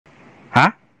ஆ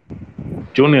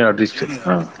junior artist.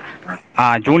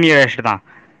 Junior artist தான்.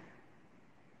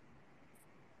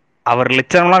 அவர்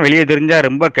லட்சணம்லாம் வெளியே தெரிஞ்சா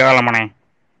ரொம்ப கேவலமானே.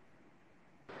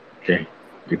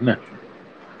 என்ன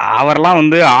அவர்லாம்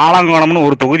வந்து ஆலங்குளம்னு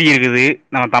ஒரு தொகுதி இருக்குது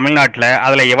நம்ம தமிழ்நாட்டில்.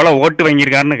 அதில் எவ்வளோ ஓட்டு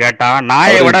வாங்கியிருக்காருன்னு கேட்டால்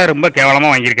நாயை அவரு விட ரொம்ப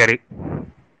கேவலமாக வாங்கியிருக்காரு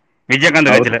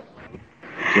விஜயகாந்த் அவரு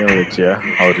கட்சியில். வச்சியா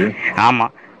அவரு?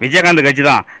 ஆமாம், விஜயகாந்த் கட்சி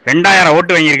தான் 2000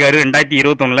 ஓட்டு வாங்கியிருக்காரு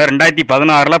 2021.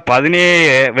 2016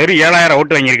 வெறும் 7000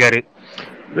 ஓட்டு வாங்கியிருக்காரு.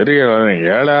 வெறும்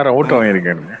 7,000 ஓட்டு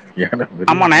வாங்கியிருக்கானுங்க.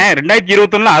 ஆமாண்ணே,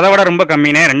 2021 அதை விட ரொம்ப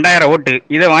கம்மினே, 2000 ஓட்டு.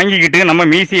 இதை வாங்கிக்கிட்டு நம்ம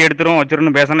மீசி எடுத்துரும்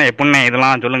வச்சிருன்னு பேசினா எப்படிண்ணே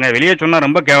இதெல்லாம் சொல்லுங்க. வெளியே சொன்னா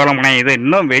ரொம்ப கேவலம்ண்ணே. இது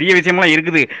இன்னும் பெரிய விஷயம்லாம்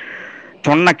இருக்குது.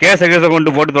 சொன்ன கேச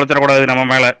கொண்டு போட்டு தொலைச்சிடக்கூடாது நம்ம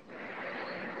மேல.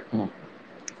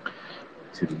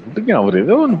 சரி விட்டுங்க, அவர்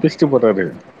ஏதோ ஒன்று பேசிட்டு போறாரு.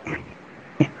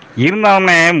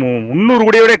 இருந்தாலும்னே 300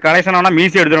 கோடியோட கலெக்ஷன் ஆனா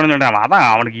மீசி எடுத்துடணும்னு சொல்லிட்டான்.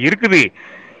 அதான் அவனுக்கு இருக்குது.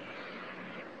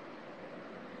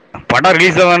 படம்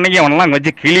ரிலீஸ் ஆகிற அன்னைக்கு அவனெல்லாம்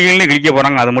வச்சு கிளிகிள்னு கிழிக்க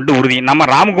போறாங்க, அது மட்டும் உறுதி. நம்ம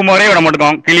ராம்குமாரே விட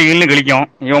மாட்டோம், கிளிகிள்னு கிழிக்கும்.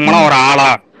 இவங்களாம் ஒரு ஆளா?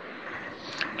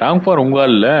 ராம்குமார் உங்க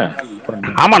ஆள் இல்ல?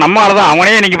 ஆமா, நம்ம ஆளுதான்.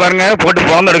 அவனே இன்னைக்கு பாருங்க போட்டு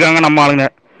பிறந்து எடுக்காங்க நம்ம ஆளுங்க.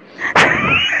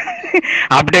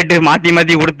 அப்டேட் மாத்தி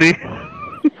மாத்தி கொடுத்து.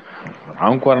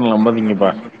 ராம்குமார்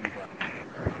நம்பாதீங்கப்பா.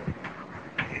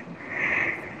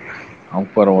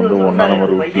 ராம்குமார் வந்து ஒன்னா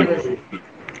நம்பர்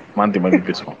மாத்தி மாத்தி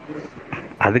பேசுவோம்.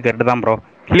 அது கரெக்ட் தான் ப்ரோ.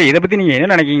 இல்ல, இதை பத்தி நீங்க என்ன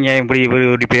நினைக்கீங்க?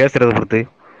 இப்படி பேசுறத பொறுத்து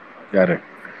யாரு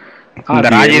இந்த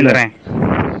அது ராஜேந்திரன்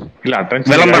இல்ல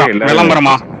அட்டென்ஷனுக்காக விளம்பரம் எல்லாரும்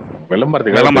விளம்பரமா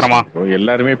விளம்பரத்துக்காக விளம்பரமா பேசுவாங்க.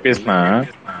 எல்லாருமே பேசினா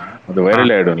அது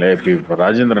வைரல் ஆயிடும்ல. இப்ப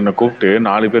ராஜேந்திரனை கூப்பிட்டு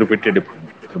 4 பேர் பேட்டி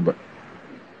எடுப்பாங்க திரும்ப.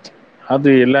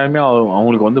 அது எல்லாருமே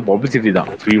அவங்களுக்கு வந்து பப்ளிசிட்டி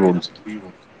தான், ஃப்ரீ பப்ளிசிட்டி.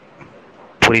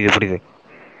 புரியுது.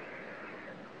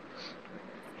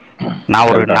 நான்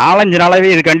ஒரு கரெக்டா? 4-5 நாளாவே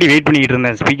இதுக்காண்டி வெயிட் பண்ணிட்டு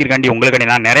இருந்தேன், ஸ்பீக்கர் காண்டி, உங்களுக்காண்டி.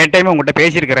 நான் நிறைய டைம் உங்ககிட்ட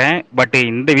பேசியிருக்கிறேன். பட்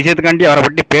இந்த விஷயத்துக்காண்டி அவரை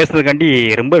பற்றி பேசுறதுக்காண்டி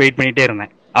ரொம்ப வெயிட் பண்ணிட்டே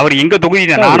இருந்தேன். அவர் எங்க தொகுதி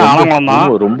தான், அது நானும் ரொம்ப ஆலங்குளம் தான்.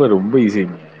 ரொம்ப ரொம்ப ரொம்ப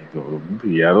ஈஸிங்க. இது ரொம்ப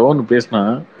ஏதோ ஒன்று பேசினா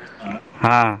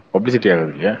பப்ளிசிட்டி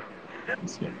ஆகுது இல்லையா?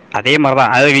 அதே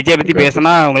மாதிரிதான் அது விஜய் பத்தி அதுக்காக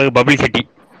பேசினா பேசுறேன். உங்களுக்கு பப்ளிசிட்டி.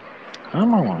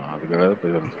 ஆமா ஆமா, அதுக்காக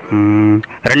பேசுறேன்.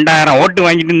 2000 ஓட்டு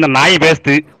வாங்கிட்டு இந்த நாய்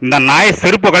பேசுது. இந்த நாய்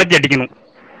செருப்பை கழிச்சு அடிக்கணும்.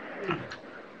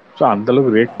 அந்த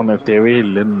அளவுக்கு ரேட் பண்ண தேவையே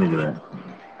இல்லைன்னு நினைக்கிறேன்.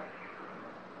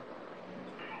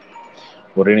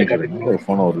 ஒரே நிமிஷம், ஒரு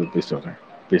போனை ஒரு பேசிட்டு வரேன்.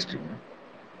 பேசிட்டு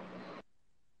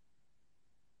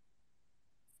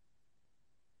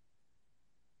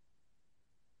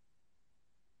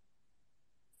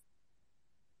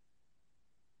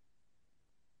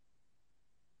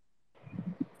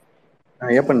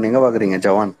ஏப்பன் எங்க பாக்குறீங்க?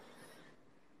 ஜவான்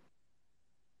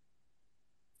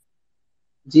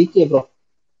ஜிகே ப்ரோ.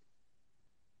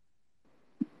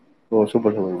 ஓ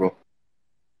super super bro.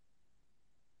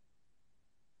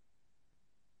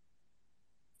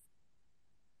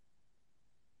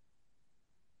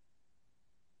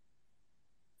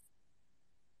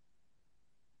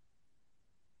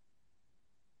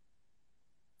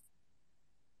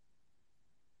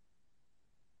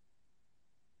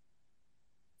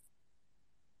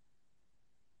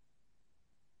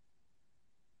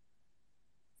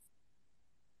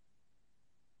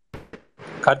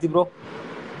 Karthi bro,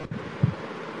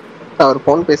 அவர்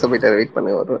போன் பேச போயிட்டாரு, வெயிட்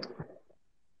பண்ணுங்க வருவார்.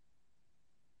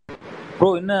 ப்ரோ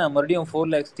என்ன மறுபடியும் 4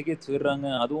 lakhs டிக்கெட்ஸ் விடுறாங்க,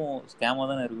 அதுவும் ஸ்கேமா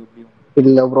தானே இருக்கு எப்படியும்?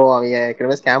 இல்ல ப்ரோ, அவங்க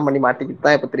ஏற்கனவே ஸ்கேம் பண்ணி மாட்டிக்கிட்டு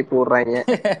தான் இப்ப திருப்பி விடுறாங்க.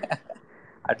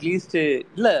 அட்லீஸ்ட்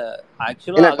இல்ல,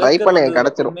 ஆக்சுவலா ட்ரை அகர்கர் பண்ணுங்க, வந்ததுக்கு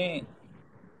கிடைச்சிரும். அப்புறமே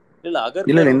இல்ல இல்ல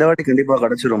அகர்கர் இந்த வாட்டி கண்டிப்பா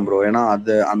கிடைச்சிரும் ப்ரோ. ஏன்னா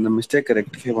அந்த மிஸ்டேக்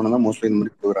ரெக்டிஃபை பண்ணதான் மோஸ்ட்லி இந்த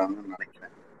மாதிரி போறாங்கன்னு நினைக்கிறேன்.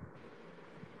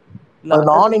 இல்ல அது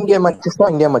நான் இந்தியா மேட்சஸ்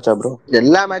தான் இந்தியா மேட்சா ப்ரோ?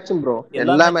 எல்லா மேட்சும் ப்ரோ,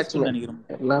 எல்லா எல்லா மேட்சஸ்க்கும் மேட்சுமே, நினைக்கிறேன்.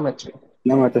 எல்லா மேட்சும்.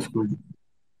 என்ன மேட்சஸ்?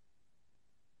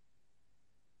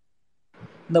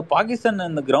 இந்த பாகிஸ்தான்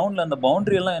இந்த கிரவுண்ட்ல அந்த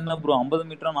பவுண்டரி எல்லாம் என்ன ப்ரோ, 50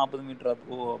 மீட்டரா 40 மீட்டரா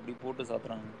ப்ரோ அப்படி போட்டு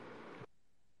சாத்துறாங்க?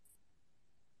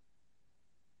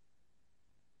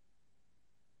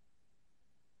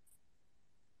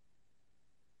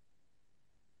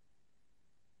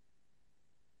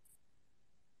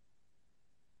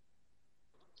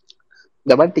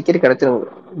 இந்த மாதிரி டிக்கெட் கிடைச்சிரும்,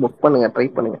 புக் பண்ணுங்க, ட்ரை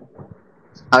பண்ணுங்க.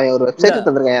 அவன் ஒரு இல்ல வெப்சைட்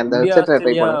தந்திருக்கேன், அந்த இந்தியா வெப்சைட்ல ட்ரை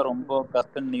ஆஸ்திரேலியா பண்ணுங்க. ரொம்ப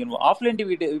கஷ்டம் நினைக்கிறோம். ஆஃப்லைன்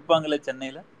டிவி விற்பாங்கல்ல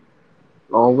சென்னையில?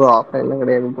 நோ ப்ரோ, ஆஃப்லைன்லாம்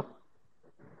கிடையாது ப்ரோ.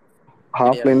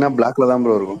 ஆஃப்லைன்னா பிளாக்ல தான்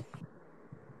ப்ரோ இருக்கும்.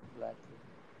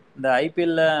 இந்த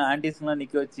ஐபிஎல்ல ஆன்டிஸ்லாம்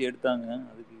நிக்க வச்சு எடுத்தாங்க,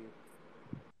 அதுக்கு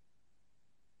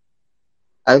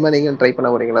அது மாதிரி நீங்க ட்ரை பண்ண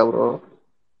போறீங்களா ப்ரோ?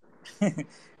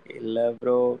 இல்ல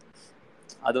ப்ரோ,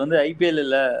 அது வந்து ஐபிஎல்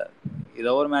இல்ல,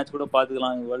 ஏதோ ஒரு மேட்ச் கூட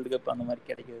பாத்துக்கலாம். வேர்ல்டு கப் அந்த மாதிரி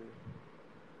கிடைக்காது.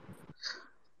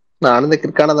 நான் இந்த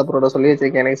கிற்கானந்த ப்ரோட சொல்லி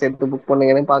வச்சிருக்கேன், எனக்கு சேர்த்து புக்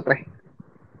பண்ணுங்கன்னு பாக்குறேன்.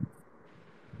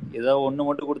 ஏதோ ஒண்ணு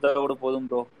மட்டும் கொடுத்தா கூட போதும்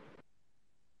ப்ரோ.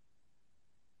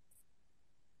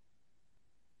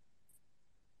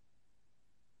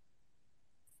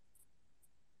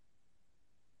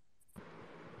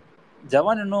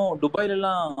 ஜவான் இன்னும் துபாயில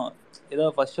எல்லாம்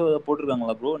ஏதாவது ஃபர்ஸ்ட் ஷோ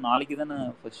போட்டிருக்காங்களா ப்ரோ? நாளைக்கு தானே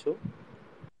ஃபர்ஸ்ட் ஷோ.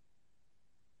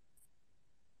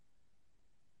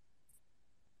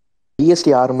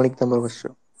 பிஎஸ்டி 6 மணிக்கு தான் bro first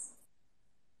show.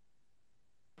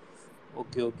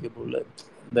 Okay okay bro.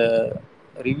 இந்த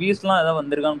ரிவ்யூஸ்லாம் ஏதாவது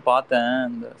வந்திருக்கான்னு பார்த்தேன்.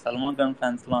 இந்த சல்மான் கான்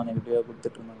ஃபேன்ஸ்லாம் நெகட்டிவாக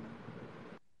கொடுத்துட்டு இருந்தாங்க.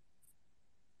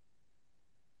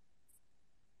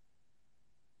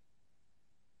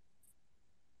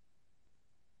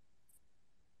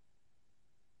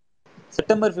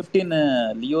 September 15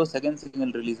 Leo second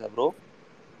single ரிலீஸா bro?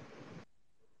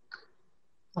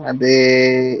 அது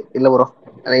இல்ல ப்ரோ,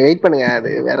 வெயிட் பண்ணுங்க,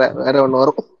 அது வேற வேற ஒண்ணு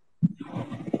வரும்.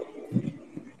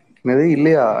 என்னது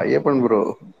இல்லையா ஐயப்பன் ப்ரோ?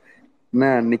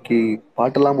 என்ன இன்னைக்கு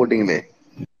பாட்டெல்லாம் போட்டீங்களே?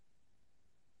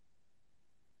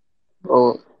 ப்ரோ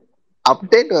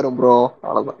அப்டேட் வரும் ப்ரோ,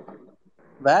 அவ்வளவுதான்.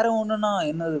 வேற ஒண்ணுன்னா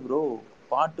என்னது ப்ரோ?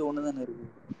 பாட்டு ஒன்று தானே இருக்கு.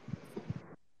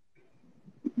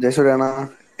 ஜெயசூர்யானா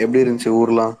எப்படி இருந்துச்சு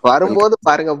ஊர்லாம்? வரும்போது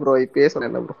பாருங்க ப்ரோ, இப்பயே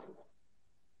சொன்னேன் ப்ரோ.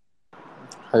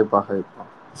 ஹைப்பா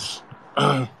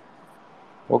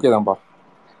ஓகே தான்ப்பா.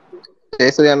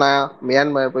 ஜெயசூர்யாண்ணா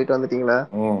மியான்மர் போயிட்டு வந்துட்டீங்களா?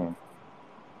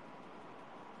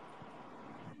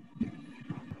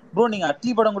 ப்ரோ நீங்க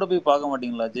அட்லி படம் கூட போய் பார்க்க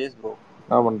மாட்டீங்களா ஜேஸ் ப்ரோ?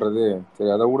 என்ன பண்றது,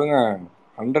 சரி அதை விடுங்க.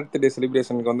 100th டே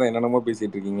செலிப்ரேஷனுக்கு வந்து என்னென்னமோ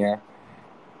பேசிட்டு இருக்கீங்க.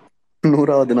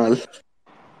 100வது நாள்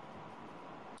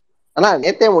ஆனா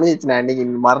நேத்தே முடிஞ்சிச்சுண்ணா, இன்னைக்கு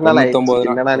மறுநாள் ஆயிடுச்சு. 99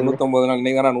 நாள் என்னடா நீங்க? 99 நாள்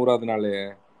இன்னைக்கு தானே 100வது நாள்.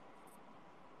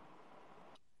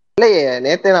 இல்லையே,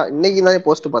 நேத்தே இன்னைக்கு தான்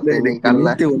போஸ்ட் பார்த்தேன், இன்னைக்கு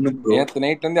காலைல. 101 ப்ரோ. நேத்து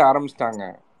நைட்ல இருந்தே ஆரம்பிச்சிட்டாங்க.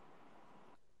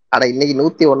 அட இன்னைக்கு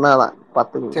 101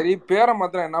 பாத்துங்க. சரி பேரை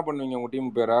மாத்திரம் என்ன பண்ணுவீங்க உங்க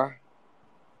டீம் பேரை?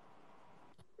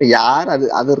 யார் அது?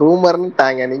 அது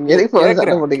ரூமர்னுட்டாங்க. நீங்க எதுக்கு சண்டை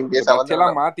கேக்குறேன், போட்டுக்கிட்டே கட்சியெல்லாம்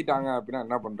சம்பந்தம்? மாத்திட்டாங்க அப்படின்னா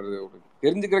என்ன பண்றது?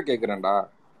 தெரிஞ்சுக்கிற கேக்குறேன்டா.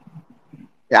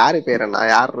 யாரு பேருண்ணா?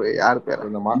 யாரு பேரு?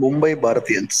 இந்த மும்பை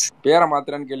பாரதியன்ஸ் பேரை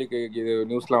மாத்திரன்னு கேள்வி இது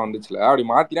நியூஸ்லாம் வந்துச்சுல, அப்படி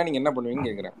மாத்தினா நீங்க என்ன பண்ணுவீங்கன்னு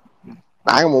கேக்குறேன்.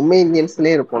 நாங்க மும்பை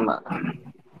இந்தியன்ஸ்லயே இருப்போம்ண்ணா.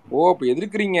 ஓ இப்ப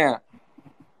எதிர்க்கிறீங்க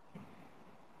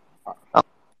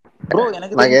ப்ரோ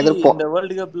எனக்கு நாங்க தெரிஞ்சு எதிர்ப்போம். இந்த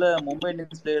வேர்ல்டு கப்ல மும்பை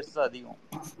இந்தியன்ஸ் பிளேயர்ஸ் தான் அதிகம்.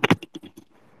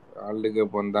 வேர்ல்டு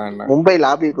கப் வந்தா என்ன? Mumbai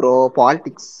lobby bro,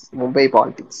 politics, Mumbai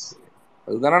politics.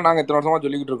 அதுதானே நாங்க இத்தனை வருஷமா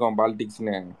சொல்லிக்கிட்டு இருக்கோம்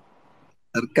பாலிடிக்ஸ்னு.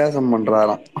 சர்க்காசம்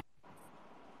பண்றாராம்.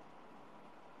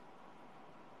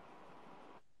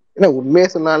 இல்ல உண்மையை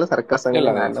சொன்னாலும் சர்க்காசம்.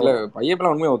 இல்ல சில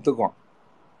பையப்பெல்லாம் உண்மையை ஒத்துக்குவோம்.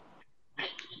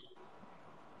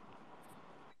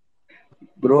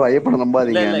 ப்ரோ ஐயப்பனை இல்ல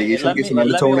நம்பாதீங்க. இல்ல அந்த ஈஷன் எல்லாமே கேஸ்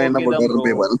நடிச்ச எல்லாமே உடனே என்ன ஓகே தான் ப்ரோ. பண்றாருன்னு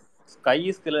போய் பாருங்க.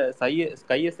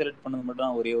 ஸ்கையை செலக்ட் பண்ணது மட்டும்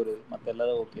தான் ஒரே ஒரு, மத்த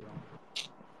எல்லாரும் ஓகே தான்.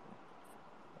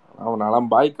 அவனால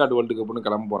பாய்காட் வேர்ல்டு கப்னு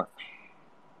கிளம்ப போறேன்.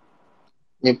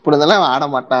 எப்படி இருந்தாலும் ஆட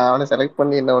மாட்டான். அவனை செலக்ட்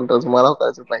பண்ணி என்ன பண்றது? சும்மா தான்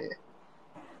உட்காந்துருப்பாங்க.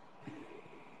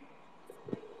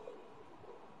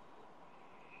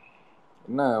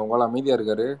 என்ன உங்கள அமைதியா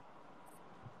இருக்காரு?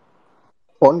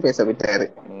 போன் பேச விட்டாரு.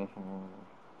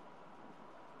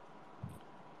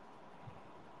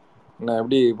 என்ன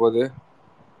எப்படி போகுது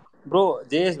ப்ரோ?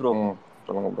 ஜேஎஸ் ப்ரோ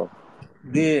சொல்லுங்க ப்ரோ.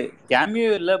 இது கேமியோ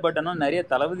இல்ல, பட் ஆனா நிறைய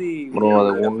தளபதி ப்ரோ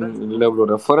அது இல்லை ப்ரோ,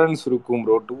 ரெஃபரன்ஸ் இருக்கும்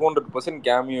ப்ரோ. 200%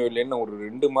 கேமியோ இல்லைன்னு ஒரு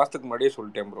 2 மாசத்துக்கு முன்னாடியே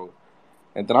சொல்லிட்டேன் ப்ரோ.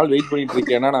 எத்தனை நாள் வெயிட் பண்ணிட்டு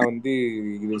இருக்கேன்னா நான் வந்து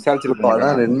இது விசாரிச்சிருக்க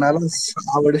மாட்டேன். 2 நாளா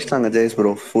சாவடிச்சிட்டாங்க ஜெயஸ்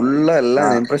ப்ரோ. ஃபுல்லா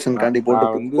எல்லாம் இம்ப்ரெஷன் காண்டி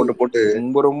போட்டு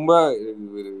ரொம்ப ரொம்ப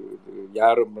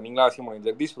யாரு நீங்களா ஆசைமா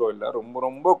ஜெகதீஷ் ப்ரோ இல்ல, ரொம்ப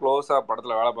ரொம்ப க்ளோஸா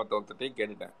படத்துல வேலை பார்த்த ஒருத்தட்டே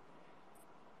கேட்டுட்டேன்,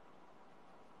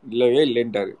 இல்லவே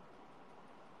இல்லைன்ட்டாரு.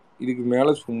 இதுக்கு மேல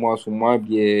சும்மா சும்மா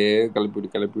இப்படியே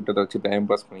கிளப்பிட்டு அதை வச்சு டைம்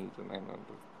பாஸ் பண்ணிட்டு இருந்தேன்.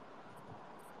 என்னன்றது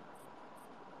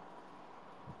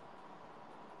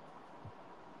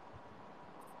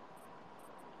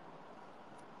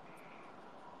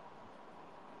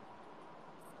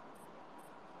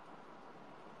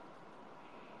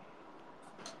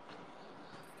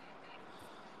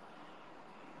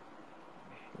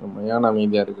மையான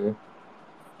அமைதியா இருக்கு.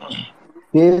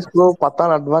 கேஸ் ப்ரோ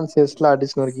 10 அட்வான்ஸ் சேல்ஸ்ல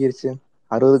அடிச்சு நொறுக்கிருச்சு.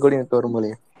 60 கோடி நெட் வரும்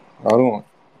போலயே. வரும்,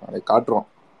 அதை காட்டுறோம்.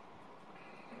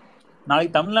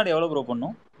 நாளைக்கு தமிழ்நாடு எவ்வளவு ப்ரோ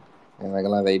பண்ணும்?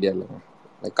 எனக்கெல்லாம் அது ஐடியா இல்லைங்க.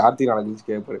 கார்த்திக் நாளைக்கு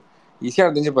கேட்பாரு. ஈஸியா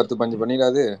இருந்துச்சு 10-15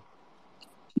 பண்ணிடாது.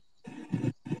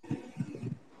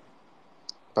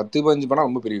 10-15 பண்ணா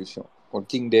ரொம்ப பெரிய விஷயம்.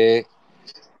 ஒர்க்கிங் டே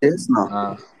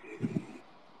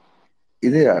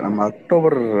இது நம்ம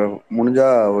அக்டோபர் முடிஞ்சா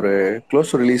ஒரு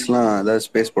க்ளோஸ் ரிலீஸ்லாம் ஏதாவது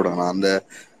ஸ்பேஸ் போடணும். அந்த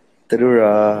திருவிழா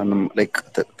லைக்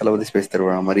தளபதி ஸ்பேஸ்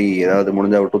திருவிழா மாதிரி ஏதாவது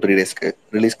முடிஞ்சா ஒரு 2-3 டேஸ்க்கு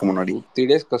ரிலீஸ்க்கு முன்னாடி. 3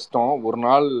 days கஷ்டம். ஒரு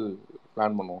நாள்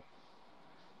பிளான் பண்ணுவோம்.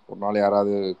 ஒரு நாள்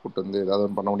யாராவது கூப்பிட்டு வந்து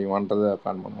ஏதாவது பண்ண முடியுமான்றதை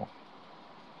பிளான் பண்ணுவோம்.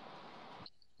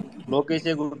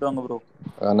 லோகேஷே கூப்பிட்டு வாங்க ப்ரோ.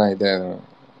 அதான் இதை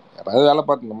யாராவது வேலை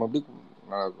பார்த்து நம்ம எப்படி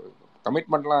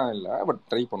கமிட்மெண்ட்லாம் இல்லை, பட்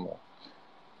ட்ரை பண்ணுவோம்.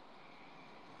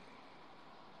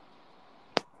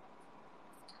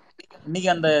 இன்னைக்கு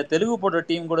அந்த தெலுங்கு போட்ட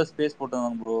டீம் கூட ஸ்பேஸ் போட்டாங்க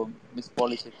ப்ரோ. மிஸ்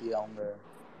பாலி செட்டி அவங்க.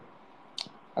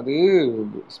 அது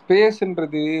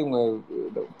ஸ்பேஸ்ன்றது உங்க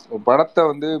ஒரு படத்தை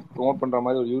வந்து ப்ரோமோட் பண்ற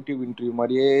மாதிரி ஒரு யூடியூப் இன்டர்வியூ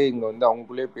மாதிரியே இங்க வந்து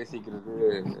அவங்களுக்குள்ளே பேசிக்கிறது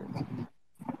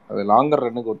அது லாங்கர்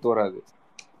ரன்னுக்கு ஒத்து வராது.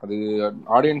 அது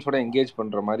ஆடியன்ஸோட என்கேஜ்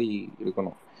பண்ற மாதிரி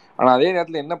இருக்கணும். ஆனா அதே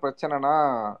நேரத்துல என்ன பிரச்சனைனா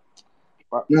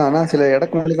ஆனா சில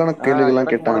இடக்குமுறைக்கான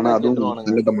கேள்விகள்லாம் கேட்டாங்கன்னா அதுவும் கேட்டுருவானுங்க.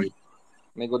 சங்கடமாயி.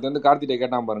 இன்னைக்கு ஒருத்தர் வந்து கார்த்திகை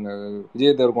கேட்டான் பாருங்க,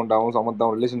 விஜய் தேவர்கொண்டாவும்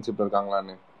சமந்தாவும் ரிலேஷன்ஷிப்ல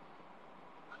இருக்காங்களான்னு.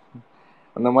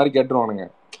 அந்த மாதிரி கேட்டுருவானுங்க.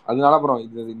 அதனால அப்புறம்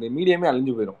இந்த மீடியமே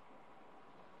அழிஞ்சு போயிடும்.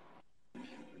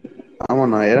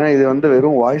 ஆமாண்ணா, ஏன்னா இது வந்து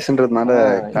வெறும் வாய்ஸ்ன்றதுனால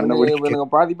கண்டபடி இவனுங்க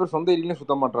பாதி பேர் சொந்த ஏரியிலையும்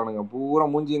சுத்த மாட்டானுங்க, பூரா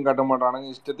மூஞ்சியும் காட்ட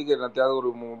மாட்டானுங்க, இஷ்டத்துக்கு என்னத்தையாவது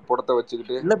ஒரு புடத்தை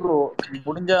வச்சுக்கிட்டு. இல்ல ப்ரோ,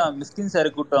 முடிஞ்சா மிஸ்கின்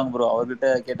சார் கூட்டுவாங்க ப்ரோ, அவர்கிட்ட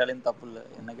கேட்டாலையும் தப்பு இல்லை,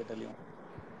 என்ன கேட்டாலையும்.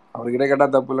 அவர்கிட்ட கேட்டா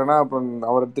தப்பு இல்லைன்னா அப்புறம்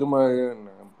அவர் திரும்ப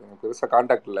பெருசா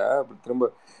கான்டாக்ட் இல்லை,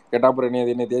 திரும்ப கேட்டா அப்புறம்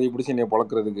என்னை தேடி பிடிச்சி என்னை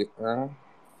பொழக்கிறதுக்கு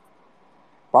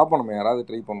பார்ப்போம், நம்ம யாராவது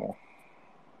ட்ரை பண்ணுவோம்.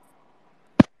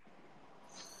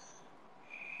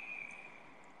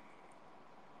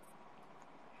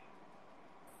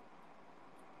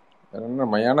 என்ன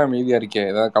மயான மீதியா இருக்கே,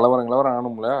 ஏதாவது கலவரம்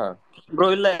ஆனும்ல ப்ரோ?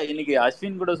 இல்ல இன்னைக்கு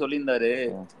அஸ்வின் கூட சொல்லியிருந்தாரு,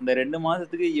 இந்த 2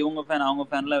 மாசத்துக்கு இவங்க ஃபேன் அவங்க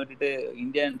ஃபேன்லாம் விட்டுட்டு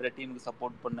இந்தியான்ற டீமுக்கு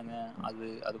சப்போர்ட் பண்ணுங்க.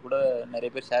 அது கூட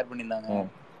நிறைய பேர் ஷேர் பண்ணியிருந்தாங்க.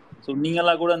 ஸோ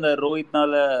நீங்களாம் கூட இந்த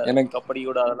ரோஹித்னால கபடி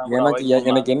கூட அதெல்லாம்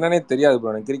எனக்கு என்னன்னே தெரியாது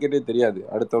ப்ரோ, எனக்கு கிரிக்கெட்டே தெரியாது.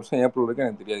 அடுத்த வருஷம் ஏப்ரல் வரைக்கும்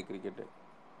எனக்கு தெரியாது கிரிக்கெட்டு,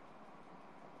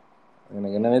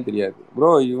 எனக்கு என்னன்னே தெரியாது ப்ரோ.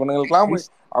 இவனுங்களுக்குலாம்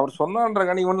அவர்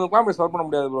சொன்னான்றக்காண்டி இவனுங்களுக்குலாம் போய் சர்வ் பண்ண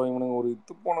முடியாது ப்ரோ. இவனுங்க ஒரு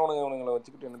இது போனவனுங்க, இவனுங்களை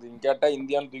வச்சுக்கிட்டு என்னது கேட்டா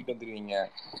இந்தியான்னு தூக்கிட்டு வந்துருவீங்க.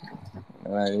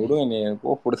 விடும் என்னை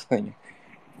கோப்படுத்தாங்க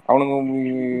அவனுங்க.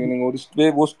 இவனுங்க ஒரு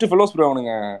ஒஸ்ட் ஃபெலோஸ் ப்ரோ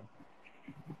அவனுங்க,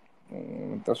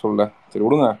 சொல்ல. சரி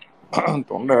விடுங்க,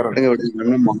 தொண்டை வேற.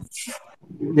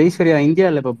 ஜெய்சூர்யா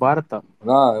இந்தியாவில் இப்ப பாரதா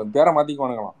அதான் பேரை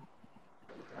மாத்திக்குவானுங்களாம்.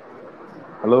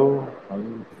 ஹலோ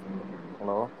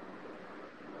ஹலோ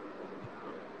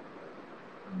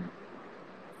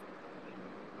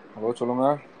ஹலோ சொல்லுங்க.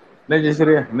 என்ன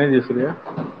ஜெயசூர்யா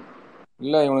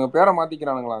இல்ல இவனுங்க பேரை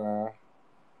மாத்திக்கிறானுங்களாங்க.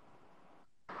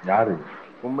 யாரு?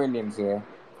 மும்பை இந்தியன்ஸ்.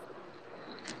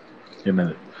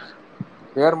 என்னது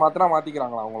பேர் மாத்திரா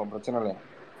மாத்திக்கிறாங்களா அவங்களும், பிரச்சனை இல்லையா?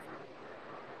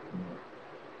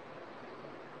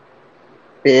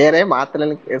 பேரே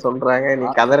மாத்தலன்னு சொல்றாங்க, நீ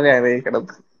கதற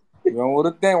கிடப்பு. இவன்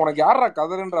ஒருத்தன் உனக்கு யாரா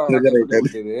கதறுன்ற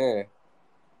கொடுத்தது?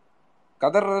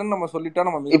 கதறன்னு நம்ம சொல்லிட்டா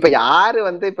நம்ம இப்ப யாரு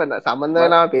வந்து இப்ப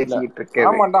சம்பந்தம் பேசிக்கிட்டு இருக்கு?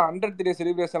 ஆமாண்டா, 100th டே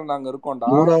செலிப்ரேஷன் நாங்க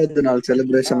இருக்கோம்டா. 100வது நாள்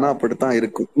செலிப்ரேஷன்னா அப்படித்தான்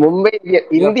இருக்கும். மும்பை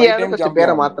இந்தியான்னு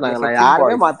பேரை மாத்தினாங்களா?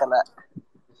 யாருமே மாத்தல.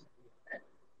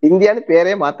 இந்தியான்னு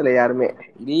பேரே மாத்தல யாருமே.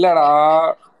 இல்லடா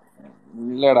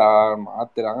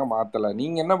மாத்தல.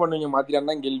 நீங்க என்ன பண்ணுவீங்க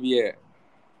மாத்திட்டான்னு தான் கேள்வியே.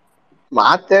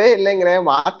 மாத்தவே இல்லைங்கிற,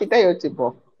 மாத்திட்டா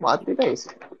யோசிச்சுப்போம். மாத்திட்டா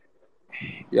யோசிப்போம்.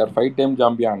 We are 5-time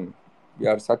champion. We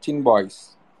are Sachin boys.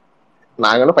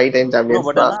 நாங்களும் 5 டைம்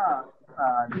சாம்பியன்ஸ் தான்.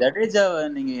 ஜடேஜாவை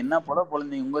நீங்க என்ன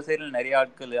பொழந்தீங்க? உங்க சைடுல நிறைய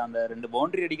ஆட்கள் அந்த 2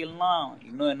 பவுண்டரி அடிக்கலாம்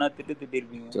இன்னும் என்ன திட்டி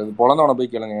இருப்பீங்க. அது பொழந்தவனை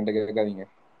போய் கேளுங்க, என்கிட்ட கேட்காதீங்க.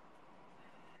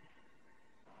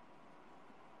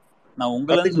 நான்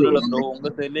உங்களை சொல்லல ப்ரோ, உங்க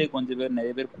சைடுலயே கொஞ்சம் பேர்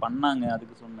நிறைய பேர் பண்ணாங்க,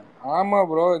 அதுக்கு சொன்னேன். ஆமா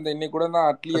ப்ரோ, இந்த இன்னைக்கு கூட தான்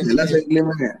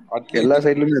எல்லா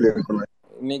சைடுலயுமே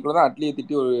இன்னைக்கு கூட தான் அட்லியை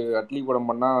திட்டி ஒரு அட்லி படம்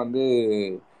பண்ணா வந்து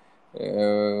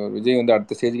விஜய் வந்து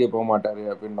அடுத்த ஸ்டேஜுக்கே போக மாட்டாரு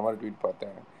அப்படின்ற மாதிரி ட்வீட்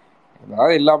பார்த்தேன்.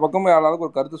 அதாவது எல்லா பக்கமும் ஆளாளுக்கு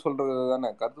ஒரு கருத்து சொல்றது தானே,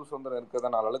 கருத்து சுதந்திரம் இருக்கிறது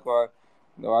தானே. ஆளாளுக்கு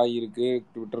இந்த வாய் இருக்கு,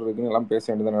 ட்விட்டர் இருக்குன்னு எல்லாம் பேச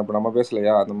வேண்டியதானே. இப்போ நம்ம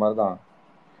பேசலையா? அந்த மாதிரி தான்.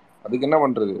 அதுக்கு என்ன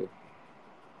பண்றது?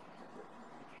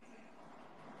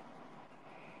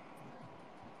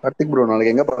 கார்த்திக் ப்ரோ,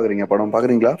 நாளைக்கு எங்க பாக்குறீங்க படம்?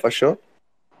 பாக்குறீங்களா? ஃபர்ஸ்ட்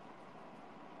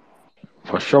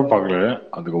ஷோ பார்க்கல,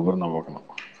 அதுக்கப்புறம் தான் பார்க்கணும்.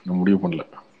 நான் முடிவு பண்ணல.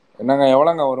 என்னங்க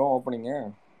எவ்வளோங்க வரும் ஓப்பனிங்?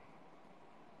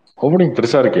 ஓப்பனிங்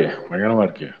பெருசா இருக்கே, பயங்கரமா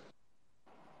இருக்கே.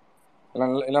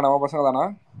 இல்ல நம்ம பசங்க தானா?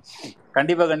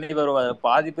 கண்டிப்பா வருவாங்க.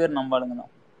 பாதி பேர் நம்ம ஆளுங்க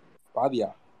தான். பாதியா?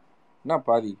 என்ன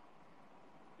பாதி?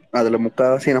 அதுல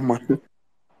முக்காவாசி நம்ம.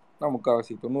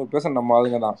 முக்காவாசி 90% நம்ம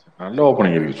ஆளுங்க தான். நல்ல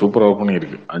ஓப்பனிங் இருக்கு, சூப்பர் ஓப்பனிங்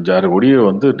இருக்கு. 5-6 கோடியே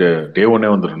வந்து டே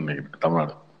ஒன்னே வந்துடும் நினைக்கிறேன்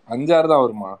தமிழ்நாடு. 5-6 தான்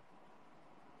வருமா?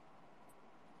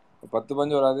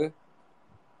 10-15 வராது?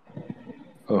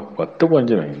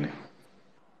 10-15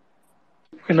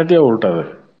 என்னத்தையா உள்டாது?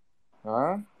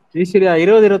 ஜெய்சூர்யா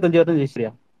 20-25 வரும்.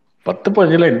 ஜெய்சூர்யா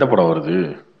 10-15 எந்த படம் வருது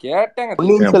கேட்டேங்க.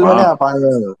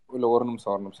 இல்ல ஒரு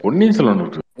நிமிஷம் பொன்னியின் செல்வன்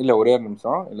இல்ல ஒரே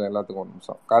நிமிஷம், இல்ல எல்லாத்துக்கும் ஒரு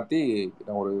நிமிஷம். கார்த்தி,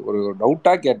 நான் ஒரு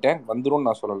டவுட்டா கேட்டேன், வந்துரும்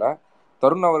நான் சொல்லல.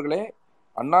 தருண் அவர்களே,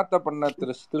 அண்ணாத்த பண்ண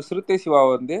திரு சிறுத்தை சிவா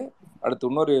வந்து அடுத்து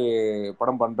இன்னொரு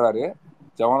படம் பண்றாரு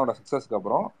ஜவானோட சக்சஸ்க்கு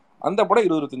அப்புறம். அந்த படம்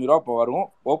 20-25 ரூபா இப்போ வரும்.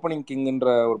 ஓப்பனிங் கிங்ன்ற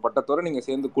ஒரு பட்டத்தோட நீங்க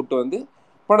சேர்ந்து கூட்டு வந்து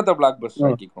படத்தை பிளாக் பஸ்டர்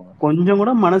ஆக்கிக்கோங்க. கொஞ்சம்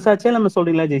கூட மனசாட்சியே நம்ம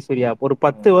சொல்றீங்களா ஜெய்சூர்யா? ஒரு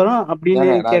 10 வரும் அப்படின்னு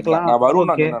கேட்கலாம். நான் வரும்.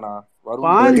 நான் என்னன்னா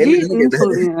வருண் கேள்வி கேள்வி என்ன பாஞ்சி கேட்டேன்?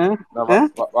 சொல்றீங்க. நான்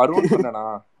வருண் சொன்னேனா?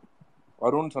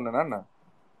 வருண் சொன்னேனா என்ன?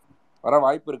 வர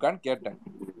வாய்ப்பு இருக்கான்னு கேட்டேன்.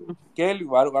 கேள்வி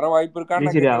வர வாய்ப்பு இருக்கான்னு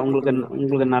நான் ஜெயசூர்யா, கேட்கறது உங்களுக்கு பதில் சொல்லு.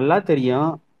 உங்களுக்கு நல்லா தெரியும்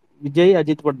விஜய்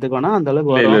அஜித் படத்துக்கு வேணா அந்த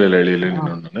அளவுக்கு இல்ல வரும். இல்ல இல்ல இல்ல இல்ல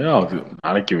இல்ல அது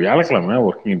நாளைக்கு வியாழக்கிழமை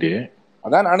ஒர்க்கிங் டே.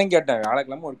 அதான் நானும் கேட்டேன்,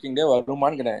 வியாழக்கிழமை ஒர்க்கிங் டே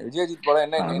வருமான்னு கேட்டேன். விஜய் அஜித் படம்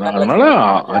என்ன என்ன அதனால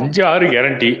கலெக்ஷன் 5-6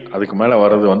 கேரண்டி, அதுக்கு மேல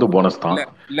வர்றது வந்து போனஸ் தான். இல்ல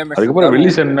இல்ல மெஸ் அதுக்கப்புறம்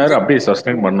வெள்ளி சென்னார் அப்படியே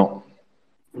சஸ்டைன் பண்ணும்.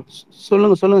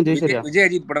 சொல்லுங்க சொல்லுங்க ஜெயசூர்யா. விஜய்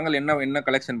அஜித் படங்கள் என்ன என்ன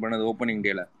கலெக்ஷன் பண்ணது ஓப்பனிங்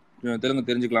டேல தெலுங்கு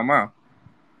தெரிஞ்சுக்கலாமா?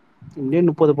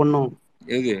 இன்னும் 30 பண்ணும்.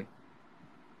 எது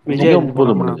விஜய்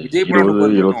 30 பண்ணுது, விஜய் படம் 20 30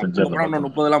 பண்ணும். 25 உங்க அந்த படம் மாதிரி.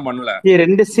 30 எல்லாம் பண்ணல.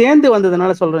 ரெண்டு சேர்ந்து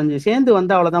வந்ததுனால சொல்றேன் ஜி. சேர்ந்து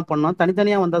வந்தா அவ்வளவுதான் பண்ணோம்,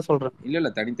 தனித்தனியா வந்தா சொல்றேன். இல்ல இல்ல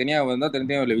தனித்தனியா வந்தா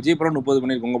தனித்தனியா இல்ல. விஜய் படம் 30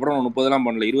 பண்ணிருக்கு, உங்க படம் 30 எல்லாம்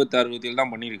பண்ணல, 26 27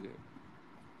 தான் பண்ணிருக்கு.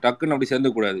 டக்குன்னு அப்படி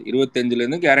சேர்ந்து கூடாது. 25ல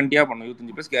இருந்து கேரண்டியா பண்ணும்,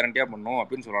 25 பிளஸ் கேரண்டியா பண்ணும்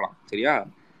அப்படின்னு சொல்லலாம். சரியா?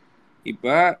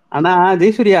 இப்ப ஆனா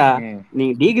ஜெயசூர்யா,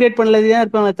 நீங்க டீக்ரேட் பண்ணலதே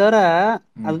இருப்பாங்க தவிர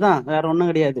அதுதான், வேற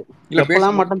ஒண்ணும் கிடையாது. இல்ல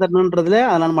எப்பெல்லாம் மட்டம் தட்டணும்ன்றதுல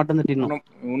அதனால மட்டம் தட்டிடணும்.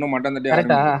 இன்னும் மட்டம் தட்டி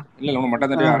கரெக்டா? ஆரம்பிக்கல. இல்ல இன்னும்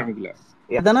மட்டம் தட்டி ஆரம்பிக்கல.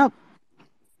 எதனா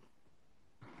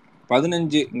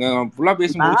 15 ஃபுல்லா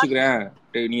பேசி முடிச்சுக்கிறேன்.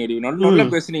 நீ நடுநடுல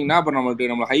பேசுனீங்கன்னா அப்புறம்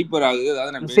நம்ம ஹைப்பர் ஆகுது.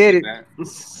 அதாவது நான் பேசிக்கிறேன்.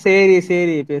 சரி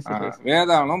சரி பேசு.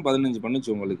 வேதாளம் 15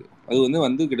 பண்ணுச்சு உங்களுக்கு. அது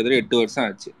வந்து கிட்டத்தட்ட 8 வருஷம்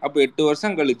ஆச்சு. அப்ப 8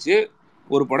 வருஷம் கழிச்சு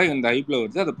ஒரு படம் இந்த ஹைப்ல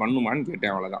வருது, அதை பண்ணுமான்னு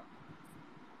கேட்டேன், அவ்வளவுதான்.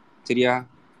 சரியா?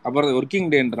 அப்புறம் ஒர்க்கிங்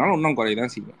டேன்றனால இன்னும்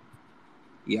குறையதான் செய்யும்.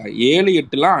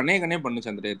 7-8 அநேகனே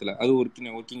பண்ணுச்சு அந்த டயத்துல. அது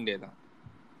ஒர்க்கிங் டே தான்.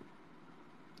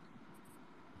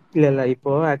 இல்ல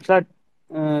இப்போ ஆக்சுவலா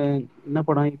என்ன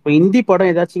படம், இப்போ ஹிந்தி படம்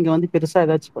ஏதாச்சும் இங்க வந்து பெருசா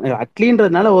ஏதாச்சும்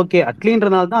அட்லின்றதுனால ஓகே,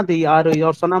 அட்லின்றதுனால தான் அது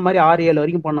 6 சொன்ன மாதிரி 6-7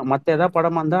 வரைக்கும் பண்ணும். மத்த ஏதாவது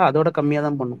படமா இருந்தா அதோட கம்மியா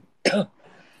தான் பண்ணும்.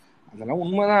 அதெல்லாம்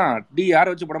உண்மைதான். டி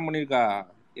யாரை வச்சு படம் பண்ணிருக்கா?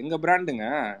 எங்க பிராண்டுங்க,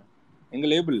 எங்க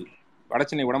லேபிள்.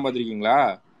 வடச்சென்னை படம் பார்த்திருக்கீங்களா?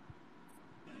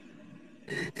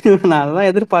 நான்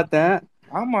அதான் எதிர்பார்த்தேன்.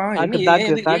 ஆமா,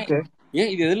 தாக்கு ஏன்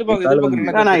இது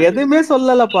எதிர்பார்க்க நான் எதுவுமே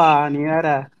சொல்லலப்பா, நீ வேற.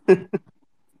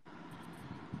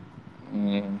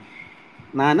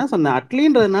 நான் என்ன சொன்னேன்,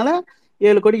 அட்லின்றதுனால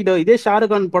 7 கோடி கிட்ட. இதே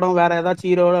ஷாருக்கான் படம் வேற ஏதாச்சும்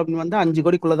ஹீரோ அப்படின்னு வந்து 5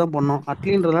 கோடிக்குள்ளதான் பண்ணோம்.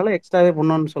 அட்லின்றதுனால எக்ஸ்ட்ராவே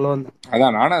பண்ணோம்னு சொல்ல வந்தேன்.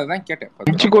 அதான் நானும் அதான் கேட்டேன்.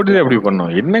 5 கோடியில எப்படி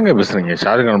பண்ணோம்? என்னங்க பேசுறீங்க?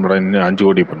 ஷாருக்கான் படம் இன்னும் 5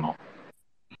 கோடி பண்ணோம்.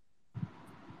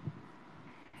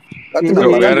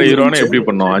 வேற ஹீரோனா எப்படி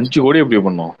பண்ணோம்? 5 கோடி எப்படி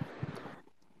பண்ணோம்?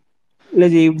 இல்ல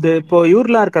ஜி, இப்போ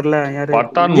இவர்லாம் இருக்கார்ல, யாரு,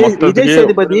 விஜய்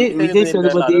சேதுபதி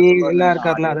எல்லாம்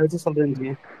இருக்கார்ல, அதை வச்சு சொல்றேன்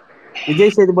ஜி.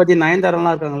 விஜய் சேதுபதி, நயன்தாரா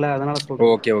எல்லாம் இருக்காங்கல்ல, அதனால சொல்றேன்.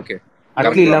 ஓகே ஓகே,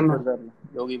 அட்லி இல்லாம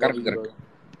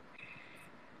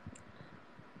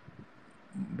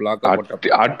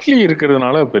அட்லி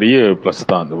இருக்கிறதுனால பெரிய பிளஸ்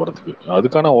தான் அந்த படத்துக்கு.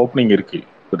 அதுக்கான ஓப்பனிங் இருக்கு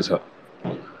பெருசா,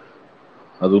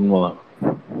 அது உண்மைதான்.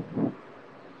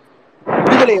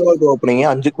 விடுதலை எவ்வளவு ஓப்பனிங்?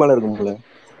 5க்கு மேல இருக்கும்ல.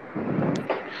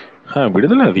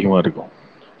 விடுதலை அதிகமா இருக்கும்,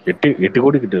 8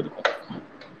 கோடி கிட்ட இருக்கும்.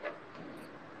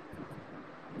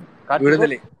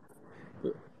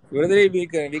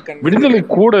 விடுதலை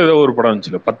கூட ஏதோ ஒரு படம்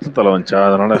வந்துச்சுல, 10 தலை வந்துச்சா,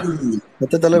 அதனால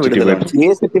 10 தலை விடுதலை. ஏ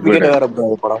சர்டிபிகேட் வேற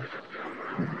படம்.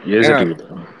 ஏ சர்டிபிகேட்.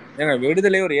 ஏங்க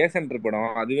விடுதலை ஒரு ஏ சென்டர்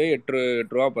படம், அதுவே 8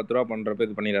 ரூபா 10 ரூபா பண்றப்ப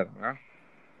இது பண்ணிடுறாங்க.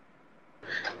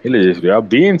 இல்ல ஜெயசூர்யா,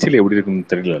 பிஎன்சில எப்படி இருக்குன்னு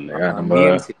தெரியல இல்லையா? நம்ம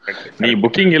நீ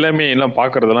புக்கிங் எல்லாமே எல்லாம்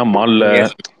பாக்குறதெல்லாம் மால்ல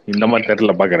இந்த மாதிரி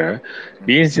தேட்டர்ல பாக்குற.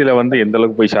 பிஎன்சில வந்து எந்த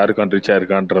அளவுக்கு போய் ஷாருக்கான் ரீச்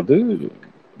ஆயிருக்கான்றது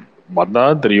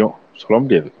வந்தாதான் தெரியும், சொல்ல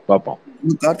முடியாது, பாப்போம்.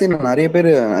 கார்த்தி, நான் நிறைய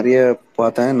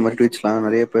பார்த்தேன் இந்த மாதிரி ட்வீட்ஸ்லாம்.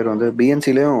 நிறைய பேர் வந்து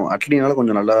பிஎன்சிலயும் அட்லினால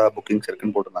கொஞ்சம் நல்லா புக்கிங்ஸ்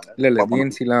இருக்குன்னு போட்டுருந்தாங்க. இல்ல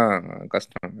பிஎன்சிலாம்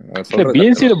கஷ்டம்.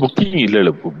 பிஎன்சில புக்கிங்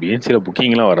இல்ல பிஎன்சில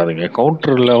புக்கிங் எல்லாம் வராதுங்க.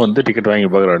 கவுண்டர்ல வந்து டிக்கெட் வாங்கி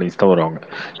பாக்குற ஆடியன்ஸ் தான் வருவாங்க.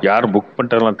 யாரும் புக்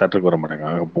பண்ணிட்டாலாம் தேட்டருக்கு வர மாட்டாங்க.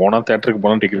 அங்க போனா தேட்டருக்கு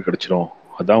போனா டிக்கெட் கிடைச்சிரும்,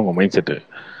 அதான் அவங்க மைண்ட் செட்டு.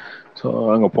 ஸோ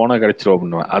அங்கே போனால் கிடைச்சிரும்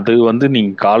அப்படின்னு. அது வந்து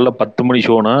நீங்கள் காலைல 10 மணி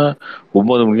ஷோனா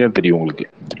 9 மணிக்கு தான் தெரியும் உங்களுக்கு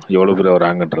எவ்வளோ பேர்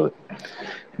வராங்கன்றது.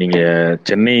 நீங்கள்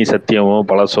சென்னை சத்தியமோ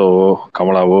பழசோவோ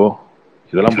கமலாவோ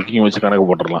இதெல்லாம் புக்கிங் வச்சு கணக்கு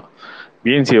போட்டுடலாம்.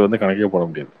 பிஎன்சியை வந்து கணக்கே போட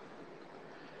முடியாது.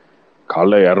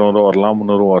 காலைல 200 வரலாம்,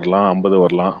 300 வரலாம், 50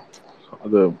 வரலாம்.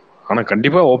 அது ஆனால்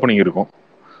கண்டிப்பாக ஓப்பனிங் இருக்கும்.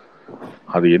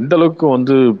 அது எந்த அளவுக்கு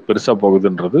வந்து பெருசாக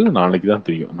போகுதுன்றது நாளைக்கு தான்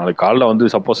தெரியும். நாளைக்கு காலைல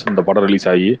வந்து சப்போஸ் இந்த படம்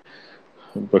ரிலீஸ் ஆகி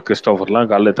இப்போ கிறிஸ்டோபர்லாம்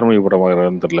காலைல எத்தனை மணிக்கு படம்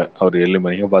பார்க்குறாருன்னு தெரியல. அவர் 7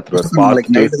 மணிக்கு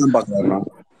பார்த்துருவாரு.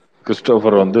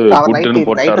 கிறிஸ்டோபர் வந்து குட்டுன்னு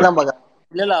போட்டாரு.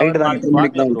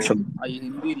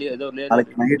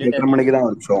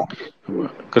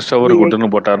 கிறிஸ்டோபர் குட்டுன்னு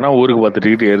போட்டாருன்னா ஊருக்கு 10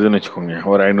 டிக்கெட் ஏறுதுன்னு வச்சுக்கோங்க.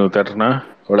 ஒரு 500 தேட்டர்னா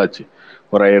எவ்வளாச்சு,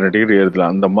 ஒரு 1000 டிக்கெட்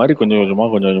ஏறுதலாம். அந்த மாதிரி கொஞ்சம்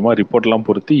கொஞ்சமாக ரிப்போர்ட் எல்லாம்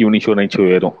பொறுத்து ஈவினிங் ஷோ நைட் ஷோ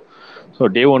ஏறும். ஸோ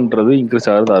டே 1ன்றது இன்க்ரீஸ்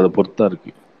ஆகுறது அதை பொறுத்து தான்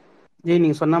இருக்கு.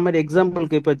 நீங்க சொன்ன மாதிரி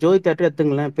எக்ஸாம்பிளுக்கு இப்போ ஜோதி தேட்டர்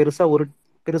எடுத்துங்களேன்,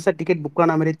 பெருசா டிக்கெட் புக்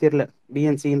ஆன மாதிரி தெரியல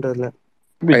பிஎன்சின்றதுல.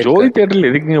 இப்ப ஜோதி தியேட்டர்ல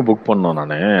எதுக்குங்க புக் பண்ணோம்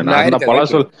நானு? நான் தான்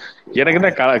பலாசொல் எனக்கு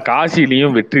தான்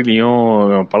காசிலையும் வெற்றிலையும்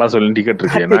பலாசொல்லும் டிக்கெட்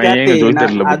இருக்கு. கார்த்தி நான் கார்த்தி ஏன் ஜோதி நான்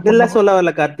தியேட்டர்ல புக் அதெல்லாம் பண்ணணும்? சொல்ல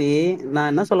வரல கார்த்தி. நான்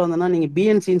என்ன சொல்ல வந்தேன்னா, நீங்க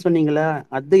பிஎன்சின்னு சொன்னீங்களா,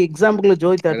 அது எக்ஸாம்பிள்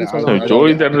ஜோதி தேட்டர்னு சொல்ல வந்தேன்.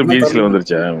 ஜோதி தியேட்டர் பிஎன்சில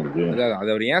வந்துருச்சா உங்களுக்கு? அதாவது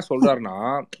அது அவர் ஏன் சொல்றாருன்னா,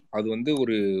 அது வந்து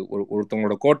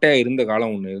ஒருத்தவங்களோட கோட்டையா இருந்த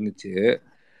காலம் ஒண்ணு இருந்துச்சு.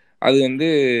 அது வந்து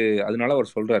அதனால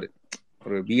அவர் சொல்றாரு,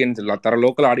 ஒரு பிஎன்சி தர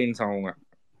லோக்கல் ஆடியன்ஸ் அவங்க,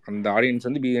 அந்த ஆடியன்ஸ்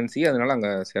வந்து பிஎன்சி, அதனால அங்க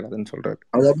சேராதுன்னு சொல்றாரு.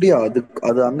 அது அப்படியா?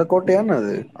 அது அந்த கோட்டையான்னு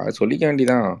அது சொல்லிக்க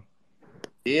வேண்டியதான்.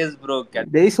 S bro.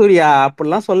 ஜெயசூர்யா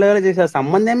அப்படிலாம் சொல்லவே இல்லை ஜெயசூர்யா,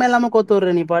 சம்பந்தமே இல்லாம கோத்து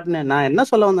விடுற நீ பாட்டுன்னு. நான் என்ன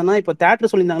சொல்ல வந்தேன்னா, இப்போ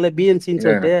தேட்டர் சொல்லியிருந்தாங்களே பிஎன்சின்னு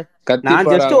சொல்லிட்டு,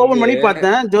 நான் ஜஸ்ட் ஓபன் பண்ணி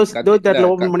பார்த்தேன், ஜோதி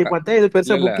தேட்டர்ல ஓபன் பண்ணி பார்த்தேன், இது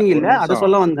பெருசா புக்கிங் இல்ல, அதை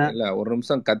சொல்ல வந்தேன். இல்ல ஒரு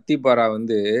நிமிஷம். கத்திப்பாரா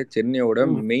வந்து சென்னையோட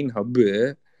மெயின் ஹப்பு,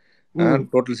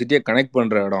 டோட்டல் சிட்டியை கனெக்ட்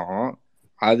பண்ற இடம்.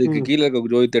 அதுக்கு கீழே இருக்க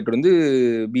ஜோதி தேட்டர் வந்து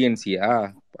பிஎன்சியா?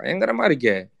 பயங்கரமா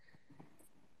இருக்கே.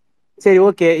 சரி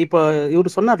ஓகே, இப்போ இவரு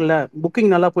சொன்னார்ல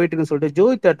புக்கிங் நல்லா போயிட்டு இருக்குன்னு சொல்லிட்டு,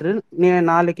 ஜோதி தேட்டர் நீ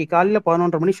நாளைக்கு காலையில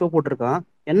 11:30 மணி ஷோ போட்டிருக்கான்,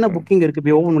 என்ன புக்கிங் இருக்கு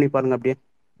போய் ஓபன் பண்ணி பாருங்க. அப்படியே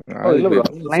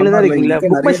லைன்ல தான் இருக்கீங்களா,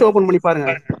 புக் மை ஷோ ஓபன் பண்ணி பாருங்க.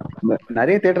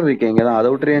 நிறைய தியேட்டர் இருக்கு இங்கதான், அதை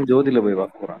விட்டு ஏன் ஜோதியில போய்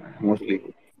பார்க்க போறாங்க மோஸ்ட்லி?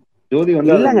 ஜோதி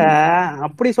வந்து இல்லங்க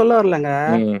அப்படி சொல்ல வரலங்க.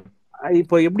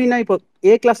 இப்போ எப்படின்னா, இப்போ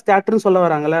ஏ கிளாஸ் தியேட்டர்னு சொல்ல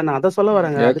வராங்கல்ல, நான் அதை சொல்ல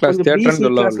வரேங்க. ஏ கிளாஸ் தியேட்டர்னு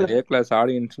சொல்ல வரல, ஏ கிளாஸ்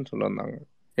ஆடியன்ஸ்னு சொல்ல வந்தாங்க.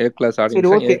 ஏ கிளாஸ் சரி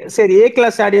ஓகே, ஆடியன்ஸ். சரி ஏ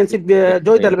கிளாஸ் ஆடியன்ஸ்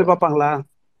ஜோதி தேட்டர்ல போய் பார்ப்பாங்களா?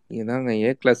 இதாங்க ஏ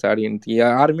கிளாஸ் ஆடியன்ஸ்,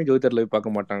 யாருமே ஜோதி தேட்டர்ல போய்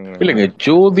பார்க்க மாட்டாங்க. இல்லைங்க,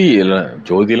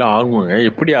 ஜோதிலாம் ஆகுங்க.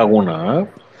 எப்படி ஆகும்னா,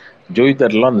 ஜோதி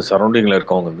தேட்டர்லாம் அந்த சரௌண்டிங்ல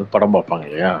இருக்கவங்க வந்து படம் பார்ப்பாங்க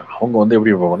இல்லையா, அவங்க வந்து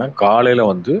எப்படி பார்ப்பாங்கன்னா, காலையில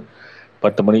வந்து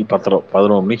 10 மணிக்கு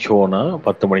 11 மணிக்கு ஷோனா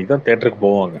 10 மணிக்கு தான் தேட்டருக்கு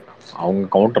போவாங்க. அவங்க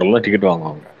கவுண்டர்லாம் டிக்கெட்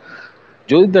வாங்குவாங்க.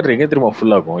 ஜோதி தேட்டர் எங்கே தெரியுமா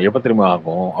ஃபுல் ஆகும்? எப்போ தெரியுமா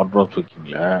ஆகும்? அட்வான்ஸ்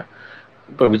புக்கிங்ல.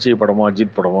 இப்போ விஜய் படமா,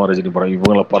 அஜித் படமா, ரஜினி படம்,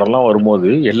 இவங்கள படம்லாம் வரும்போது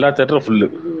எல்லா தேட்டரும் ஃபுல்லு.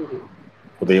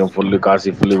 உதயம் ஃபுல்லு,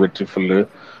 காசி ஃபுல்லு, வெற்றி ஃபுல்லு,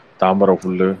 தாம்பரம்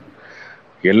ஃபுல்லு,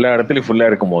 எல்லா இடத்துலையும்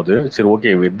ஃபுல்லாக இருக்கும் போது, சரி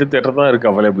ஓகே எந்த தேட்டர் தான்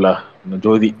இருக்கு அவைலபிளா,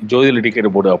 ஜோதியில்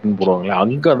டிக்கெட் போடு அப்படின்னு போடுவாங்களே,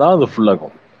 அங்கே தான் அது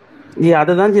ஃபுல்லாகும்.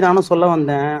 அததான் நானும் சொல்ல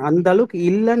வந்தேன். அந்த அளவுக்கு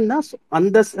இல்லைன்னா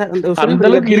அந்த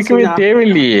அளவுக்கு இருக்கவே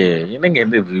தேவையில்லையே. என்னங்க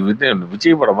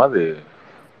விஜய் படமா அது?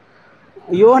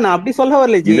 ஐயோ நான் அப்படி சொல்ல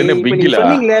வரல ஜி. இப்ப நீங்க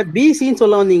சொன்னீங்களே பிசின்னு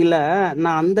சொல்ல வந்தீங்கல்ல,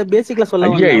 நான் அந்த பேசிக்ல சொல்ல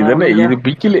வந்தேன். இது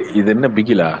பிகில, இது என்ன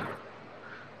பிகிலா,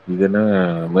 இது என்ன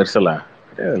மெர்சலா?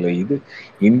 இது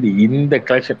இந்த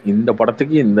கலெக்ஷன், இந்த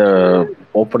படத்துக்கு இந்த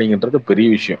ஓப்பனிங்ன்றது பெரிய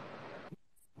விஷயம்.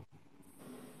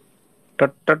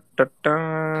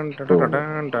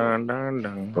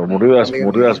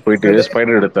 முருகாஸ் போயிட்டு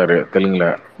ஸ்பைடர் எடுத்தாரு தெலுங்குல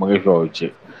மகேஷ் பாபு வச்சு,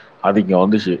 அது இங்க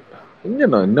வந்துச்சு.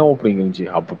 என்ன ஓப்பனிங் இருந்துச்சு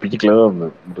அப்ப? பீக்ல தான்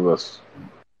இருந்தது முருகாஸ்,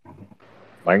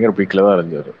 பயங்கர பீக்ல தான்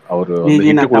இருந்தாரு அவரு.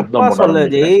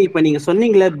 இப்ப நீங்க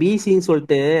சொன்னீங்களே பிசின்னு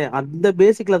சொல்லிட்டு, அந்த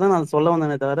பேசிக்ல தான் நான் சொல்ல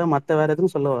வந்தேனே தவிர மத்த வேற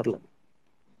எதுவும் சொல்ல வரல.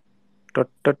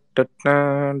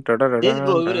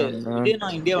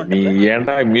 நீ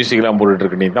ஏன்டா மியூசிக் எல்லாம் போட்டுட்டு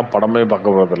இருக்கு? நீ தான் படமே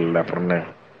பார்க்க போறது இல்ல, அப்புறம்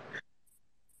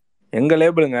எங்க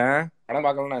லேபிளுங்க படம்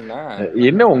பார்க்கலன்னா என்ன?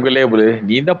 என்ன உங்க லேபிள்?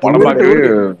 நீ தான் படம் பார்க்க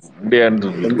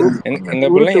முடியாது.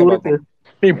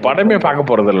 நீ படமே பார்க்க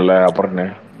போறது இல்ல, அப்புறம் என்ன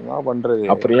பண்றது?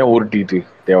 அப்புறம் ஏன் உருட்டிட்டு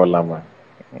தேவையில்லாம?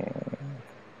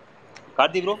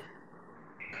 கார்த்தி ப்ரோ,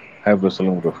 ப்ரோ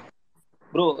சொல்லுங்க ப்ரோ.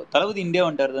 ப்ரோ தளபதி இந்தியா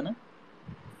வந்துட்டாரு தானே?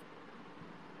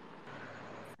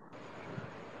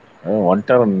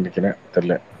 வந்துட்டாருன்னு நினைக்கிறேன்,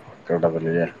 தெரியல கரெக்டா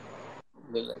தெரியலையே.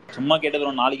 சும்மா கேட்ட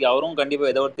ப்ரோ, நாளைக்கு அவரும்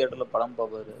கண்டிப்பா ஏதோ ஒரு தியேட்டர்ல படம்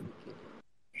பார்ப்பாரு.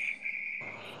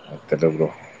 தெரியல ப்ரோ.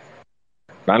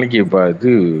 நாளைக்கு இப்ப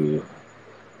இது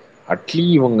அட்லி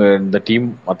இவங்க இந்த டீம்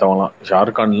மற்றவங்களாம்,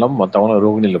 ஷாருக்கான் எல்லாம் மற்றவங்களாம்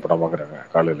ரோஹிணியில் படம் பார்க்குறாங்க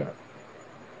காலையில்.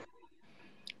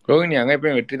 ரோஹிணி அங்கே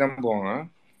எப்பயும் வெற்றி தான் போவாங்க,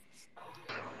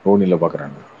 ரோஹிணியில்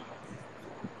பார்க்குறாங்க.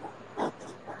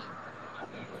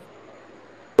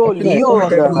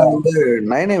 வந்து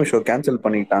 9am ஷோ கேன்சல்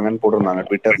பண்ணிட்டாங்கன்னு போட்டிருந்தாங்க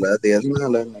ட்விட்டர்ல. அது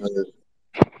எதனால?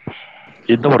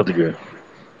 எந்த படத்துக்கு?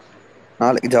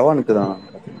 நாளைக்கு ஜவானுக்கு தான்.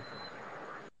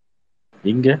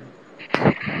 இங்க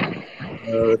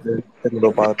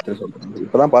பார்த்து சொல்றேன்,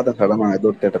 இப்பதான் பார்த்தேன் சடனா ஏதோ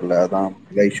தியேட்டர்ல, அதான்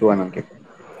இஷ்யூ என்னன்னு கேட்கறேன்.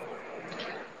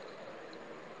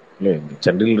 இல்ல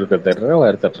சென்னையில் இருக்க தேட்டரா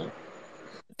வேற தேட்டர்?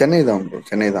 சென்னை தான் ப்ரோ,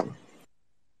 சென்னை தான்.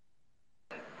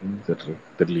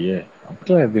 தெரியலையே,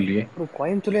 அப்படிலாம் எதுவும் இல்லையே.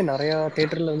 கோயம்புத்தூர்ல நிறைய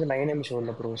தியேட்டர்ல வந்து 9am ஷோ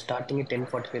இல்ல ப்ரோ, ஸ்டார்டிங்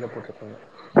 10:45 தான் போட்டுருக்காங்க.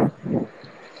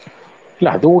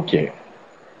 இல்ல அது ஓகே,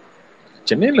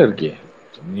 சென்னையில இருக்கே,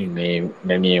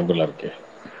 சென்னை இருக்கே.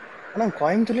 ஆனா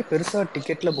கோயம்புத்தூர்ல பெருசா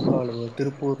டிக்கெட்ல புக் ஆகல,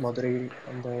 திருப்பூர் மதுரை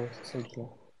அந்த சைட்ல.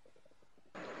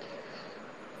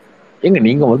 எங்க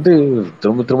நீங்க வந்து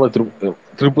திரும்ப திரும்ப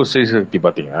திருப்பூர் ஸ்ரீசக்தி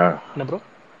பாத்தீங்களா? என்ன ப்ரோ?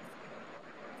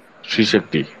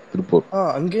 ஸ்ரீசக்தி திருப்பூர்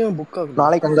அங்கேயும் புக் ஆகுது.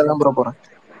 நாளைக்கு அங்க தான் ப்ரோ போறேன்.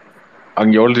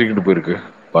 அங்க எவ்வளவு டிக்கெட் போயிருக்கு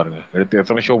பாருங்க, எடுத்து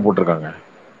எத்தனை ஷோ போட்டிருக்காங்க.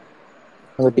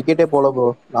 அங்க டிக்கெட்டே போல ப்ரோ,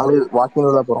 நாலு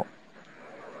வாக்கிங்ல தான் போறோம்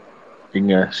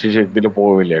இங்க ஸ்ரீசக்தியில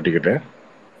போகவே இல்லையா டிக்கெட்டு?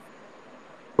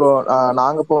 ப்ரோ.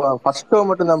 நாங்க ஃபர்ஸ்ட் ஷோ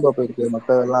மட்டும் தான் ப்ரோ போயிருக்கு,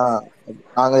 மற்றதெல்லாம்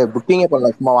நாங்க புக்கிங்கே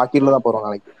பண்ணல, சும்மா வாக்கிங்ல தான் போறோம்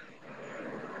நாளைக்கு.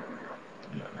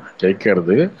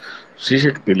 கேட்கறது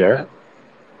ஸ்ரீசக்தியில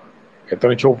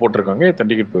எத்தனை ஷோ போட்டிருக்காங்க, எத்தனை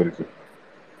டிக்கெட் போயிருக்கு?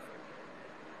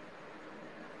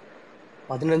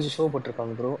 15 ஷோ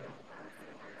போட்டிருக்காங்க ப்ரோ.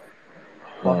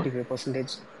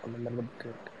 45% அந்த மாதிரி தான் புக்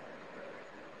இருக்கு.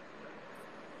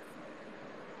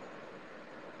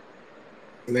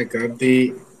 என்ன கார்த்தி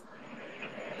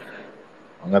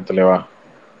அங்க தலைவா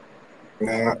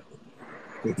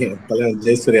தலைவர்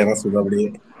ஜெயசூர்யா என்ன சொல்ற அப்படியே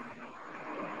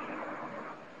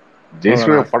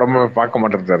ஜெயசூரிய படமே பார்க்க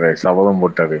மாட்டேறாரு, சபதம்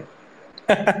போட்டாரு.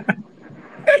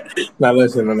 நல்ல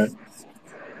விஷயம் தானே.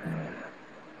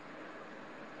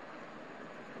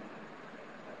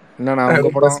 என்னண்ணா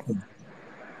உங்க படம்?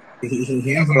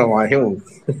 ஏன் படமா?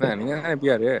 நீங்க தான்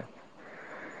எப்பயாரு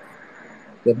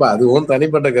எப்ப அதுவும்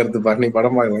தனிப்பட்ட கருத்துப்பா. நீ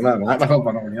படம் பார்க்கலன்னா நான்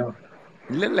பண்ண முடியும்.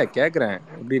 இல்ல கேக்குறேன்,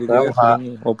 எப்படி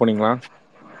இருக்கு ஓப்பனிங்லாம்?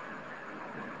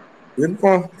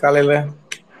 இருக்கும் காலையில.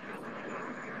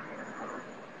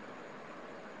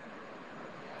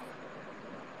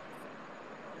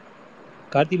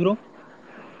 கார்த்தி ப்ரோ.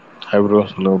 ஹாய் ப்ரோ,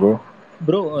 சொல்லுங்க ப்ரோ.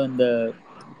 ப்ரோ இந்த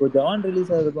இப்போ ஜவான்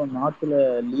ரிலீஸ் ஆகிறதுக்கும் நார்த்ல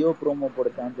லியோ ப்ரோமோ போட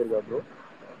சான்ஸ் இருக்கா ப்ரோ?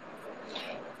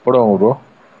 போடுவாங்க ப்ரோ.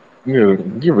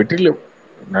 இங்க வெற்றில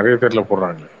நிறைய பேர்ல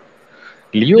போடுறாங்க.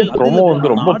 லியோ ப்ரோமோ வந்து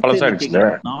ரொம்ப பழசாயிடுச்சுல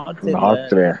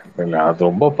நார்த்ல. இல்ல அது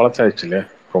ரொம்ப பழசாயிடுச்சுல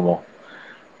ப்ரோமோ.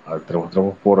 அது திரும்ப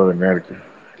திரும்ப போறது என்ன இருக்கு,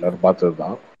 எல்லாரும்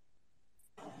பார்த்ததுதான்.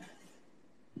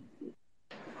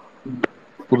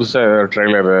 புதுசா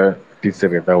ட்ரெய்லரு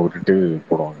டீசர் ஏதாவது விட்டுட்டு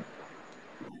போடுவாங்க.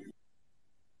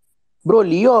 ப்ரோ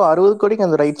லியோ 60 கோடிக்கு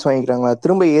அந்த ரைட்ஸ் வாங்கிக்கிறாங்களா,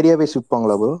 திரும்ப ஏரியாவே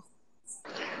விற்பாங்களா ப்ரோ?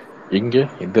 எங்க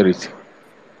எந்த ரைட்ஸ்?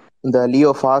 இந்த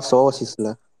லியோ ஃபாஸ்ட் ஓவர்சீஸ்ல.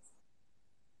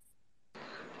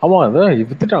 ஆமா, அதான்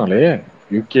வித்துட்டாங்களே.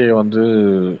 யூகே வந்து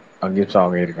அங்கேயும்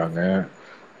வாங்கியிருக்காங்க,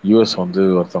 யூஎஸ் வந்து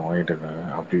ஒருத்தவங்க வாங்கிட்டு இருக்காங்க,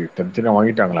 அப்படி தனித்தனியா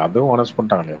வாங்கிட்டாங்களே, அதுவும் அனௌன்ஸ்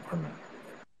பண்ணிட்டாங்களே.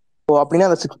 ஓ அப்படின்னா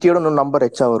அந்த 60யோட இன்னும் நம்பர்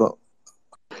எச்சா வரும்.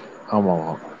 ஆமா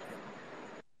ஆமா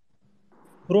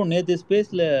ப்ரோ நேற்று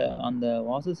ஸ்பேஸ்ல அந்த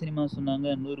வாசு சினிமா சொன்னாங்க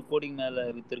 100 கோடிக்கு மேல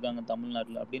வித்திருக்காங்க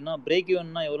தமிழ்நாட்டில். அப்படின்னா பிரேக்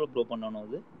ஈவன்னா எவ்வளோ ப்ரோ பண்ணணும்?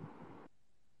 அது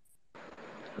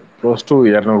க்ளோஸ் டு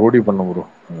 200 கோடி பண்ணும் ப்ரோ.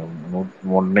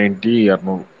 190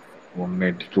 200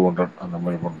 190 200 அந்த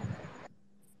மாதிரி பண்ணும்.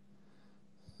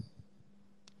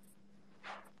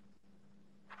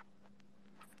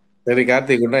 சரி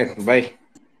கார்த்தி, குட் நைட், பை.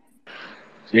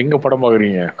 எங்க படம்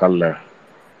பாக்குறீங்க காலைல?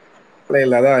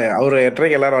 இல்ல அதான் அவரு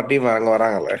 8:30 எல்லாரும் டீம் அங்க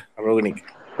வராங்கல்ல,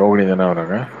 ரோகிணி தானே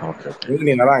வராங்க. ஓகே ஓகே,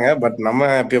 ரோகிணி வராங்க. பட் நம்ம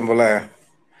எப்பயும் போல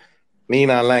நீ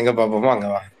நான்லாம் எங்க பாப்போமோ அங்க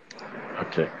வா.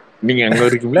 ஓகே, நீங்க அங்க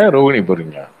இருக்கீங்களா ரோகிணி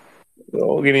போறீங்களா?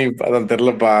 ரோகிணி அதான்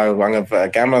தெரியலப்பா, அங்க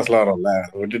கேமராஸ்லாம் வரும்ல,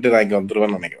 விட்டுட்டு நான் இங்க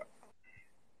வந்துருவேன்னு நினைக்கிறேன்.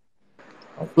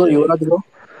 Bro Yuvraj bro.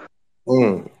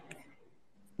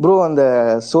 ப்ரோ அந்த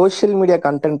social media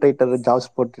content writer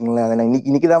jobs போட்டிருங்களேன், அதை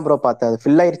இன்னைக்கு தான் ப்ரோ பார்த்தேன். அது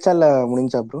ஃபில் ஆயிருச்சா இல்ல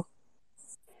முடிஞ்சா ப்ரோ?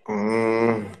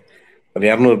 ஒரு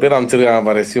 200 பேர்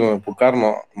அமைச்சிருக்காங்க resume,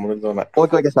 புக்காரணும் முடிஞ்சோன்னே.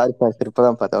 Okay okay, sorry sir,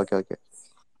 இப்பதான் பார்த்தேன். Okay okay.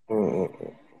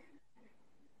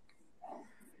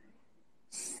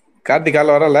 கார்த்திக்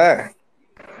காலைல வரல?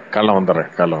 காலைல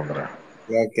வந்துடுறேன்.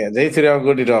 ஓகே, ஜெயசூர்யாவை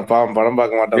கூட்டிட்டு வா, பாவம் படம்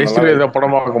பார்க்க மாட்டேன். ஜெயசூர்யா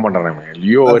படம் பார்க்க மாட்டானே.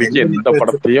 லியோ வரைக்கும் எந்த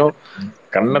படத்தையும்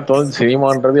கண்ணத்தை வந்து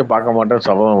சினிமான்றதே பார்க்க மாட்டேன்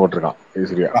சபதம் போட்டிருக்கான்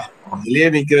ஜெயசூர்யா. வெளியே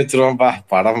நிக்க வச்சிருவான்ப்பா,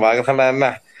 படம் பார்க்கறேன்னா என்ன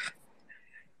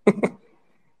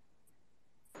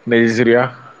ஜெயசூர்யா.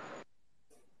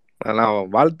 அதெல்லாம்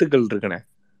வாழ்த்துக்கள் இருக்குண்ணே,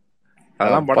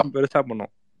 அதெல்லாம் படம் பெருசா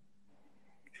பண்ணும்.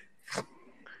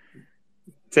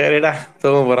 சரிடா,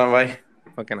 தூங்க போறேன், பாய்.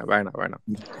 ஓகேண்ணா, பாய்ண்ணா.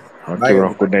 Okay bro,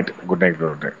 good night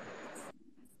bro.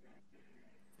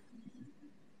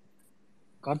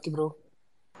 Karthi bro.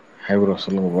 Hi bro,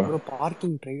 சொல்லுங்க ப்ரோ.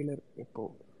 பார்க்கிங் ட்ரெய்லர் எப்போ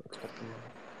எக்ஸ்பெக்ட்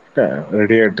பண்ணலாம்?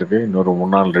 ரெடி ஆகிட்டு இருக்கு, இன்னொரு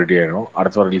 3 நாள் ரெடி ஆயிடும்.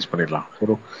 அடுத்த வாரம் ரிலீஸ் பண்ணிடலாம்.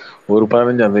 ஒரு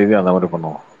 15ஆம் தேதி அந்த மாதிரி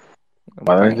பண்ணுவோம்.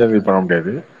 15ஆம் தேதி பண்ண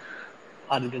முடியாது,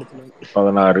 16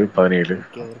 17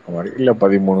 அந்த மாதிரி, இல்ல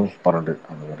 13 12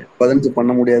 அந்த மாதிரி. 15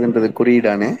 பண்ண முடியாதுன்றது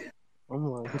குறியீடானே.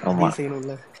 ஆமா,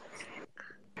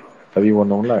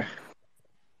 11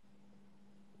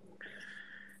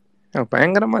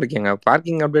 பயங்கரமா இருக்கீங்க.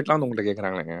 பார்க்கிங் அப்டேட்லாம் வந்து உங்கள்ட்ட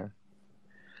கேக்குறாங்களேங்க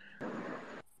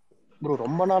ப்ரோ.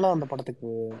 ரொம்ப நாளா அந்த படத்துக்கு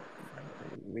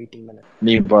வெயிட்டிங் தானே.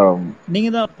 நீங்க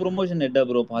தான் ப்ரொமோஷன் ஹெட்டா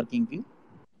ப்ரோ பார்க்கிங்க்கு?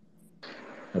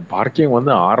 பார்க்கிங்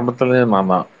வந்து ஆரம்பத்துல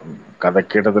நான் தான் கதை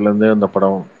கேட்டதுல இருந்து, அந்த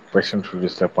படம் பேஷன்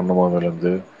ஸ்டுடியோஸ்ல பண்ணும்போதுல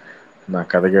இருந்து நான்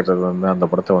கதை கேட்டதுல இருந்து அந்த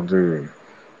படத்தை வந்து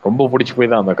ரொம்ப பிடிச்சி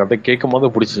போய் தான், அந்த கதை கேட்கும்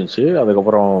போது பிடிச்சிருந்துச்சு.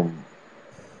 அதுக்கப்புறம்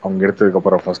அவங்க எடுத்ததுக்கு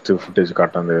அப்புறம் ஃபர்ஸ்ட் ஃபுட்டேஜ்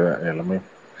காட்டினது எல்லாமே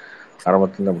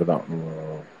ஆரம்பத்துல அப்படிதான்.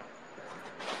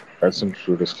 ஃபேஷன்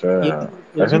ஸ்டூடியோஸ்ல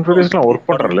எப்படி ஃபேஷன் ப்ரோ ஸ்டூடியோஸ்லாம் ஒர்க்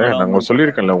படம் பண்றல. நல்லா நாங்க வந்திருக்கும்?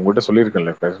 சொல்லியிருக்கேன்ல, உங்ககிட்ட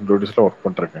சொல்லியிருக்கேன்ல, ஃபேஷன் ஸ்டூடியோஸ்ல ஒர்க்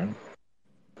பண்ணிருக்கேன்.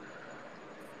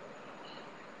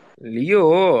 லியோ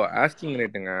ஆஸ்கிங்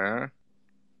ரேட்டுங்க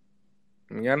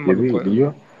எது மியான்மர்ல லியோ?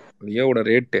 லியோவோட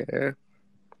ரேட்டு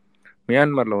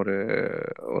மியான்மர்ல ஒரு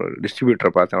ஒரு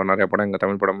டிஸ்ட்ரிபியூட்டரை பார்த்தேன். அவர் நிறைய படம் இங்கே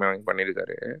தமிழ் படமே வாங்கி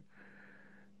பண்ணியிருக்காரு.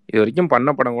 இது வரைக்கும் பண்ண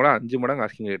படம் கூட 5 மடங்கு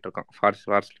ஆஸ்கிங் ரேட் இருக்கான்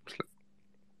ஃபார்ஸ் லிப்ஸ்ல.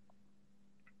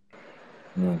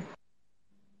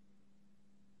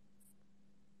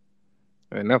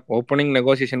 என்ன ஓப்பனிங்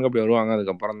நெகோசியேஷனுக்கு அப்படி வருவாங்க,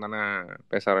 அதுக்கப்புறம் தானே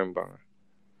பேச ஆரம்பிப்பாங்க.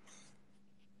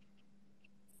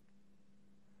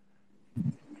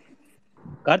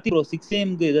 கார்த்தி ப்ரோ 6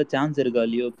 AM ஏதாவது சான்ஸ் இருக்கா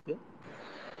லியோக்கு?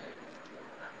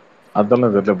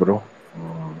 அதெல்லாம் தெரியல ப்ரோ,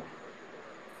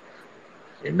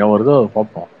 என்ன வருதோ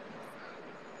பார்ப்போம்.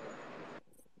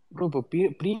 ப்ரோ இப்போ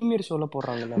ப்ரீமியர் ஷோல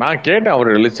போடுறாங்கல்ல, நான் கேட்டேன்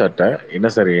அவர் ரிலீஸ்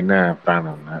என்ன சார் என்ன பிளான்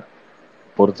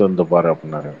பொறுத்து வந்து பாரு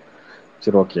அப்படின்னாரு.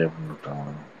 சரி ஓகே அப்படின்னு.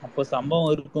 அப்போ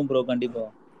சம்பவம் இருக்கும் ப்ரோ கண்டிப்பா.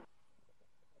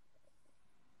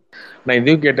 நான்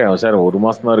இதையும் கேட்டேன், சார் 1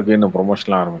 மாசம் தான் இருக்கு, இன்னும்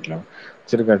ப்ரொமோஷன்லாம் ஆரம்பிக்கலாம்.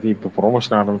 சரி கார்த்தி, இப்போ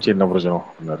ப்ரொமோஷன் ஆரம்பிச்சு என்ன பிரச்சனை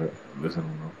அப்படின்னாரு.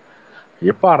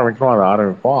 எப்போ ஆரம்பிக்கணும் அதை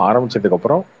ஆரம்பிப்போம், ஆரம்பிச்சதுக்கு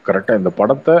அப்புறம் கரெக்டாக இந்த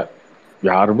படத்தை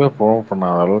யாருமே ப்ரொமோட்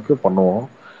பண்ணாத அளவுக்கு பண்ணுவோம்.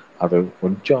 அது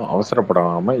கொஞ்சம்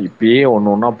அவசரப்படாம இப்பயே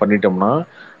ஒன்று ஒன்றா பண்ணிட்டோம்னா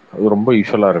அது ரொம்ப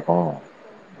யூஸ்வலாக இருக்கும்.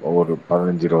 ஒரு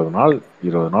 15-20 நாள்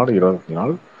 25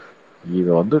 நாள் இது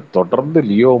வந்து தொடர்ந்து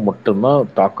லியோ மட்டும்தான்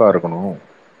டாக்கா இருக்கணும்.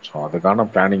 ஸோ அதுக்கான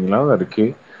பிளானிங்லாம் இருக்கு.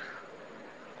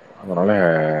 அதனால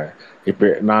இப்போ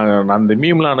நான் அந்த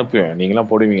மீம்லாம் அனுப்புவேன். நீங்களாம்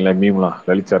போடுவீங்களா மீம்லாம்,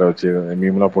 லலித் சாரை வச்சு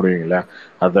மீம்லாம் போடுவீங்களா,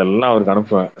 அதெல்லாம் அவருக்கு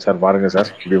அனுப்புவேன். சார் பாருங்க சார்,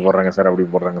 இப்படி போடுறாங்க சார், அப்படி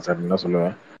போடுறாங்க சார் எல்லாம்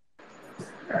சொல்லுவேன்.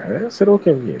 சரி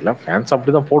ஓகே, எல்லாம் ஃபேன்ஸ்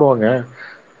அப்படிதான் போடுவாங்க.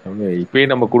 இப்பயே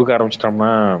நம்ம கொடுக்க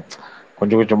ஆரம்பிச்சிட்டோம்னா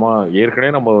கொஞ்சம் கொஞ்சமா,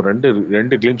 ஏற்கனவே நம்ம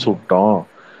ரெண்டு கிளிம்ஸ் விட்டோம்,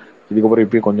 இதுக்கப்புறம்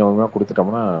இப்பயே கொஞ்சம் கொஞ்சமாக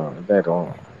கொடுத்துட்டோம்னா இதாயிரும்.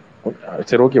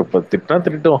 சரி ஓகே, இப்போ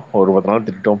திட்டம் ஒரு 10 நாள்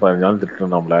திட்டம், 15 நாள்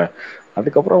திட்டம் நம்மள,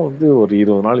 அதுக்கப்புறம் வந்து ஒரு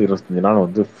 20 நாள் 25 நாள்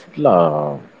வந்து ஃபுல்லா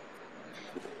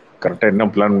கரெக்டா என்ன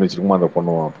பிளான் பண்ணி வச்சிருக்கோமோ அதை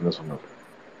பண்ணுவோம் அப்படின்னு சொன்னார்.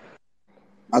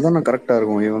 அதான் கரெக்டா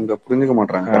இருக்கும், இவங்க புரிஞ்சுக்க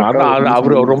மாட்டாங்க. அதான்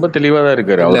அவரு ரொம்ப தெளிவா தான்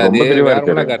இருக்காரு. அவர் ரொம்ப தெளிவா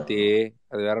இருக்காரு. கார்த்தி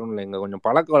அது வேற ஒன்றும் இல்லை, இங்க கொஞ்சம்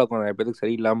பழக்க வழக்கம் நிறைய பேருக்கு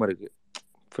சரியில்லாம இருக்கு.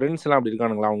 ஃப்ரெண்ட்ஸ் எல்லாம் அப்படி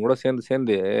இருக்கானுங்களா, அவங்க கூட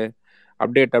சேர்ந்து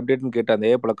அப்டேட்னு கேட்டு அந்த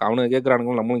பழக்கம் அவனுக்கு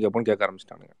கேட்கறானுங்க, நம்மளும் கேட்போம், கேட்க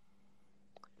ஆரம்பிச்சிட்டானுங்க.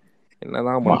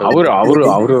 என்னதான் பண்றது?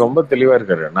 அவரு ரொம்ப தெளிவா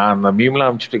இருக்காரு. நான் அந்த மீம்லாம்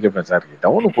அனுப்பிச்சுட்டு கேட்பேன், சார்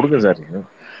டவுன் கொடுங்க சார்,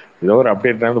 ஏதோ ஒரு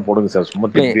அப்டேட் போடுங்க சார், சும்மா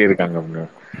திட்டே இருக்காங்க அப்படின்னு.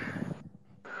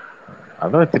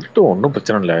 அதான் திட்டம், ஒன்றும்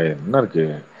பிரச்சனை இல்லை, என்ன இருக்கு,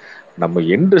 நம்ம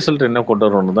எண்ட் ரிசல்ட் என்ன கொண்டு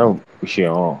வரணும்னு தான்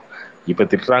விஷயம். இப்போ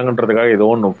திட்டுறாங்கன்றதுக்காக ஏதோ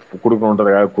ஒன்று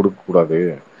கொடுக்கணுன்றதுக்காக கொடுக்கக்கூடாது,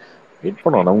 வெயிட்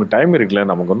பண்ணுவோம், நமக்கு டைம் இருக்குல்ல.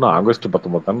 நமக்கு வந்து ஆகஸ்ட்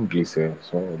 19 தான் ரிலீஸு.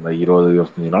 ஸோ இந்த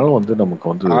 20-25 நாள் வந்து நமக்கு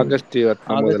வந்து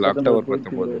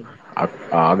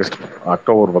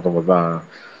அக்டோபர் 19 தான்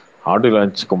ஆடியோ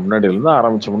லான்ச்சுக்கு முன்னாடியிலேருந்து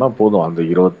ஆரம்பிச்சோம்னா போதும். அந்த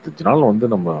 25 நாள் வந்து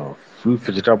நம்ம ஃபுல்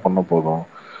ஃபிஜிட்டாக பண்ண போதும்,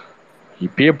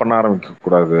 இப்பயே பண்ண ஆரம்பிக்க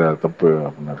கூடாது, அது தப்பு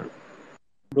அப்படின்னாரு.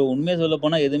 ப்ரோ உண்மையை சொல்ல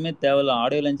போனா எதுவுமே தேவையில்ல,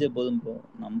 ஆடியோ லான்ச்சே போதும் ப்ரோ.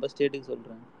 நம்ம ஸ்டேட்டுக்கு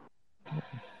சொல்றேன்.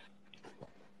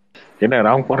 என்ன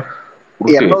ராம்குமார்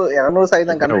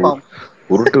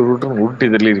உருட்டு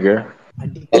தெரியல இருக்க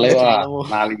தலைவா,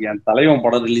 நாளைக்கு என் தலைவன்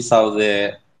படம் ரிலீஸ் ஆகுது,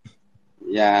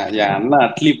 என் அண்ணன்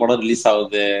அட்லி படம் ரிலீஸ்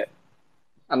ஆகுது.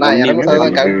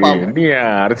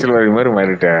 அரசியல்வாதி மாதிரி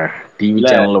மாறிட்ட, டிவி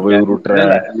சேனல்ல போய் உருட்டுற,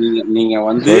 நீங்க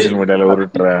வந்து சோசியல் மீடியால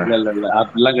உருட்டுற. இல்ல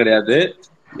அப்படிலாம் கிடையாது.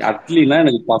 அட்லினா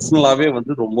எனக்கு பர்சனலாவே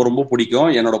வந்து ரொம்ப ரொம்ப பிடிக்கும்.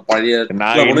 என்னோட பழைய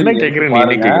நான் என்ன கேக்குறேன், நீ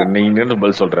என்ன கேக்குறேன், நீ என்ன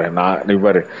பதில் சொல்றேன். நீ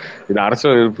பாரு, இது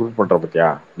அரசியல் ப்ரூவ் பண்ற பத்தியா,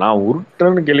 நான்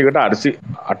உருட்டுறேன்னு கேள்வி கேட்டா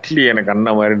அட்லி எனக்கு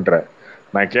அண்ணன் மாதிரின்ற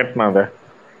நான் கேட்டேன். அத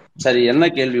சரி, என்ன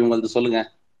கேள்வி உங்களுக்கு சொல்லுங்க.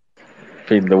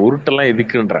 இந்த உருட்டெல்லாம்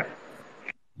எதுக்குன்ற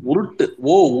உருட்டு?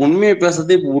 ஓ, உண்மையை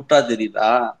பேசுறதே இப்ப உருட்டா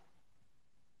தெரியுதா?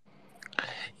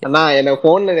 அண்ணா என்ன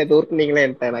போன்ல நேத்து உருட்டுனீங்களே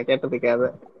நான்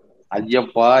கேட்டதுக்காக.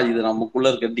 ஐயப்பா, இது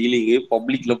நமக்குள்ள இருக்க டீலிங்,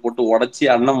 பப்ளிக்ல போட்டு உடைச்சி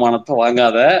அன்னமானத்தை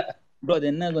வாங்காத ப்ரோ. அது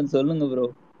என்ன கொஞ்சம் சொல்லுங்க ப்ரோ.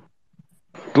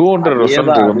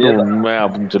 200% வந்து உண்மை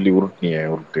அப்படின்னு சொல்லி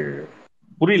உருட்டு.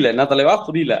 புரியல என்ன தலைவா,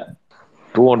 புரியல.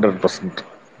 200%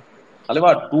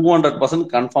 தலைவா 200%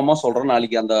 கன்ஃபார்மா சொல்றேன்.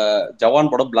 நாளைக்கு அந்த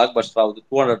ஜவான் படம் பிளாக் பஸ்டர் ஆகுது.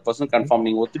 200% கன்ஃபார்ம்.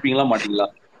 நீங்க ஒத்துப்பீங்களா மாட்டீங்களா?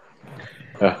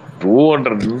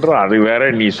 200 அது வேற,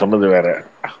 நீ சொன்னது வேற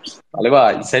தலைவா.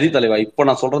 சரி தலைவா, இப்போ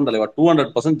நான் சொல்றேன் தலைவா,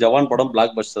 200% ஜவான் படம்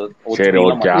பிளாக் பஸ்டர். சரி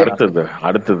ஓகே,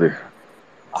 அடுத்தது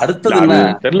என்ன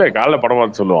தெரியல, காலைல படம்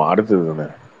பார்த்து சொல்லுவோம். அடுத்தது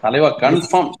தலைவா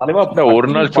கன்ஃபார்ம். தலைவா ஒரு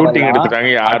நாள் ஷூட்டிங் எடுத்துட்டாங்க,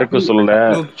 யாருக்கும் சொல்லல.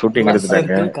 ஷூட்டிங்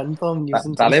எடுத்துட்டாங்க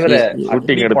தலைவரே,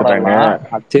 ஷூட்டிங் எடுத்துட்டாங்க.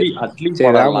 அட்லி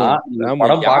படம்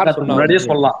படம் பார்க்கறதுக்கு முன்னாடியே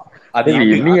சொல்லலாம். அது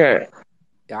நீங்க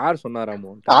யார் சொன்னாராமோ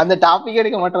உன்கிட்ட? அந்த டாபிக்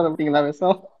எடுக்க மாட்டேன் அப்படிங்களா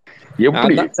விஷம்?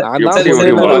 எப்படி நான் தான் எப்படி சரி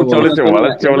எப்படி சொல்லுங்க வளைச்சு சொல்லுங்க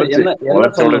வளைச்சு சொல்லுங்க வளைச்சு என்ன வளைச்சு என்ன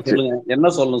வளைச்சு சொல்லணும் வளைச்சு சொல்லுங்க, என்ன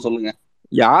சொல்லணும் சொல்லுங்க.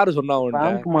 யாரு சொன்னா உன்கிட்ட?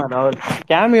 ராம்குமார் அவர்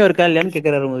கேமியோ இருக்கா இல்லையான்னு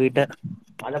கேக்குறாரு உங்ககிட்ட,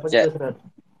 அதை பத்தி கே- பேசுறாரு.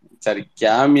 சரி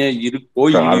கேமியா இருக்கோ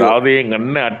இல்லையோ, அதாவது எங்க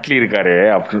அண்ணன் அட்லி இருக்காரு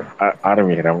அப்படின்னு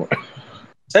ஆரம்பிக்கிறேன்.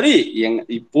 சரி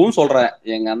இப்பவும் சொல்றேன்,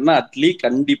 எங்க அண்ணன் அட்லி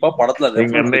கண்டிப்பா படத்துல எங்க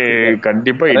ரெஃபரன்ஸ் அண்ணன் வச்சிருக்காரு,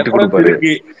 கண்டிப்பா இட்டு ரெஃபரன்ஸ் கொடுப்பாரு.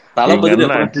 இருக்கு, எங்க தளபதி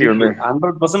அண்ணன் ரெஃபரன்ஸ் அட்லி இருக்கு, வந்து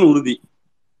 100% உறுதி.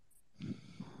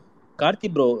 கார்த்தி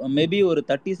ப்ரோ மேபி ஒரு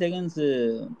 30 செகண்ட்ஸ்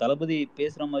தளபதி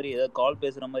பேசுற மாதிரி ஏதாவது கால்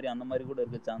பேசுற மாதிரி அந்த மாதிரி கூட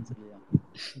இருக்க சான்ஸ் இல்லையா?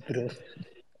 ப்ரோ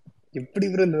எப்படி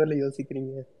ப்ரோ இந்த வேலை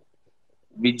யோசிக்கிறீங்க?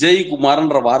 விஜய்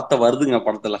குமார்ன்ற வார்த்தை வருதுங்க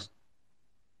படத்துல,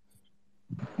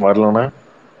 வரலனா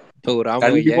ராமு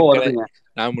கண்டிப்பா ஏற்கனவே வருதுங்க.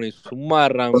 ராமு நீ சும்மா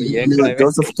ராமு ஏற்கனவே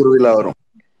ஜோசப் குருவிலா வரும்.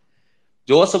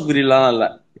 ஜோசப் கிரிலாம் இல்ல,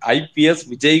 ஐபிஎஸ்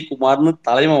விஜய் குமார்னு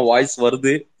தலைவன் வாய்ஸ்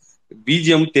வருது,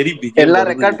 பிஜிஎம் தெரி பிஜிஎம் எல்லாம்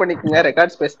வருதுங்க. ரெக்கார்ட் பண்ணிக்கோங்க,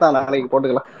 ரெக்கார்ட் ஸ்பேஸ் தான் நாளைக்கு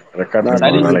போட்டுக்கலாம். ரெக்கார்ட் நான்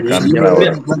சரி, நாளைக்கு நாளைக்கு அங்கேதான்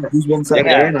வரும்.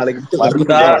 ஏங்க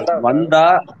வந்தா வந்தா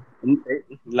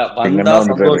இல்ல எங்க வந்தா அண்ணா வந்துட்டாரு.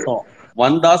 சந்தோஷம்,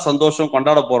 வந்தா சந்தோஷம்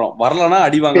கொண்டாட போறோம், வரலனா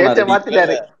அடி வாங்கலாம் பேச்ச ரெடி.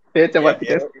 மாத்திட்டாரு, பேச்ச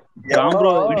மாத்திட்டாரு. ராம்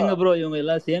ப்ரோ விடுங்க ப்ரோ, இவங்க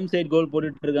எல்லாம் சேம் சைடு கோல்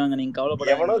போட்டுட்டு இருக்காங்க, நீங்க எவனோ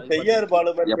கவலைப்படாதீங்க. செய்யார்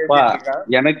பாலு மாதிரி எப்பா பேசிட்டு இருக்கான்.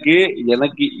 எனக்கு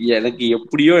எனக்கு எனக்கு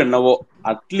எப்படியோ என்னவோ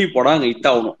அட்லி படம் அங்க ஹிட்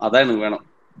ஆகணும், அதான் எனக்கு வேணும்.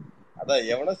 அதான்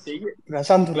எவனோ செய்ய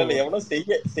பிரசாந்த் இல்ல ப்ரோ எவனோ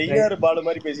செய்யாரு பாலு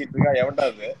மாதிரி பேசிட்டு இருக்கான். எவன்டா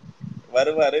அது?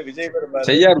 வருவாரு விஜய் வருவாரு,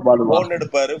 செய்யார் பாலுவா? போன்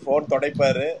எடுப்பாரு, போன்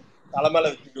தொடைப்பாரு, தலைமையில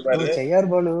வச்சுக்குவாரு. செய்யார்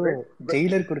பாலு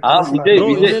ஜெயிலருக்கு ஒரு ஆ கதை விஜய்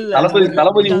சொன்னாரு. விஜய் இல்ல தளபதி இல்ல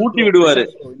தளபதி பிரசாந்த் ஊட்டி ப்ரோ, விடுவாரு,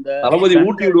 பிரசாந்த் ப்ரோ, இந்த தளபதி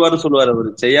ஊட்டி சண்டை விடுவாரு சொல்லுவாரு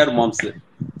அவரு, செய்யார் மாம்ஸ்.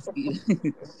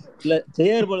 இல்ல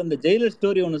செய்யார் போல இந்த ஜெயிலர்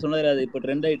ஸ்டோரி ஒண்ணு சொன்னாரு, அது இப்ப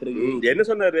ட்ரெண்ட் ஆயிட்டு இருக்கு. என்ன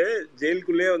சொன்னாரு?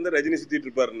 ஜெயிலுக்குள்ளேயே வந்து ரஜினி சுத்திட்டு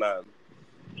இருப்பாருன்னா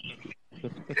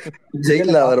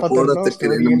ஜெயில அவர் போடுறதுக்கு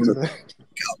ஸ்டோரின்னு சொன்னாரு.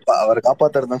 அவரை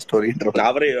காப்பாத்துறது தான் ஸ்டோரின்ற.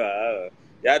 அவரே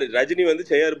யாரு? ரஜினி வந்து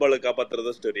செய்யார் பாலு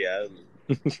காப்பாத்துறதா ஸ்டோரியா?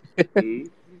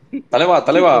 தலைவா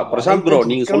தலைவா பிரசாந்த் ப்ரோ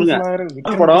நீங்க சொல்லுங்க,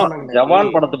 படம்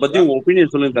ஜவான் படத்தை பத்தி உங்க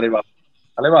ஒப்பீனியன் சொல்லுங்க தலைவா.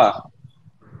 தலைவா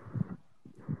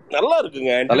நல்லா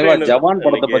இருக்குங்க தலைவா, ஜவான்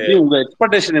படத்தை பத்தி உங்க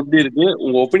எக்ஸ்பெக்டேஷன் எப்படி இருக்கு,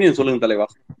 உங்க ஒப்பீனியன் சொல்லுங்க தலைவா.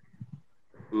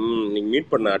 நீங்க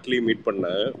மீட் பண்ண அட்லி மீட்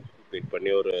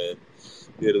பண்ணி ஒரு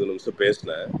 20 நிமிஷம்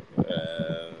பேசினேன்.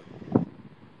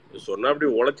 சொன்னா அப்படி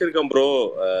உழைச்சிருக்கேன் ப்ரோ.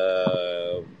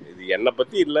 இது என்னை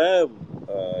பத்தி இல்ல,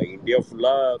 இந்தியா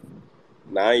ஃபுல்லா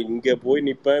நான் இங்க போய்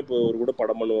நிப்பேன் இப்போ ஒரு கூட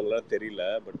படம் பண்ணுவேன்லாம் தெரியல.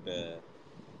 பட்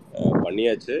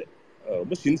பண்ணியாச்சு,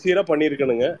 ரொம்ப சின்சியரா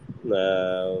பண்ணியிருக்கணுங்க.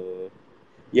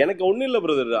 எனக்கு ஒன்றும் இல்லை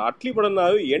பிரதர், அட்லி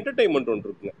படம்னாவே என்டர்டைன்மெண்ட் ஒன்று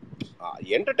இருக்குங்க.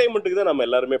 என்டர்டைன்மெண்ட்டுக்கு தான் நம்ம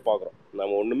எல்லாருமே பார்க்குறோம்.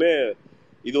 நம்ம ஒன்றுமே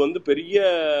இது வந்து பெரிய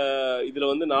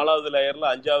இதில் வந்து 4வது லேயரில்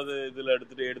 5வது இதில்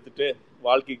எடுத்துட்டு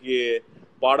வாழ்க்கைக்கு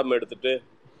பாடம் எடுத்துட்டு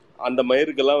அந்த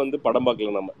மயிருக்கெல்லாம் வந்து படம்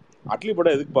பார்க்கல. நம்ம அட்லி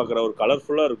படம் எதுக்கு பார்க்குறோம்? ஒரு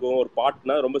கலர்ஃபுல்லாக இருக்கும், ஒரு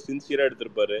பாட்டுனா ரொம்ப சின்சியராக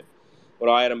எடுத்திருப்பாரு.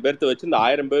 ஒரு 1000 பேர்த்த வச்சு இந்த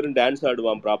 1000 பேரும் டான்ஸ்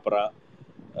ஆடுவான் ப்ராப்பராக.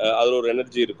 அதில் ஒரு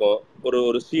எனர்ஜி இருக்கும்.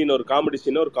 ஒரு சீன், ஒரு காமெடி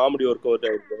சீன், ஒரு காமெடி ஒர்க் அவுட்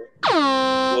ஆகிருக்கும்.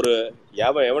 ஒரு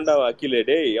எவன்டா அக்கிலே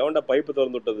டே எவன்டா பைப்பு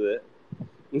திறந்து விட்டது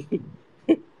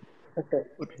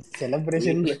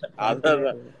செலிப்ரேஷன். அதான்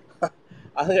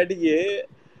அதுக்காட்டிக்கு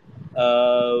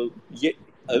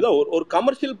அதுதான் ஒரு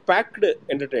கமர்ஷியல் பேக்டு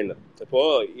என்டர்டெய்னர். இப்போ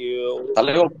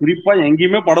தலைவா குறிப்பா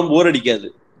எங்கேயுமே படம் போர் அடிக்காது.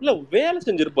 இல்ல வேலை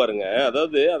செஞ்சிருப்பாருங்க,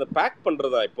 அதாவது அதை பேக்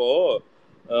பண்றதா. இப்போ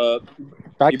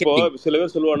சில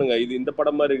பேர் சொல்லுவானுங்க இது இந்த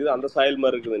படம் மாதிரி இருக்குது, அந்த சாயல்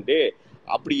மாதிரி இருக்குதுன்ட்டு.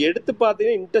 அப்படி எடுத்து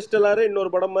பார்த்தீங்கன்னா இன்டர்ஸ்டெல்லாரே இன்னொரு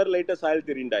படம் மாதிரி லைட்டா சாயல்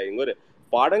தெரியுண்டா. இங்க ஒரு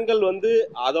படங்கள் வந்து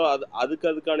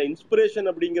அதுக்கான இன்ஸ்பிரேஷன்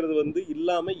அப்படிங்கிறது வந்து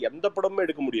இல்லாம எந்த படமும்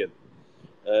எடுக்க முடியாது.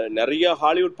 நிறைய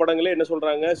ஹாலிவுட் படங்களே என்ன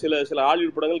சொல்றாங்க, சில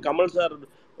ஹாலிவுட் படங்கள் கமல் சார்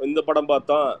இந்த படம்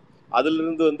பார்த்தோம், அதுல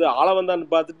இருந்து வந்து ஆளவந்தான்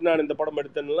பார்த்துட்டு நான் இந்த படம்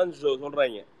எடுத்தேன்னுலாம்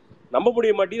சொல்றாங்க. நம்ப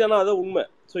முடிய மாட்டேங்குது, ஆனா அதான் உண்மை.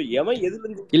 ஸோ எவன் எதுல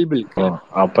இருந்து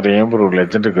அப்புறம் ஏன் ப்ரோ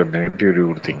லெஜெண்டுக்கு நெகட்டிவ் ரிவ்யூ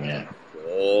கொடுத்தீங்க?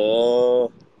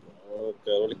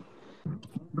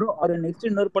 ப்ரோ அவர் நெக்ஸ்ட்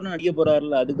இன்னொரு படம் நடிக்க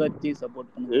போறாருல, அதுக்காச்சு சப்போர்ட்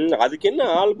பண்ணுங்க. அதுக்கு என்ன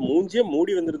ஆள் மூஞ்சியே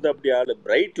மூடி வந்திருந்தா அப்படி, ஆளு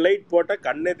பிரைட் லைட் போட்டா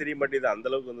கண்ணே தெரிய மாட்டேங்குது, அந்த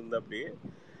அளவுக்கு வந்திருந்தா அப்படி.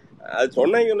 அது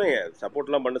சொன்னாங்க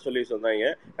சப்போர்ட்லாம் பண்ண சொல்லி சொன்னாங்க.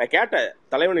 நான் கேட்டேன்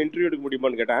தலைவன் இன்டர்வியூ எடுக்க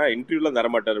முடியுமான்னு கேட்டேன். இன்டர்வியூலாம்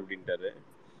தரமாட்டார் அப்படின்ட்டாரு.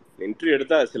 இன்டர்வியூ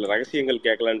எடுத்தா சில ரகசியங்கள்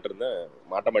கேட்கலான்ட்டு இருந்தேன்,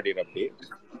 மாட்ட மாட்டேங்கிற அப்படி.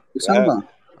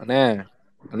 அண்ணே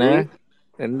அண்ணே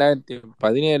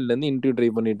 2017 இருந்து இன்டர்வியூ ட்ரை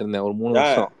பண்ணிட்டு இருந்தேன் ஒரு 3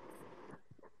 வருஷம்.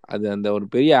 அது அந்த ஒரு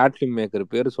பெரிய ஆர்ட் ஃபிலிம்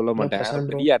மேக்கர் பேரு சொல்ல மாட்டேன்,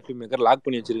 பெரிய ஆர்ட் ஃபிலிம் மேக்கர் லாக்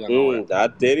பண்ணி வச்சிருக்காங்க.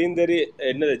 தெரியும்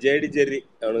என்னது ஜேடி ஜெர்ரி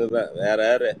அவனுக்கு தான், வேற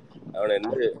யாரு அவனை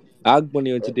என்ன லாக் பண்ணி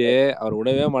வச்சுட்டு அவர்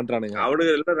விடவே மாட்டானுங்க.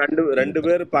 அவனுக்கு எல்லாம் ரெண்டு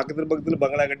பேர் பக்கத்துல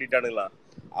பங்களா கட்டிட்டானுங்களாம்.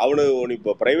 அவனு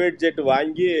இப்போ பிரைவேட் ஜெட்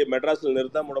வாங்கி மெட்ராஸ்ல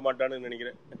நிறுத்த விட மாட்டானுன்னு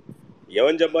நினைக்கிறேன்.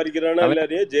 எவன் சம்பாதிக்கிறானா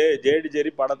இல்லாதையே ஜேடி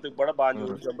ஜெரி படத்துக்கு படம் 5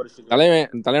 வருஷம்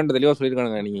சம்பாதிச்சு தலைவன் தெளிவா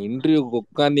சொல்லியிருக்கானுங்க, நீங்க இன்டர்வியூக்கு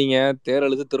உட்காந்தீங்க தேர்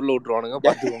எழுது திருள்ள விட்டுருவானுங்க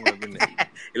பாத்துக்கோங்க அப்படின்னு.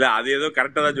 இல்ல அது ஏதோ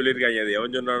கரெக்டா தான் சொல்லியிருக்காங்க. அது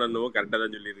எவன் சொன்னானோ கரெக்டா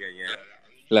தான் சொல்லியிருக்காங்க.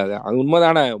 இல்ல அது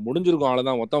உண்மைதானே, முடிஞ்சிருக்கும்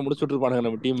அவ்வளவுதான், மொத்தம் முடிச்சுட்டு இருப்பானுங்க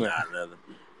நம்ம டீம்.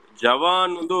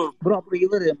 ஜவான் வந்து ப்ரோ அப்புறம்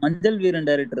இவர் மஞ்சள் வீரன்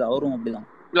டைரக்டர் அவரும் அப்படிதான்.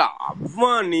 இல்ல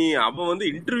அவன் வந்து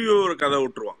இன்டர்வியூ கதை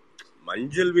விட்டுருவான்.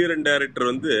 மஞ்சள் வீரன்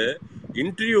டைரக்டர் வந்து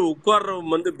இன்டர்வியூ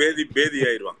உட்கார்றவன் வந்து பேதி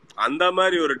ஆயிடுவான். அந்த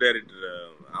மாதிரி ஒரு டைரக்டர்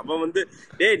அவன் வந்து.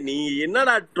 டேய் நீ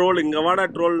என்னடா ட்ரோல், இங்க வாடா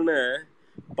ட்ரோல்னு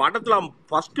படத்துல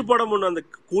ஃபர்ஸ்ட் படம் ஒண்ணு அந்த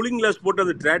கூலிங் கிளாஸ் போட்டு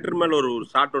அந்த டிராக்டர் மேல ஒரு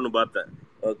ஷாட் ஒண்ணு பார்த்தேன்.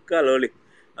 ஒக்கா லோலி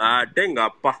எங்க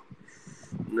அப்பா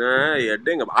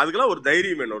எட்டேங்க, அதுக்கெல்லாம் ஒரு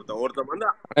தைரியம் வேணும். ஒருத்தன் வந்து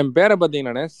என் பேரை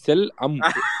பாத்தீங்கன்னா செல்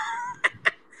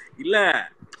இல்ல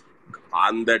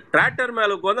அந்த டிராக்டர்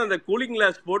மேல உட்காந்து அந்த கூலிங்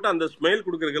கிளாஸ் போட்டு அந்த ஸ்மெல்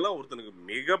கொடுக்கறதுக்கெல்லாம் ஒருத்தனுக்கு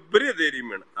மிகப்பெரிய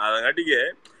தைரியம் வேணும். அதங்காட்டிக்கு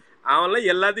அவன்லாம்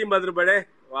எல்லாத்தையும் பார்த்துருப்பாடே,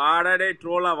 வாடாடே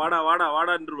ட்ரோலா வாடா வாடா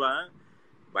வாடான்ருவான்.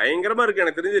 பயங்கரமா இருக்கு.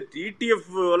 எனக்கு தெரிஞ்ச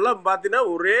டிடிஎஃப் எல்லாம் பாத்தீங்கன்னா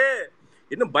ஒரே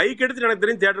இன்னும் பைக் எடுத்துட்டு எனக்கு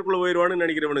தெரிஞ்சு தியேட்டருக்குள்ள போயிடுவான்னு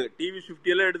நினைக்கிறவனுங்க. டிவி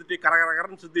 50 எல்லாம் எடுத்துட்டு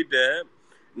கரகரன்னு சுத்திட்டு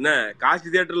என்ன காசி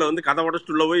தியேட்டர்ல வந்து கதை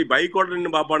உடச்சிட்டு உள்ள போய் பைக்கோட நின்று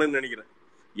பாப்பானுன்னு நினைக்கிறேன்.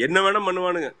 என்ன வேணா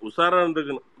பண்ணுவானுங்க, உஷாரா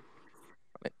இருக்கணும்.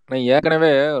 நான்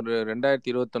ஏற்கனவே ஒரு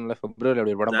 2021 பிப்ரவரி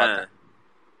அப்படி ஒரு படம் பார்த்தேன்.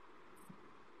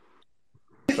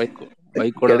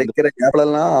 பைக்கோட கிடைக்கிற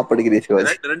கேப்லாம் படிக்கிறீங்க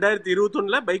சிவாஜி.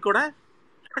 2021 பைக்கோட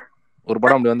ஒரு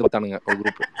படம் அப்படி வந்து பார்த்தானுங்க ஒரு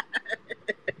குரூப்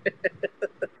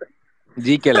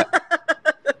ஜிகேல.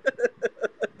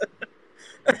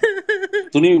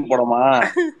 துணிவு படமா?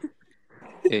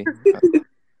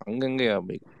 அங்கங்க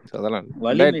பைக் அதெல்லாம்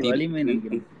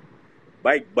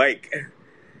பைக்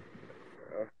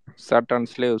சாட்டான்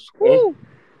ஸ்லேவ்ஸ்.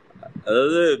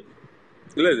 அதாவது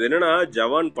இல்ல இது என்னன்னா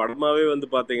ஜவான் படமாவே வந்து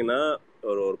பாத்தீங்கன்னா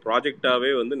ஒரு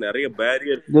ப்ராஜெக்டாவே வந்து நிறைய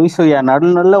பேரியர். ஜெய்சூர்யா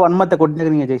நல்ல வன்மத்தை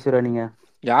கொட்டிருக்கீங்க ஜெய்சூர்யா. நீங்க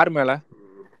யார்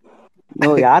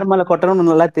மேல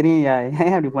கொட்டணும்னு நல்லா தெரியும்.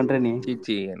 ஏன் அப்படி பண்ற நீ?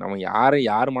 சீச்சி, நம்ம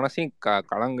யார் மனசையும்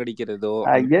கலங்கடிக்கிறதோ.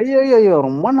 ஐயோ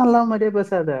ரொம்ப நல்லா மாதிரியே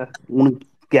பேசாத. உனக்கு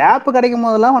கேப் கிடைக்கும்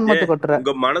போதெல்லாம் வன்மத்தை கொட்டுற.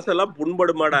 உங்க மனசெல்லாம்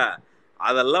புண்படுமாடா?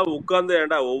 அதெல்லாம் உட்கார்ந்து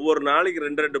ஏன்டா ஒவ்வொரு நாளைக்கு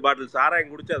 2 பாட்டில்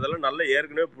சாராயம் குடிச்சு அதெல்லாம் நல்லா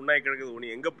ஏற்கனவே புண்ணாய் கிடக்குது.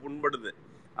 உனக்கு எங்க புண்படுது?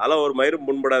 அதெல்லாம் ஒரு மயிரும்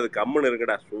புண்படாது. கம்முன்னு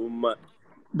இருக்கடா சும்மா.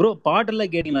 ப்ரோ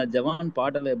பாட்டெல்லாம் கேட்டீங்களா? ஜவான்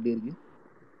பாட்டெல்லாம் எப்படி இருக்கு?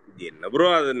 என்ன ப்ரோ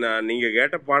அது நீங்க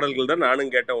கேட்ட பாடல்கள் தான்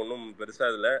நானும் கேட்டேன். ஒன்றும் பெருசா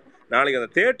இதுல. நாளைக்கு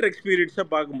அந்த தியேட்டர் எக்ஸ்பீரியன்ஸா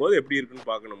பார்க்கும்போது எப்படி இருக்குன்னு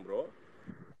பார்க்கணும் ப்ரோ.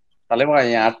 தலைவா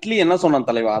என் அட்லி என்ன சொன்னான்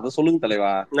தலைவா, அதை சொல்லுங்க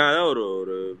தலைவா. நான்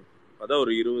அதான்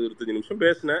ஒரு 20-25 நிமிஷம்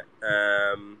பேசினேன்.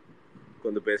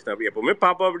 வந்து பேசினேன். அப்படி எப்பவுமே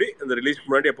பாப்பா அப்படி அந்த ரிலீஸ்க்கு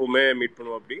முன்னாடி எப்பவுமே மீட்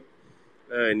பண்ணுவோம். அப்படி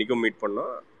இன்னைக்கும் மீட்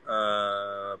பண்ணோம்.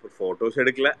 அப்புறம் ஃபோட்டோஸ்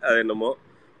எடுக்கல, அது என்னமோ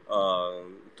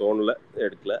தோணல,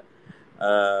 எடுக்கல.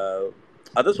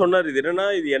 அதான் சொன்னார். இது என்னன்னா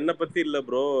இது என்னை பத்தி இல்லை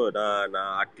ப்ரோ,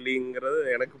 நான் அட்லிங்கிறது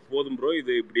எனக்கு போதும் ப்ரோ.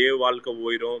 இது இப்படியே வாழ்க்கை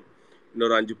போயிடும்,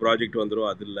 இன்னொரு 5 ப்ராஜெக்ட் வந்துடும்.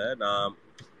 அது இல்லை,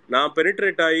 நான்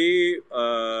பெனிட்ரேட் ஆகி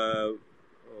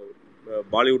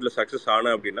பாலிவுட்ல சக்ஸஸ்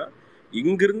ஆனேன் அப்படின்னா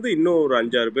இங்கிருந்து இன்னும் ஒரு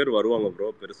 5-6 பேர் வருவாங்க ப்ரோ.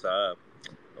 பெருசா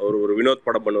ஒரு வினோத்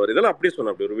படம் பண்ணுவார். இதெல்லாம் அப்படியே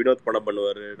சொன்ன. அப்படி ஒரு வினோத் படம்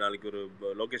பண்ணுவார், நாளைக்கு ஒரு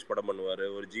லோகேஷ் படம் பண்ணுவார்,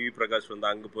 ஒரு ஜிவி பிரகாஷ் வந்து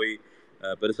அங்கே போய்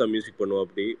பெருசா மியூசிக் பண்ணுவோம்.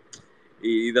 அப்படி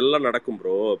இதெல்லாம் நடக்கும்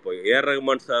ப்ரோ. இப்போ ஏஆர்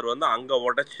ரஹ்மான் சார் வந்து அங்கே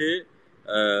உடச்சி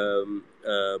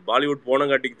பாலிவுட்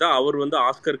போனங்காட்டிக்கு தான் அவர் வந்து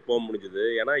ஆஸ்கருக்கு போக முடிஞ்சுது.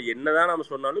 ஏன்னா என்னதான் நம்ம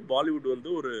சொன்னாலும் பாலிவுட் வந்து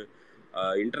ஒரு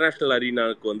இன்டர்நேஷ்னல்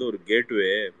அரீனாவுக்கு வந்து ஒரு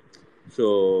கேட்வே. ஸோ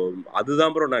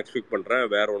அதுதான் ப்ரோ நான் எக்ஸ்பெக்ட் பண்ணுறேன்.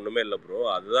 வேற ஒன்றுமே இல்லை ப்ரோ.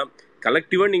 அதுதான்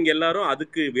கலெக்டிவாக நீங்கள் எல்லாரும்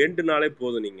அதுக்கு வேண்டுனாலே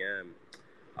போதும். நீங்கள்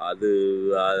அது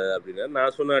அப்படின்னா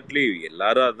நான் சொன்ன அட்லி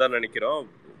எல்லாரும் அதுதான் நினைக்கிறோம்.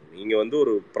 நீங்கள் வந்து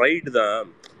ஒரு ப்ரைடு தான்.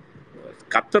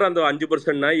 கத்துற அந்த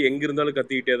 5% நாய் எங்க இருந்தாலும்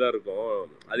கத்திக்கிட்டே தான் இருக்கும்.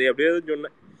 அது அப்படியே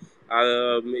சொன்னேன்.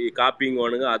 காப்பிங்க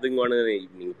வானுங்க, அதுங்க வானுங்க.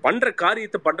 நீங்க பண்ற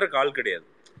காரியத்தை பண்ற ஆள் கிடையாது.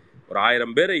 ஒரு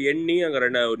 1000 பேரை எண்ணி அங்க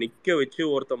நிக்க வச்சு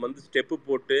ஒருத்தன் வந்து ஸ்டெப்பு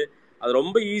போட்டு அது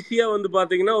ரொம்ப ஈஸியா வந்து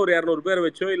பாத்தீங்கன்னா ஒரு 200 பேரை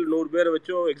வச்சோ இல்ல 100 பேரை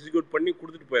வச்சோ எக்ஸிக்யூட் பண்ணி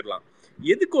கொடுத்துட்டு போயிடலாம்.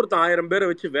 எதுக்கு ஒருத்தன் 1000 பேரை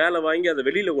வச்சு வேலை வாங்கி அதை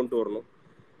வெளியில கொண்டு வரணும்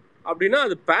அப்படின்னா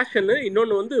அது பேஷனு.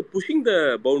 இன்னொன்று வந்து புஷிங் த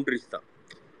பவுண்டரிஸ் தான்.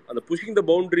 அந்த புஷிங் த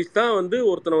பவுண்டரிஸ் தான் வந்து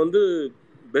ஒருத்தனை வந்து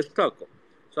பெஸ்ட் ஆக்கும்.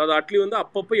 ஸோ அது அட்லி வந்து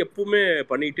அப்பப்போ எப்பவுமே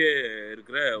பண்ணிகிட்டே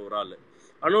இருக்கிற ஒரு ஆள்.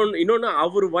 ஆனால் இன்னொன்று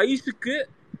அவர் வயசுக்கு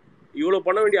இவ்வளோ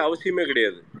பண்ண வேண்டிய அவசியமே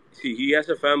கிடையாது. ஹி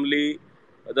ஹேஸ் அ ஃபேமிலி,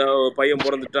 அதான் பையன்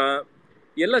பிறந்துட்டான்,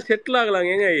 எல்லாம் செட்டில்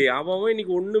ஆகலாங்க. ஏங்க அவன்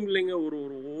இன்னைக்கு ஒன்றும் இல்லைங்க, ஒரு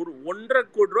 1.5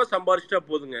 கோடி ரூபா சம்பாரிச்சிட்டா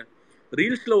போதுங்க.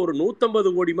 ரீல்ஸில் ஒரு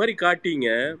 150 கோடி மாதிரி காட்டிங்க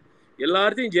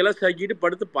எல்லாத்தையும் ஜெலஸ் ஆக்கிட்டு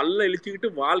படுத்து பல்ல இழிச்சுக்கிட்டு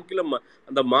வாழ்க்கையில்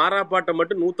அந்த மாறாப்பாட்டை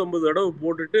மட்டும் 150 தடவை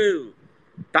போட்டுட்டு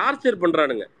டார்ச்சர்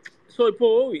பண்ணுறானுங்க. ஸோ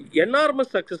இப்போது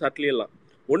என்ஆர்எஸ் சக்ஸஸ் அட்லியெல்லாம்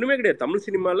ஒன்றுமே கிடையாது. தமிழ்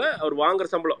சினிமாவில் அவர் வாங்குற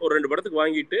சம்பளம் ஒரு 2 படத்துக்கு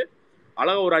வாங்கிட்டு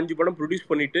அழகாக ஒரு 5 படம் ப்ரொடியூஸ்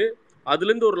பண்ணிவிட்டு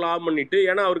அதுலேருந்து ஒரு லாபம் பண்ணிவிட்டு,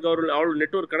 ஏன்னா அவருக்கு அவ்வளோ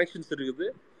நெட்வொர்க் கனெக்ஷன்ஸ் இருக்குது,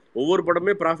 ஒவ்வொரு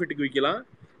படமே ப்ராஃபிட்டுக்கு விற்கலாம்.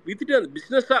 விற்றுட்டு அந்த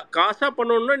பிஸ்னஸாக காசாக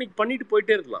பண்ணணுன்னா இன்றைக்கி பண்ணிட்டு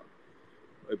போயிட்டே இருக்கலாம்.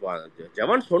 இப்போ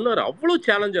ஜவான் சொன்னார், அவ்வளோ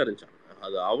சேலஞ்சாக இருந்துச்சான்.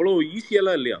 அது அவ்வளோ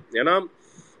ஈஸியெல்லாம் இல்லையா. ஏன்னா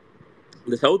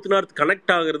இந்த சவுத் நார்த்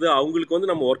கனெக்ட் ஆகுறது அவங்களுக்கு வந்து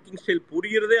நம்ம ஒர்க்கிங் ஸ்டைல்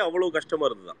புரியறதே அவ்வளோ கஷ்டமா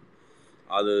இருந்ததுதான்.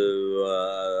 அது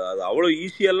அது அவ்வளோ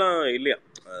ஈஸியெல்லாம் இல்லையா.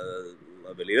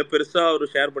 வெளியில பெருசா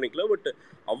அவர் ஷேர் பண்ணிக்கல, பட்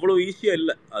அவ்வளோ ஈஸியா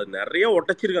இல்லை. அது நிறைய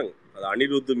ஒட்டச்சிருக்காங்க. அது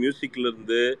அனிருத் மியூசிக்ல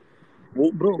இருந்து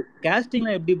ப்ரோ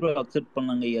காஸ்டிங்லாம் எப்படி ப்ரோ அக்செப்ட்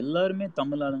பண்ணாங்க? எல்லாருமே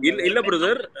தமிழ் ஆளுங்க இல்ல இல்ல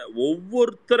பிரதர்,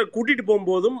 ஒவ்வொருத்தரை கூட்டிட்டு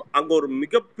போகும்போதும் அங்க ஒரு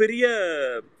மிகப்பெரிய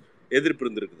எதிர்ப்பு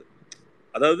இருந்திருக்குது.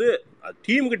 அதாவது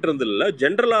டீம் கிட்ட இருந்து இல்ல,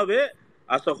 ஜென்ரலாவே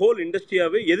அஸ் அ ஹோல்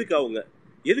இண்டஸ்ட்ரியாவே எதுக்கு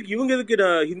இவங்க எதுக்கு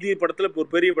ஹிந்தி படத்துல ஒரு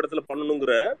பெரிய படத்துல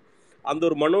பண்ணணுங்கிற அந்த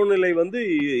ஒரு மனோநிலை வந்து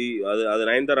அது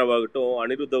நயன்தாராவாகட்டும்,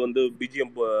 அனிருத்தை வந்து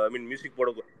பிஜிஎம் மியூசிக்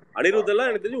போட அனிருத்தெல்லாம்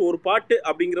எனக்கு தெரிஞ்சு ஒரு பாட்டு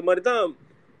அப்படிங்கிற மாதிரி தான்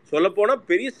சொல்ல போனா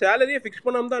பெரிய சேலரியே ஃபிக்ஸ்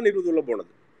பண்ணாம தான் அனிருத் உள்ள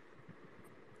போனது.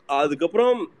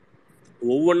 அதுக்கப்புறம்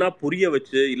ஒவ்வொன்றா புரிய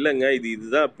வச்சு இல்லைங்க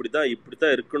இதுதான்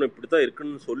இப்படித்தான்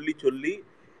இருக்கணும்னு சொல்லி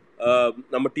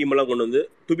நம்ம டீம் எல்லாம் கொண்டு வந்து,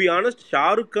 to be honest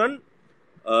Shahrukh Khan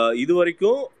இது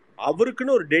வரைக்கும்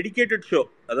அவருக்குன்னு ஒரு டெடிகேட்டட் ஷோ,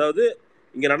 அதாவது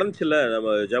இங்க நடந்துச்சுல்ல நம்ம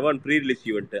ஜவான் ப்ரீ ரிலீஸ்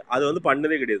ஈவெண்ட், அது வந்து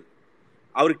பண்ணதே கிடையாது.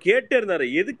 அவர் கேட்டே இருந்தாரு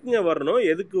எதுக்குங்க வரணும்,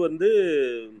 எதுக்கு வந்து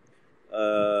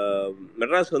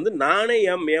மெட்ராஸ் வந்து நானே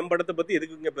என் படத்தை பத்தி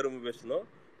எதுக்குங்க பெருமை பேசணும்,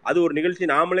 அது ஒரு நிகழ்ச்சி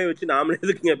நாமளே வச்சு நாமளே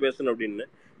எதுக்குங்க பேசணும் அப்படின்னு.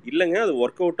 இல்லைங்க அது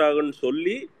ஒர்க் அவுட் ஆகுன்னு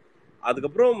சொல்லி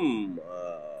அதுக்கப்புறம்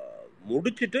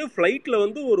முடிச்சுட்டு ஃப்ளைட்ல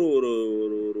வந்து ஒரு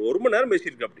ஒரு மணி நேரம்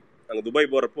பேசியிருக்கேன். அப்படி அங்கே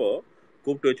துபாய் போறப்போ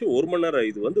கூப்பிட்டு வச்சு 1 மணி நேரம்.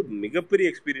 இது வந்து மிகப்பெரிய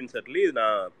எக்ஸ்பீரியன்ஸ். அட்லீஸ்ட்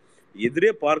நான்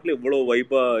எதிரே பார்க்கல இவ்வளோ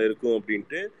வைப்பா இருக்கும்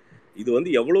அப்படின்ட்டு. இது வந்து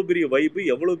எவ்வளோ பெரிய வைப்பு,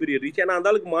 எவ்வளோ பெரிய ரீச். ஏன்னா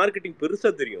அந்த ஆளுக்கு மார்க்கெட்டிங்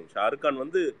பெருசாக தெரியும். ஷாருக் கான்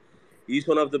வந்து is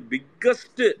one of the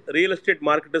biggest real estate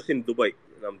marketers in Dubai.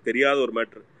 நமக்கு தெரியாத ஒரு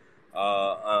மேட்ரு.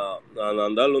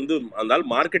 அந்த ஆள் வந்து அந்த ஆள்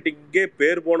மார்க்கெட்டிங்கே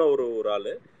பேர் போன ஒரு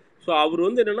ஆள். ஸோ அவர்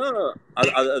வந்து என்னன்னா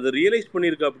அதை ரியலைஸ்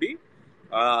பண்ணியிருக்கா. அப்படி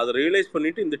அதை ரியலைஸ்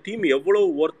பண்ணிட்டு இந்த டீம் எவ்வளோ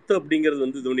ஒர்த் அப்படிங்கிறது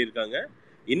வந்து இது பண்ணியிருக்காங்க.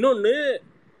 இன்னொன்று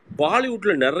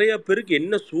பாலிவுட்ல நிறைய பேருக்கு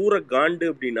என்ன சூற காண்டு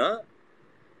அப்படின்னா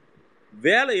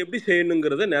வேலை எப்படி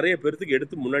செய்யணுங்கிறத நிறைய பேர்த்துக்கு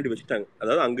எடுத்து முன்னாடி வச்சுட்டாங்க.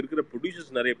 அதாவது அங்கே இருக்கிற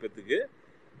ப்ரொடியூசர்ஸ் நிறைய பேர்த்துக்கு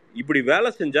இப்படி வேலை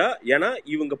செஞ்சா, ஏன்னா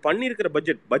இவங்க பண்ணியிருக்கிற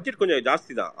பட்ஜெட் கொஞ்சம்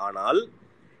ஜாஸ்தி தான், ஆனால்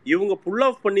இவங்க புல்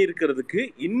ஆஃப் பண்ணியிருக்கிறதுக்கு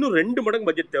இன்னும் 2 மடங்கு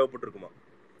பட்ஜெட் தேவைப்பட்டிருக்குமா.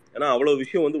 ஏன்னா அவ்வளோ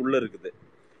விஷயம் வந்து உள்ள இருக்குது.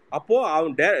 அப்போ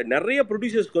நிறைய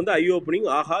ப்ரொடியூசர்ஸ்க்கு வந்து ஐ ஓப்பனிங்,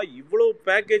 ஆஹா இவ்வளோ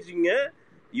பேக்கேஜிங்க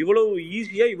இவ்வளோ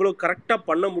ஈஸியா இவ்வளோ கரெக்டா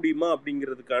பண்ண முடியுமா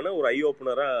அப்படிங்கிறதுக்கான ஒரு ஐ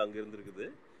ஓப்பனரா அங்க இருந்திருக்குது.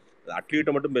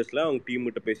 அட்லீட்ட மட்டும் பேசல, அவங்க டீம்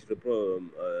கிட்ட பேசிட்டப்போ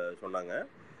சொன்னாங்க.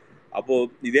 அப்போ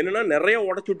இது என்னன்னா நிறைய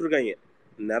உடச்சு விட்டுருக்காங்க,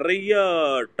 நிறைய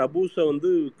டபூஸை வந்து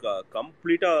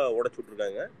கம்ப்ளீட்டா உடச்சு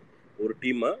விட்டுருக்காங்க ஒரு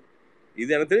டீமா.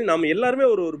 இது எனக்கு தெரியும் நம்ம எல்லாருமே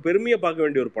ஒரு பெருமையை பார்க்க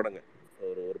வேண்டிய ஒரு படங்க.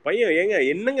 ஒரு பையன்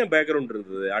என்னங்க பேக்ரவுண்ட்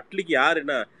இருந்தது அட்லிக்கு,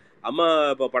 யாருன்னா அம்மா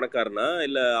அப்பா பணக்காரனா,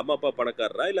 இல்லை அம்மா அப்பா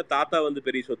பணக்காரரா, இல்லை தாத்தா வந்து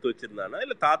பெரிய சொத்து வச்சிருந்தானா,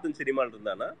 இல்லை தாத்தன் சினிமாவில்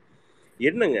இருந்தானா,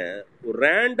 என்னங்க ஒரு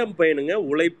ரேண்டம் பையனுங்க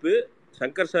உழைப்பு,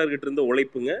 சங்கர் சார் கிட்ட இருந்த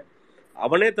உழைப்புங்க,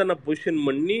 அவனே தன்னை பொசிஷன்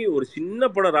பண்ணி ஒரு சின்ன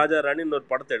படம் ராஜா ராணின்னு ஒரு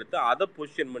படத்தை எடுத்து அதை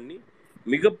பொசிஷன் பண்ணி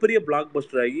மிகப்பெரிய பிளாக்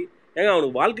பஸ்டர் ஆகி, ஏங்க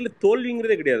அவனுக்கு வாழ்க்கையில்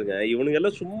தோல்விங்கிறதே கிடையாதுங்க. இவனுங்க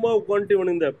எல்லாம் சும்மா உட்காந்துட்டு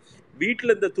இவனு இந்த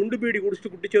வீட்டில் இந்த துண்டு பீடி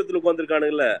குடிச்சிட்டு குட்டிச்சவத்தில்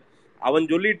உட்காந்துருக்கானுங்கள,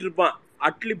 அவன் சொல்லிட்டு இருப்பான்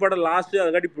அட்லி படம் லாஸ்ட்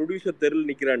அதுக்காட்டி ப்ரொடியூசர்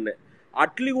தெருவில் நிற்கிறான்னு.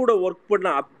 அட்லி கூட ஒர்க் பண்ண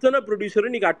அத்தனை ப்ரொடியூசரும்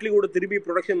இன்னைக்கு அட்லி கூட திரும்பி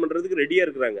ப்ரொடக்ஷன் பண்றதுக்கு ரெடியா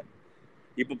இருக்கிறாங்க.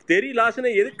 இப்ப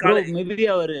தெரியலாசனே எதுக்கு மேபி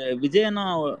அவர் விஜயனா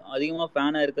அதிகமா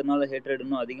ஃபேனா இருக்கிறதுனால ஹேட்ரட்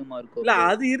இன்னும் அதிகமா இருக்கும். இல்ல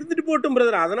அது இருந்துட்டு போட்டும்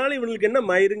பிரதர், அதனால இவனுக்கு என்ன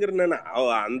மயிருங்கிற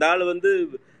அந்த ஆள் வந்து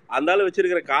அந்த ஆள்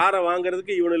வச்சிருக்கிற காரை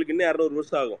வாங்குறதுக்கு இவனுக்கு இன்னும் 200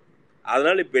 வருஷம் ஆகும்.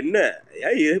 அதனால இப்ப என்ன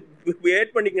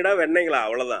ஏட் பண்ணிக்கடா வெண்ணைங்களா,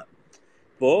 அவ்வளவுதான்.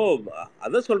 இப்போ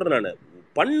அதான் சொல்றேன் நான்,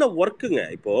 பண்ண ஒர்க்குங்க.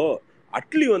 இப்போ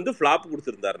அட்லி வந்து ஃபிளாப்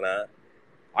கொடுத்துருந்தாருன்னா,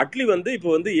 அட்லி வந்து இப்போ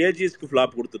வந்து ஏஜிஎஸ்க்கு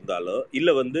ஃப்ளாப் கொடுத்துருந்தாலோ,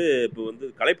 இல்லை வந்து இப்போ வந்து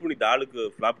கலைப்புலி தாளுக்கு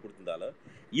ஃப்ளாப் கொடுத்துருந்தாலோ,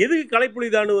 எதுக்கு கலைப்புலி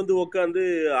தானு வந்து உட்காந்து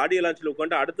ஆடியோ லான்ச்சில்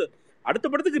உட்காந்து அடுத்த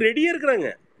படத்துக்கு ரெடியாக இருக்கிறாங்க.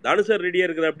 தானு சார் ரெடியாக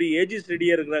இருக்கிற, அப்படி ஏஜிஎஸ்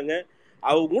ரெடியாக இருக்கிறாங்க.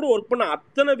 அவங்க கூட ஒர்க் பண்ண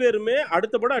அத்தனை பேருமே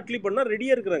அடுத்த படம் அட்லி பண்ணால்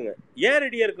ரெடியாக இருக்கிறாங்க. ஏன்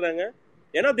ரெடியாக இருக்கிறாங்க?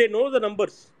 ஏன்னா தே நோ த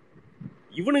நம்பர்ஸ்.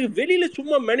 இவனுக்கு வெளியில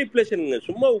சும்மா மேனிப்புலேஷனுங்க,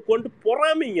 சும்மா உட்காந்து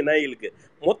பொறாமைங்க நாய்களுக்கு.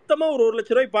 மொத்தமாக ஒரு 1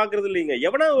 லட்ச ரூபாய் பார்க்கறது இல்லைங்க.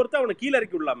 எவனா ஒருத்தர் அவனை கீழே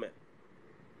இறக்கி விடலாமே.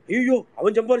 ஐயோ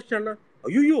அவன் சம்பாரிச்சிட்டான்னா,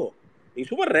 ஐயோ நீங்க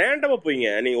சும்மா ரேண்டமா போய்ங்க,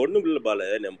 நீங்க ஒண்ணும் இல்லை பால,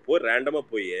 நம்ம போய் ரேண்டமா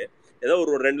போய் ஏதோ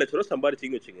ஒரு 2 லட்ச ரூபா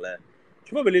சம்பாரிச்சிங்கன்னு வச்சுங்களேன்.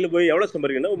 சும்மா வெளியில போய் எவ்வளவு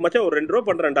சம்பாதிக்கணும் மச்சான், ஒரு 2 ரூபா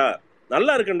பண்றேன்டா,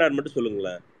 நல்லா இருக்கேன்டான்னு மட்டும்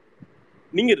சொல்லுங்களேன்.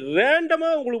 நீங்க ரேண்டமா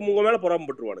உங்களுக்கு உங்க மேல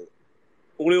பொறாமப்பட்டுருவானுங்க.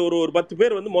 உங்களுக்கு ஒரு 10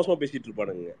 பேர் வந்து மோசமா பேசிட்டு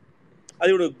இருப்பானுங்க.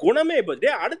 அது இவனுக்கு குணமே. இப்போ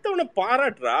அடுத்தவனை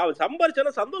பாராட்டுறா, அவன்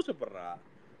சம்பாரிச்சானா சந்தோஷப்படுறா.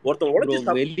 ஒருத்தவங்க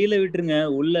உழைச்சு வெளியில விட்டுருங்க,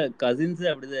 உள்ள கசின்ஸ்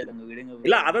அப்படிதான் இருக்காங்க, விடுங்க.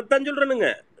 இல்ல அதைத்தான் சொல்றேனுங்க,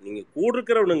 நீங்க கூட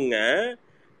இருக்கிறவனுங்க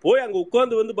போய் அங்க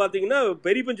உட்கார்ந்து வந்து பாத்தீங்கன்னா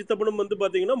பெரிய சித்தப்பனும் வந்து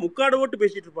பாத்தீங்கன்னா முக்காட ஓட்டு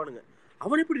பேசிட்டு இருப்பானுங்க.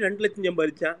 அவன் எப்படி 2 லட்சம்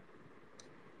சம்பாதிச்சான்?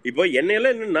 இப்போ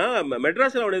என்னையெல்லாம் என்னன்னா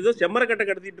மெட்ராஸ்ல அவன் ஏதோ செம்மரக்கட்டை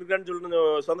கடத்திட்டு இருக்கான்னு சொல்லிட்டு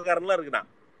சொந்தக்காரன்லாம் இருக்கிறான்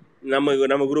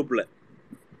நம்ம குரூப்ல.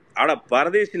 ஆனா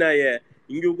பரதேசி நாய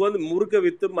இங்க உட்காந்து முறுக்க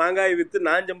வித்து மாங்காய் வித்து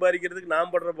நான் சம்பாதிக்கிறதுக்கு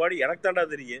நான் படுற பாடு எனக்கு தாண்டா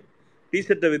தெரியும்.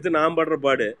 டிஷர்ட்டை வித்து நான் படுற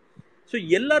பாடு. ஸோ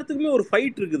எல்லாத்துக்குமே ஒரு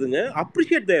ஃபைட் இருக்குதுங்க.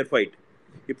 Appreciate there fight.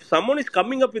 If someone is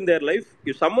coming up in their life,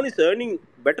 if someone is earning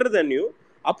better then you,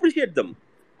 appreciate தம்.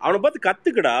 அவனை பார்த்து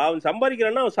கத்துக்கடா. அவன்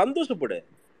சம்பாதிக்கிறான்னா அவன் சந்தோஷப்படு.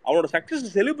 அவனோட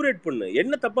சக்ஸஸ் செலிப்ரேட் பண்ணு.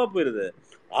 என்ன தப்பா போயிருது?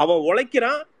 அவன்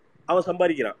உழைக்கிறான், அவன்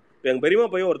சம்பாதிக்கிறான். இப்போ எங்கள் பெரியமா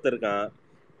பையன் ஒருத்தர் இருக்கான்.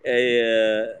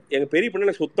 எங்கள் பெரிய பொண்ணு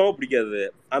எனக்கு சுத்தமாக பிடிக்காது.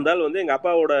 அந்த ஆள் வந்து எங்கள்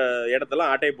அப்பாவோட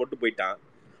இடத்தெல்லாம் ஆட்டையை போட்டு போயிட்டான்.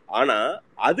 ஆனால்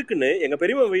அதுக்குன்னு எங்கள்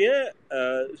பெரியமா பையன்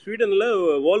ஸ்வீடனில்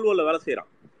ஓல்வோவில் வேலை செய்கிறான்.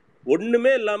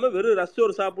 ஒன்றுமே இல்லாமல் வெறும்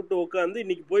ரஸ்டோர் சாப்பிட்டு உட்காந்து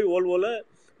இன்னைக்கு போய் ஓல்வோவில்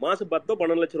மாதம்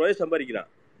 10-12 லட்ச ரூபாய் சம்பாதிக்கிறான்.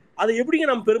 அதை எப்படிங்க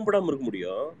நம்ம பெரும்படாமல் இருக்க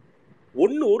முடியும்?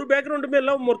 ஒரு பேக்ரவுண்டுமே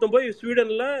இல்லாமல் ஒருத்தன் போய்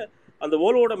ஸ்வீடனில் அந்த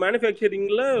ஓல்வோட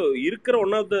மேனுஃபேக்சரிங்கில் இருக்கிற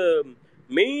ஒன் ஆஃப் த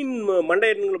மெயின்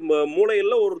மண்டையன்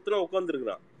மூளையில் ஒருத்தனை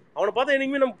உட்காந்துருக்குறான். அவனை பார்த்தா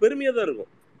என்னைக்குமே நம்ம பெருமையாக தான் இருக்கும்.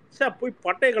 சார் போய்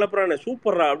பட்டையை கிளப்புறானே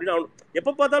சூப்பர்ரா அப்படின்னு அவன்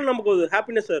எப்போ பார்த்தாலும் நமக்கு ஒரு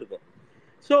ஹாப்பினஸ்ஸாக இருக்கும்.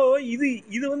 ஸோ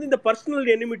இது வந்து இந்த பர்சனல்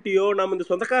எனிமிட்டியோ நம்ம இந்த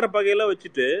சொந்தக்கார பகையெல்லாம்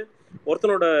வச்சுட்டு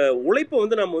ஒருத்தனோட உழைப்பை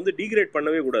வந்து நம்ம வந்து டீக்ரேட்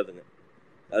பண்ணவே கூடாதுங்க.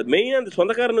 அது மெயினாக அந்த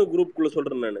சொந்தக்காரனு குரூப்புக்குள்ளே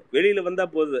சொல்கிறேன் நான். வெளியில்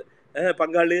வந்தால் போகுது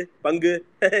பங்காளு பங்கு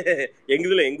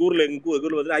எங்கள்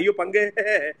ஊரில் வந்து ஐயோ பங்கு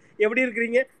எப்படி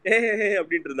இருக்கிறீங்க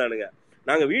அப்படின்ட்டு இருந்தானுங்க.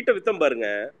 நாங்கள் வீட்டை விற்றோம் பாருங்க.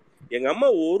 எங்கள் அம்மா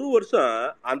 1 வருஷம்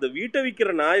அந்த வீட்டை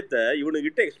விற்கிற நாயத்தை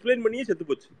இவனுக்கிட்ட எக்ஸ்பிளைன் பண்ணியே செத்து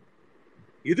போச்சு.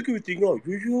 எதுக்கு விற்றீங்க?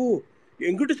 ஐயோ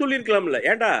எங்கிட்ட சொல்லியிருக்கலாம்ல.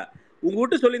 ஏன்டா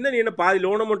உங்ககிட்ட சொல்லியிருந்தா நீ என்ன பாதி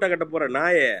லோன் அமௌண்ட்டாக கட்ட போகிற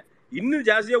நாயை? இன்னும்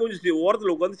ஜாஸ்தியாக கொஞ்சம்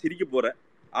ஓரத்தில் உட்காந்து சிரிக்க போகிற.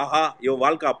 ஆஹா இவன்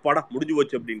வாழ்க்கை அப்பாடா முடிஞ்சு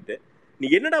போச்சு அப்படின்ட்டு. நீ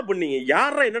என்னடா பண்ணீங்க?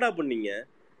 யாரா என்னடா பண்ணீங்க?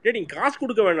 டே நீங்கள் காசு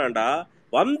கொடுக்க வேணாண்டா.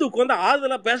 வந்து உட்காந்து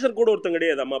ஆறுதலாக பேசுற கூட ஒருத்தன்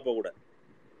கிடையாது அம்மா அப்பா கூட.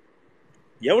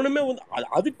 எவனுமே வந்து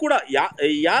அது கூட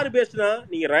யார் பேசுனா?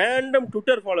 நீங்கள் ரேண்டம்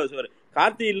ட்விட்டர் ஃபாலோவர்ஸ் வர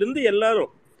கார்த்தியிலேருந்து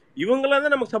எல்லாரும் இவங்களாம்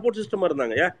தான் நமக்கு சப்போர்ட் சிஸ்டமாக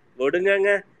இருந்தாங்க.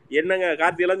 விடுங்கங்க என்னங்க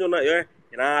கார்த்தியெல்லாம் சொன்னா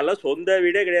நான் எல்லாம் சொந்த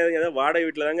வீடே கிடையாதுங்க, ஏதாவது வாடகை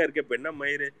வீட்டில் தாங்க இருக்கேன், இப்போ என்ன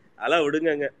மயிறு அதெல்லாம்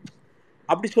விடுங்கங்க.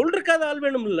 அப்படி சொல்றக்காத ஆள்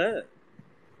வேணும் இல்லை?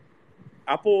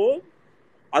 அப்போ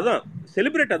அதான்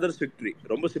செலிப்ரேட் அதர்ஸ் விக்ட்ரி.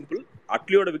 ரொம்ப சிம்பிள்.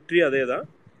 அட்லியோட விக்ட்ரி அதே தான்.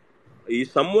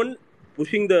 Is someone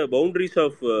pushing the boundaries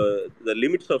of the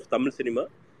limits of Tamil cinema.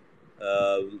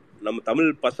 நம்ம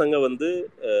தமிழ் பசங்க வந்து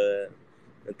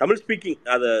தமிழ் ஸ்பீக்கிங்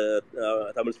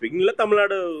தமிழ் ஸ்பீக்கிங்கில்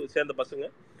தமிழ்நாடு சேர்ந்த பசங்க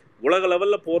உலக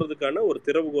லெவலில் போகிறதுக்கான ஒரு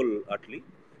திறவுகோல்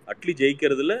அட்லி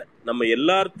ஜெயிக்கிறதுல நம்ம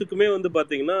எல்லாத்துக்குமே வந்து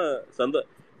பார்த்தீங்கன்னா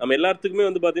நம்ம எல்லாத்துக்குமே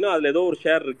வந்து பார்த்தீங்கன்னா அதில் ஏதோ ஒரு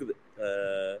ஷேர் இருக்குது.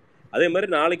 அதே மாதிரி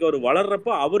நாளைக்கு அவர் வளர்றப்ப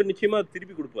அவர் நிச்சயமாக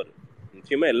திருப்பி கொடுப்பாரு.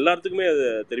 நிச்சயமாக எல்லாத்துக்குமே அதை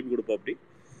திருப்பி கொடுப்பா. அப்படி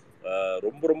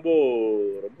ரொம்ப ரொம்ப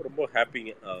ரொம்ப ரொம்ப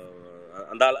ஹாப்பிங்க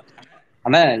அந்த ஆள்.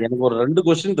 அண்ணா எனக்கு ஒரு 2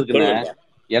 கொஸ்டின் இருக்குண்ணே.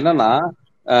 என்னன்னா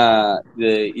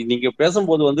நீங்க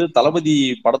பேசும்போது வந்து தளபதி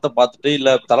படத்தை பார்த்துட்டு இல்ல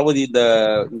தளபதி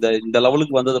இந்த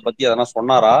லெவலுக்கு வந்ததை பத்தி எதனா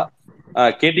சொன்னாரா?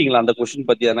 கேட்டீங்களா? அந்த கொஸ்டின்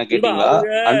பத்தி எதனா கேட்டீங்களா?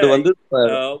 அண்ட் வந்து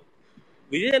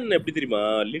விஜயன் எப்படி தெரியுமா,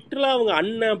 லிட்டரலா அவங்க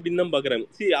அண்ணன் அப்படின்னு தான் பாக்குறாங்க.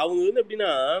 சரி அவங்க வந்து எப்படின்னா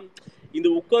இந்த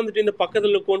உட்காந்துட்டு இந்த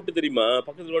பக்கத்துல உட்காந்துட்டு தெரியுமா,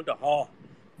 பக்கத்துல வந்துட்டு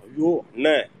ஐயோ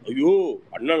அண்ணன் ஐயோ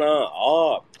அண்ணனா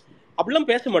அப்படிலாம்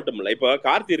பேச மாட்டோம்ல. இப்போ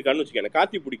கார்த்தி இருக்கான்னு வச்சுக்கேன்,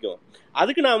 கார்த்தி பிடிக்கும்,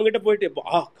 அதுக்கு நான் அவங்ககிட்ட போயிட்டு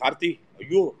கார்த்தி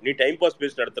ஐயோ நீ டைம் பாஸ்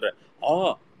பேசி நடத்துற,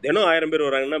 தினம் 1000 பேர்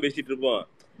வராங்கன்னா பேசிட்டு இருப்போம்.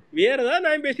 வேற ஏதாவது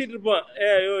நான் பேசிட்டு இருப்போம்,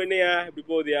 ஐயோ என்னையா இப்படி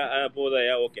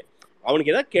போதாயா ஓகே.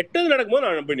 அவனுக்கு ஏதாவது கெட்டது நடக்கும்போது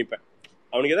நான் போய் நிற்பேன்,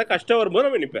 அவனுக்கு ஏதாவது கஷ்டம் வரும்போது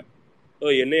நான் போய் நிற்பேன்.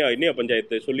 என்னையா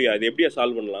பஞ்சாயத்து சொல்லியா, அது எப்படியா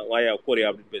சால்வ் பண்ணலாம், வாயா கோரியா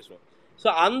அப்படின்னு பேசுவோம். ஸோ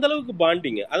அந்த அளவுக்கு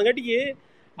பாண்டிங்க. அதுங்காட்டிக்கு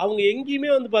அவங்க எங்கேயுமே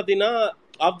வந்து பார்த்தீங்கன்னா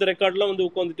ஆஃப் த ரெக்கார்ட்லாம் வந்து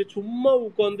உட்காந்துட்டு சும்மா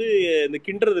உட்காந்து இந்த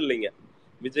கிண்டுறது இல்லைங்க.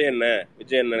 விஜய்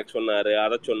அண்ணன் எனக்கு சொன்னாரு,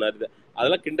 அதை சொன்னாரு,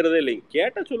 அதெல்லாம் கிண்டுறதே இல்லைங்க.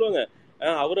 கேட்டால் சொல்லுவாங்க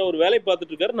அவர் வேலையை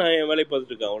பார்த்துட்டு இருக்காரு, நான் என் வேலையை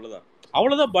பார்த்துட்டு இருக்கேன்,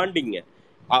 அவ்வளோதான் பாண்டிங்க.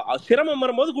 சிரமம்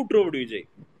வரும்போது கூப்பிட்டுருவோம் அப்படி விஜய்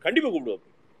கண்டிப்பாக கூப்பிடுவோம்.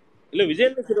 இல்ல விஜய்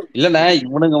இல்லண்ணே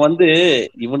இவனுங்க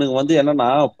வந்து என்னன்னா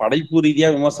படைப்பு ரீதியா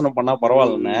விமர்சனம் பண்ணா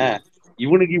பரவாயில்லண்ணே,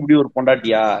 இவனுக்கு இப்படி ஒரு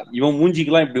பொண்டாட்டியா, இவன்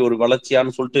மூஞ்சிக்கெல்லாம் இப்படி ஒரு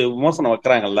வளர்ச்சியான்னு சொல்லிட்டு விமர்சனம்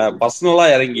வைக்கிறாங்கல்ல பர்சனலா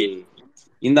இறங்கி.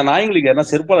 இந்த நாய்களுக்கு என்ன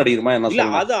செருப்பால் அடிக்குமா என்ன? இல்ல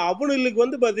அது அவனுக்கு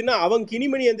வந்து பாத்தீங்கன்னா அவன்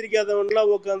கிணிமணி எந்திரிக்காதவன்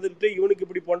எல்லாம் உட்காந்துட்டு இவனுக்கு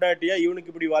இப்படி பொண்டாட்டியா இவனுக்கு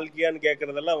இப்படி வாழ்க்கையான்னு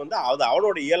கேட்கறதெல்லாம் வந்து அது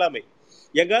அவனோட இயலாமை.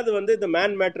 எங்காவது வந்து இந்த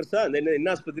மேன் மேட்டர்ஸா அந்த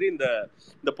என்ன ஆஸ்பத்திரி,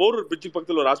 இந்த போரூர் பிரிட்ஜுக்கு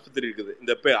பக்கத்தில் ஒரு ஆஸ்பத்திரி இருக்குது,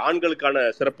 இந்த ஆண்களுக்கான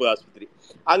சிறப்பு ஆஸ்பத்திரி.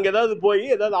 அங்கே ஏதாவது போய்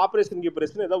ஏதாவது ஆப்ரேஷன்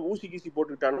ஏதாவது ஊசி கீசி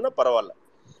போட்டுக்கிட்டானுன்னா பரவாயில்ல,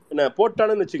 என்ன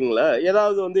போட்டானுன்னு வச்சுக்கோங்களேன்.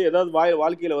 ஏதாவது வந்து ஏதாவது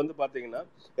வாழ்க்கையில் வந்து பார்த்தீங்கன்னா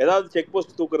ஏதாவது செக்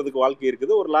போஸ்ட் தூக்குறதுக்கு வாழ்க்கை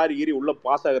இருக்குது, ஒரு லாரி ஏறி உள்ளே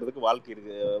பாஸ் ஆகிறதுக்கு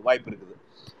வாய்ப்பு இருக்குது.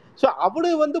 ஸோ அவனு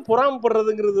வந்து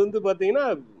பொறாமப்படுறதுங்கிறது வந்து பார்த்தீங்கன்னா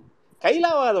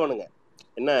கையிலாகாதவனுங்க,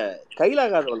 என்ன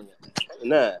கையிலாகாதவனுங்க,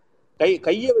 என்ன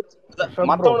கையை வச்சு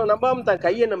மற்றவனை நம்பாம தான்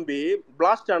கையை நம்பி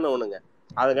பிளாஸ்ட் ஆனவனுங்க.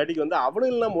 அதங்காட்டிக்கு வந்து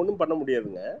அவனுக்கு நம்ம ஒன்றும் பண்ண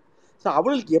முடியாதுங்க. ஸோ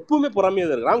அவளுக்கு எப்பவுமே பொறாமையாக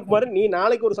தான் இருக்கு. ராம்குமார் நீ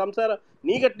நாளைக்கு ஒரு சம்சாரம்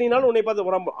நீ கட்டினாலும் உன்னை பார்த்து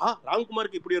பொறாம,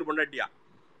 ராம்குமாருக்கு இப்படி ஒரு பொண்டாட்டியா,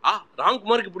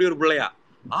 ராம்குமாருக்கு இப்படி ஒரு பிள்ளையா,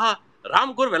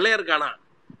 ராம்குமார் வெள்ளையா இருக்கானா,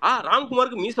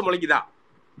 ராம்குமாருக்கு மீச முளைக்குதா,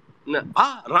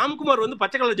 ராம்குமார் வந்து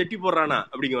பச்சை கலர் ஜட்டி போடுறானா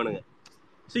அப்படிங்குவானுங்க.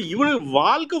 ஸோ இவனுக்கு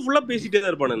வாழ்க்கை ஃபுல்லாக பேசிட்டே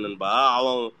தான் இருப்பானு நண்பா.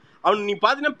 அவன் நீ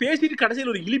பார்த்தீங்கன்னா பேசிட்டு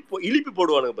கடைசியில் ஒரு இழிப்பு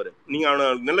போடுவானுங்க பாரு. நீங்கள் அவனை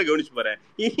நல்லா கவனிச்சு பாரு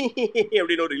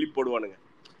அப்படின்னு ஒரு இழிப்பு போடுவானுங்க.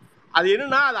 அது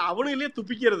என்னன்னா அது அவனுங்களே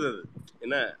துப்பிக்கிறது. அது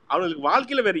என்ன அவனுக்கு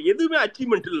வாழ்க்கையில் வேற எதுவுமே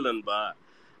அச்சீவ்மெண்ட் இல்லை நண்பா.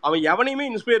 அவன் எவனையுமே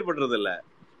இன்ஸ்பயர் பண்ணுறது இல்லை.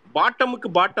 பாட்டமுக்கு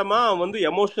பாட்டமாக அவன் வந்து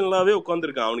எமோஷனலாகவே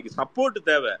உட்காந்துருக்கான். அவனுக்கு சப்போர்ட்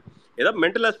தேவை, ஏதாவது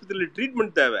மென்டல் ஹாஸ்பிட்டலில்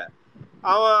ட்ரீட்மெண்ட் தேவை.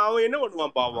 அவன் என்ன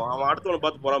பண்ணுவான் பாவம், அவன் அடுத்தவனை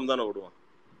பார்த்து போறாம தானே விடுவான்.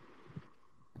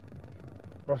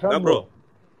 ப்ரோ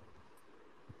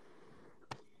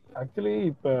ஆக்சுவலி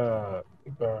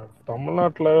இப்ப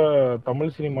தமிழ்நாட்டுல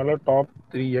தமிழ் சினிமால டாப்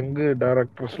 3 யங்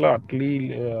டைரக்டர்ஸ்ல அட்லி,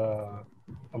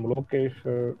 நம்ம லோகேஷ்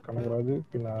கனகராஜ்,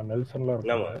 பின்ன நெல்சன்லாம்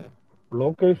இருக்காங்க.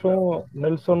 லோகேஷும்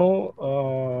நெல்சனும்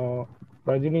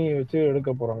ரஜினி வச்சு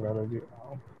எடுக்க போறாங்க.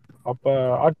 அப்ப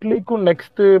அட்லிக்கும்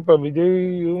நெக்ஸ்ட் இப்ப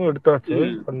விஜயும் எடுத்தாச்சு.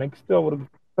 இப்ப நெக்ஸ்ட்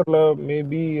அவருக்கு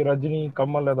மேபி ரஜினி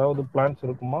கமல் ஏதாவது பிளான்ஸ்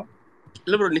இருக்குமா?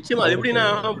 இல்ல ப்ரோ, நிச்சயமா. அது எப்படின்னா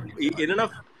என்னன்னா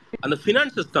அந்த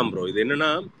ஃபினான்சஸ் தான் ப்ரோ. இது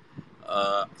என்னன்னா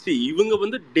இவங்க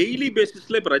வந்து டெய்லி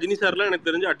பேசிஸ்ல இப்ப ரஜினி சார்லாம் எனக்கு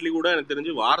தெரிஞ்சு அட்லி கூட எனக்கு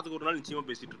தெரிஞ்சு வாரத்துக்கு ஒரு நாள் நிச்சயமா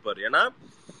பேசிட்டு இருப்பாரு. ஏன்னா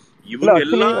இவங்க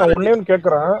எல்லாம் ஒன்னேன்னு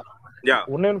கேக்குறேன்,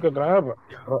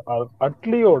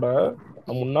 அட்லியோட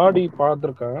முன்னாடி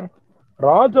பார்த்திருக்கேன்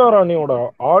ராஜா ராணியோட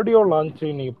ஆடியோ லான்ச்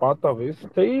நீங்க பார்த்தாவே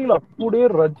ஸ்டைல் அப்படியே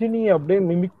ரஜினி அப்படியே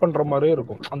மிமிக் பண்ற மாதிரியே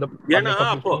இருக்கும். அந்த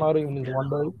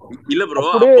இல்ல ப்ரோ,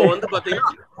 அப்போ வந்து பாத்தீங்கன்னா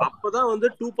அப்பதான் வந்து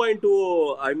 2.2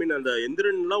 ஐ மீன் அந்த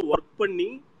எந்திரன் எல்லாம் ஒர்க் பண்ணி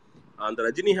அந்த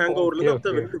ரஜினி ஹேங் ஓவர்ல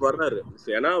இருந்து வெளியே வர்றாரு.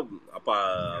 ஏன்னா அப்ப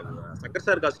சங்கர்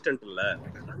சாருக்கு அசிஸ்டன்ட் இல்ல,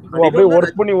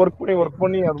 ஒர்க்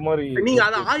பண்ணி அது மாதிரி நீங்க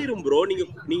அது ஆயிரும் ப்ரோ.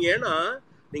 நீங்க ஏன்னா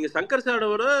நீங்க சங்கர்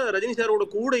சாரோட ரஜினி சாரோட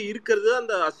கூட இருக்கிறது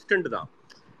அந்த அசிஸ்டன்ட் தான்.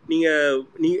 நீங்க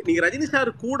ரஜினி சார்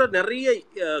கூட நிறைய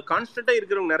கான்ஸ்டன்டா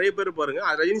இருக்கிறவங்க நிறைய பேர் பாருங்க,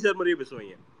 ரஜினி சார் மாதிரியே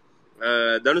பேசுவாங்க.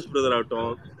 தனுஷ் பிரதர்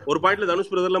ஆகட்டும், ஒரு பாயிண்ட்ல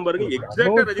தனுஷ் பிரதர் எல்லாம் பாருங்க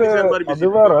எக்ஸாக்ட்டா ரஜினி சார் மாதிரி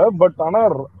பேசுவாங்க. பட் ஆனா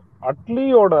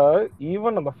அட்லியோட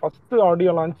ஈவன் அந்த ஃபர்ஸ்ட்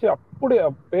ஆடியோ லான்ச் அப்படி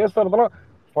பேசுறதெல்லாம்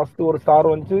ஃபர்ஸ்ட் ஒரு ஸ்டார்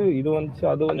வந்து இது வந்து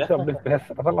அது வந்து அப்படி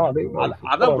பேசுறதெல்லாம்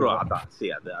அதான் ப்ரோ. அதான்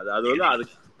சரி, அது வந்து அது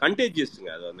கண்டேஜியஸ்ங்க.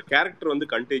 அது அந்த கேரக்டர் வந்து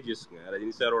கண்டேஜியஸ்ங்க.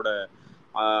 ரஜினி சாரோட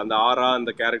அந்த ஆரா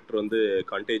அந்த கேரக்டர் வந்து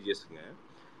கண்டேஜியஸ்ங்க.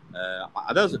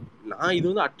 அதான் நான் இது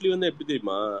வந்து அட்லி வந்து எப்படி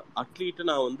தெரியுமா, அட்லிகிட்ட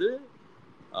நான் வந்து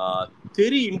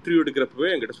தெரி இன்டர்வியூ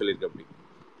எடுக்கிறப்பவே என்கிட்ட சொல்லியிருக்கேன். அப்படி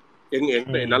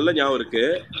எங்க நல்ல ஞாபகம் இருக்கு.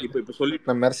 இப்ப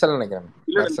சொல்லிட்டு மெர்சல் நினைக்கிறேன்.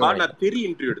 இல்ல நான் தெரி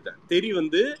இன்டர்வியூ எடுத்தேன். தெரி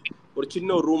வந்து ஒரு சின்ன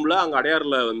ஒரு ரூம்ல அங்க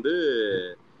அடையாறுல வந்து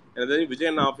எனக்கு தெரிஞ்சு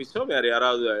விஜயன் ஆபீஸோ வேற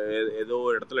யாராவது ஏதோ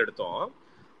இடத்துல எடுத்தோம்.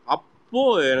 அப்போ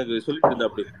எனக்கு சொல்லிட்டு இருந்தா.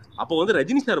 அப்படி அப்போ வந்து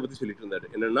ரஜினி சாரை பத்தி சொல்லிட்டு இருந்தாரு.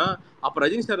 என்னன்னா அப்ப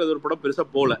ரஜினி சார் ஏதோ ஒரு படம் பெருசா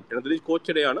போல, எனக்கு தெரிஞ்சு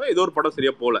கோச்சடையானோ ஏதோ ஒரு படம்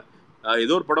சரியா போல,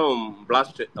 ஏதோ ஒரு படம்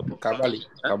பிளாஸ்ட். அப்போ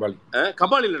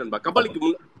கபாலி இல்ல நண்பா,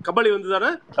 கபாலி வந்து தானே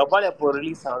கபாலி அப்போ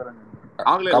ரிலீஸ் ஆகுறாங்க.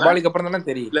 கபாலிக்கு அப்புறம் தானே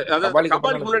தெரியல.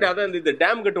 கபாலிக்கு முன்னாடி அதான் இந்த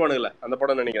டேம் கட்டுவானுங்கல்ல அந்த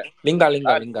படம் நினைக்கிறேன். லிங்கா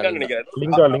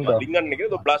நினைக்கிறேன்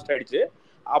ஏதோ பிளாஸ்ட் ஆயிடுச்சு.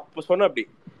 அப்ப சொன்ன அப்படி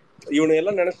இவனு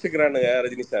எல்லாம் நினைச்சுக்கிறானுங்க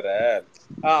ரஜினி சார,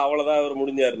 அவ்வளவுதான் அவர்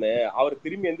முடிஞ்சாருன்னு. அவர்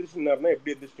திரும்பி எந்திரிச்சுனாருன்னா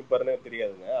எப்படி எந்திரிச்சு பாருன்னு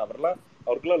தெரியாதுங்க.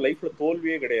 அவருக்கெல்லாம் லைஃப்ல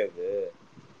தோல்வியே கிடையாது.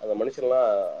 அந்த மனுஷன்லாம்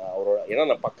அவரோட, ஏன்னா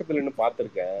நான் பக்கத்துல நின்று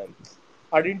பார்த்துருக்கேன்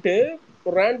அப்படின்ட்டு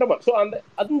ஒரு ரேண்டமா. ஸோ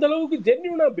அந்த அளவுக்கு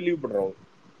ஜென்யூனா பிலீவ் பண்றவங்க.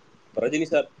 ரஜினி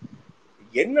சார்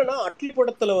என்னன்னா அட்லி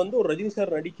படத்துல வந்து ஒரு ரஜினி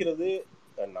சார் நடிக்கிறது,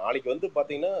 நாளைக்கு வந்து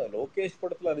பாத்தீங்கன்னா லோகேஷ்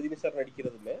படத்துல Rajini sir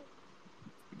நடிக்கிறதுமே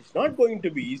it's not going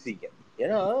to be ஈஸிங்க.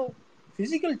 ஏன்னா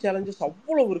பிசிக்கல் சேலஞ்சஸ்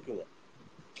அவ்வளவு இருக்குங்க.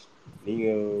 நீங்க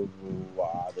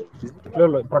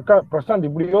பிரசாந்த்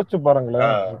இப்படி யோசிச்சு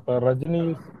பாருங்களேன். இப்ப ரஜினி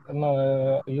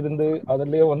இருந்து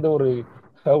அதுலயே வந்து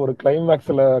ஒரு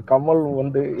கிளைமேக்ஸ்ல கமல்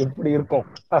வந்து எப்படி இருக்கும்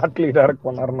அட்லி டைரக்ட்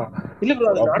பண்ணாருன்னா,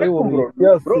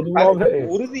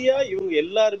 உறுதியா இவங்க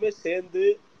எல்லாருமே சேர்ந்து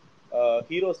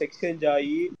ஹீரோஸ் எக்ஸ்சேஞ்ச்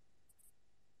ஆகி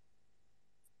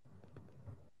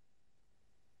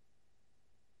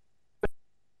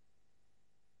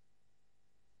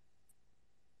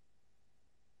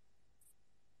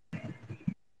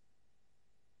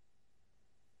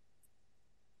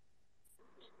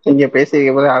நீங்க பேசிக்க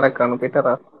போது அடக்கானு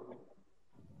போயிட்டாரா?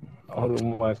 அது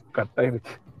கட்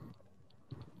ஆயிடுச்சு.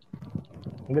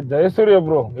 இங்க ஜெயசூர்யா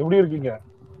ப்ரோ எப்படி இருக்கீங்க?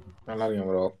 நல்லா இருக்கேன்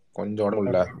ப்ரோ. கொஞ்சம் உடம்பு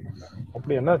இல்ல.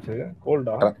 அப்படி என்னாச்சு?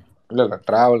 கோல்டா? இல்ல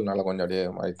டிராவல்னால கொஞ்சம் அப்படியே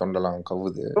மாதிரி தொண்டெல்லாம்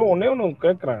கவுது. ஒன்னு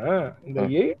கேக்குறேன், இந்த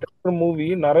 8 மூவி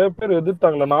நிறைய பேர்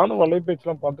எதிர்த்தாங்கல்ல, நானும் வலைபேச்சு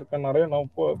எல்லாம் பாத்திருக்கேன் நிறைய.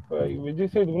 நான்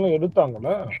விஜய் சேதுபதிலாம்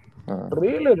எடுத்தாங்கல்ல,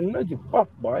 ட்ரெய்லர் என்னப்பா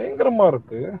பயங்கரமா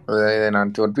இருக்கு.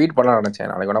 நான் ஒரு ட்வீட் பண்ண நினைச்சேன்,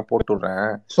 நாளைக்கு வேணா போட்டு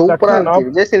விடுறேன். சூப்பரா இருந்துச்சு.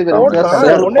 விஜய் சேதுபதி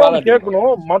ஒன்னே ஒண்ணு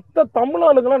கேட்கணும், மத்த தமிழ்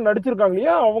ஆளுங்கெல்லாம் நடிச்சிருக்காங்க,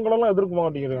 ஏன் அவங்களெல்லாம் எதிர்க்க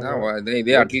மாட்டேங்கிறாங்க?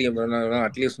 இதே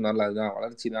அட்லி சொன்னார்ல, அதுதான்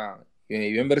வளர்ச்சி தான்.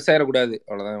 இவன் பெருசாயிடக்கூடாது,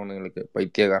 அவ்வளவுதான் இவனுங்களுக்கு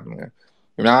பைத்தியக்காரனுங்க.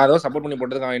 நான் ஏதோ சப்போர்ட் பண்ணி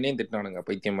போட்டதுக்கு என்னையும் திட்டினானுங்க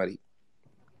பைத்தியம் மாதிரி.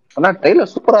 ஆனா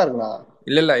ட்ரெய்லர் சூப்பரா இருக்குண்ணா.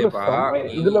 இல்ல இப்பா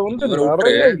இதுல வந்து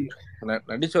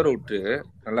நடிச்சவரை விட்டு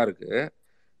நல்லா இருக்கு.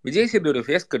 Vijay Sethupathi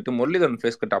face cut, Muralidharan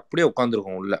face cut அப்படியே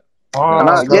உட்கார்ந்துருக்கும் உள்ள.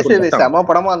 விஜய் சேதுபதி செம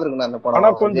படமா இருந்திருக்குண்ணா அந்த படம். ஆனா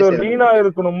கொஞ்சம் லீனா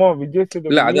இருக்கணுமா விஜய்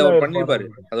சேதுபதி? இல்ல அது அவர் பண்ணிருப்பாரு,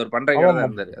 அது ஒரு பண்றீங்க தான்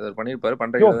இருந்தாரு, அது பண்ணிருப்பாரு,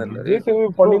 பண்றீங்க தான் இருந்தாரு. விஜய்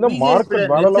சேதுபதி பண்ணினா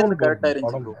மார்க்கெட் வேற லெவல் கரெக்ட்டா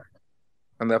இருந்துச்சு.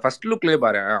 அந்த ஃபர்ஸ்ட் லுக்லயே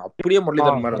பாரு, அப்படியே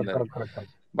முரளிதரன் மாதிரி இருந்தாரு,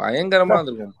 பயங்கரமா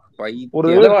இருந்திருக்கும். ஒரு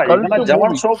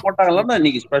ஜவான் ஷோ போட்டாங்கல்ல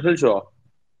இன்னைக்கு, ஸ்பெஷல் ஷோ.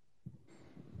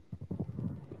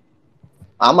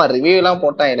 ஆமா, ரிவ்யூ எல்லாம்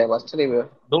போட்டாங்க. ஃபர்ஸ்ட் ரிவ்யூ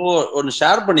ஒன்னு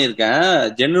ஷேர் பண்ணிருக்கேன்,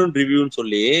 ஜென்யூன் ரிவ்யூன்னு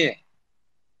சொல்லி.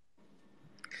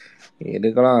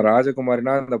 இதுக்கெல்லாம்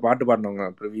ராஜகுமாரினா இந்த பாட்டு பாடினவங்க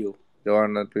ப்ரிவியூ,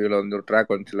 ஜவான் ப்ரிவியூல வந்து ஒரு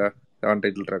ட்ராக் வந்துச்சுல, ஜவான்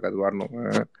டைட்டில் ட்ராக், அது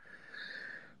பாடினவங்க.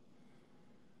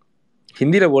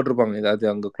 ஹிந்தியில போட்டிருப்பாங்க ஏதாவது,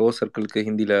 அங்க க்ளோஸ் சர்க்கிளுக்கு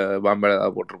ஹிந்தியில பாம்பேல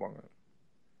ஏதாவது போட்டிருப்பாங்க.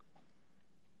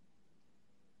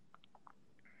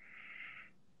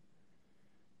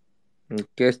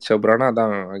 முகேஷ் சப்ரானா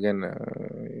தான் அகைன்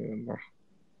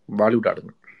பாலிவுட்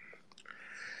ஆடுங்க,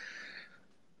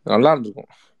 நல்லா இருந்திருக்கும்.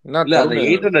 இல்ல அந்த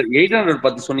 800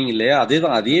 பத்தி சொன்னீங்க இல்லையா,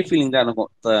 அதேதான், அதே ஃபீலிங் தான் எனக்கும்.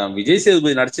 விஜய்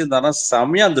சேதுபதி நடிச்சிருந்தாருன்னா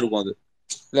செம்மையா இருந்திருக்கும் அது.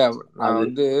 இல்ல நான்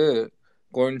வந்து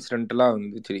கோயின்சிடென்டலா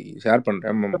வந்து சரி ஷேர்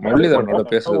பண்றேன், முரளிதரனோட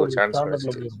பேசுறது ஒரு சான்ஸ்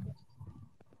கிடைச்சிச்சு.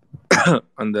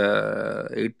 அந்த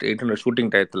 800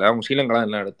 ஷூட்டிங் டயத்துல அவங்க ஸ்ரீலங்காலாம்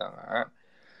எல்லாம் எடுத்தாங்க.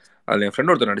 அதுல என்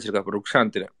ஃப்ரெண்ட் ஒருத்தர் நடிச்சிருக்காரு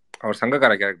ருக்ஷாந்த், அவர்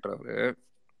சங்கக்கார கேரக்டர் அவரு.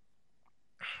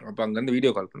 அப்ப அங்கிருந்து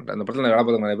வீடியோ கால் பண்றேன், அந்த படத்துல வேலை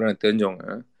பார்த்த நிறைய பேர் எனக்கு தெரிஞ்சவங்க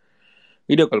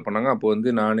வீடியோ கால் பண்ணாங்க. அப்போ வந்து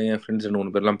நானே என் ஃப்ரெண்ட்ஸ்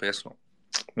 2-3 பேர்லாம் பேசணும்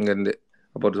இங்கேருந்து.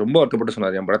 அப்போ ரொம்ப வருத்தப்பட்டு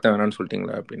சொன்னார், என் படத்தை வேணான்னு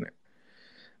சொல்லிட்டீங்களா அப்படின்னு.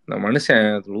 இந்த மனுஷன்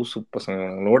லூசு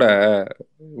பசங்களோட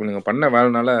இவனுங்க பண்ண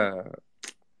வேலைனால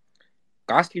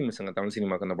காஸ்ட்லி மிஸ்ஸுங்க தமிழ்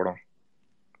சினிமாக்கு அந்த படம்.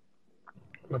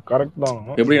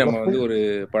 எப்படி நம்ம வந்து ஒரு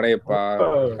படையப்பா,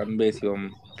 அன்பே சிவம்,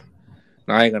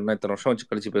 நாயகன்னா இத்தனை வருஷம் வச்சு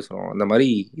கழிச்சு பேசுறோம், அந்த மாதிரி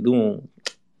இதுவும்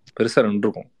பெருசா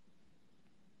நின்றுருக்கும்.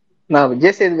 நான்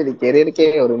விஜய் சேதுபதி கெரியருக்கே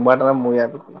ஒரு இம்பார்ட்டன்ட் மூவியா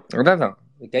இருக்கும். அதான்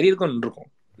கெரியருக்கும் நின்றுருக்கும்.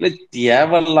 இல்ல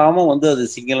தேவையில்லாம வந்து அது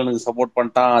சிங்களனுக்கு சப்போர்ட்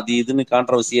பண்ணிட்டான், அது இதுன்னு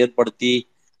கான்ட்ரவர்சி ஏற்படுத்தி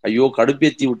ஐயோ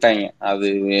கடுப்பேத்தி விட்டாங்க. அது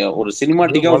ஒரு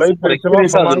சினிமாட்டிக்கா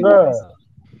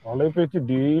வலைபேச்சு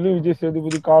டெய்லி விஜய்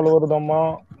சேதுபதி கால் வருதம்மா,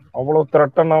 அவ்வளவு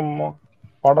திரட்டனம்மா,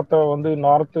 படத்தை வந்து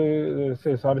நார்த்து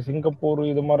சிங்கப்பூர்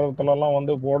இது மாதிரி இடத்துல எல்லாம்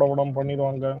வந்து போட விடாம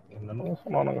பண்ணிடுவாங்க, என்னன்னு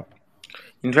சொன்னானுங்க.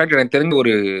 இன்ஃபேக்ட் எனக்கு தெரிஞ்ச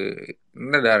ஒரு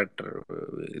இந்த டைரக்டர்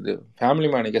இது ஃபேமிலி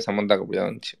மேனுக்கே சம்மந்தாக்க அப்படிதான்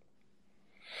இருந்துச்சு.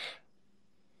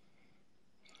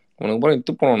 உனக்கு போல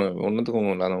இத்து போனோம் ஒன்னுத்துக்கும்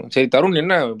இல்லாதவங்க. சரி தருண்,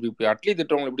 என்ன இப்படி அட்லி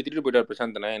திட்டவங்க இப்படி திட்டு போயிட்டார்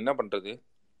பிரசாந்தனை, என்ன பண்றது?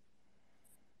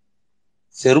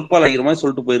 செருப்பால் அடிக்கிற மாதிரி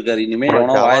சொல்லிட்டு போயிருக்காரு. இனிமே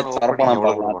எவனோ வாயை தரப்பானா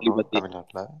பார்க்கலாம் அட்லி பத்தி.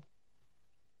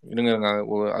 இருங்க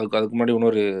அதுக்கு முன்னாடி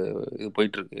இன்னொரு இது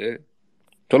போயிட்டு இருக்கு,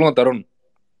 சொல்லுங்க தருண்.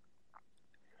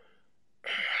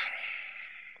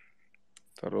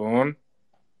 தருண்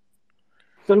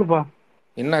சொல்லுப்பா,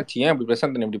 என்னாச்சு? ஏன் இப்படி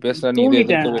பிரசாந்தன் இப்படி பேசுறா? நீ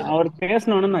அவர்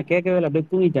பேசணும்னு நான் கேட்கவே இல்லை, அப்படியே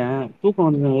தூங்கிட்டேன், தூக்கம்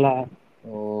வந்ததுங்களா.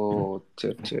 ஓ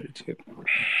சரி சரி சரி,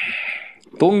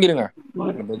 தூங்கிருங்க.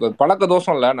 பழக்க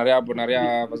தோஷம் இல்ல, நிறைய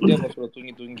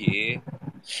தூங்கி தூங்கி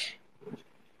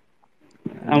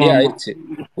ஆயிடுச்சு.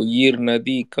 உயிர்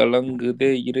நதி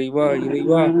கலங்குதே இறைவா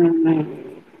இறைவா.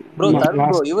 ப்ரோ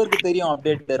இவருக்கு தெரியும்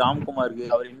அப்டேட், ராம்குமாருக்கு.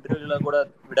 அவர் இன்டர்வியூல கூட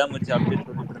விடாமுயற்சி அப்டேட்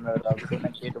சொல்லிட்டு இருந்தாரு, அவருக்கு என்ன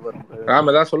கேட்டு பாருங்க. ராம்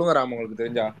ஏதாவது சொல்லுங்க ராம், உங்களுக்கு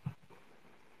தெரிஞ்சா.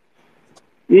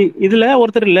 இதுல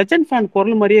ஒருத்தர் லெஜெண்ட் ஃபேன்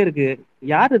குரல் மாதிரியே இருக்கு,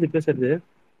 யார் இது பேசுறது?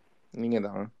 நீங்க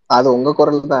தான். அது உங்க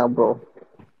குரல் தான் ப்ரோ.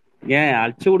 ஏன்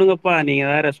அடிச்சு விடுங்கப்பா, நீங்க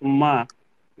வேற சும்மா.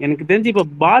 எனக்கு தெரிஞ்சு இப்ப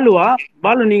பாலு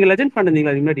நீங்க லெஜெண்ட் ஃபேன்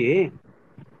இருந்தீங்களா அதுக்கு முன்னாடி?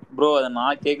 ப்ரோ அதை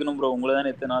நான் கேட்கணும் ப்ரோ, உங்களை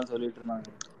தானே எத்தனை நாள் சொல்லிட்டு இருந்தாங்க.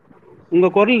 உங்க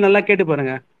குரல் நல்லா கேட்டு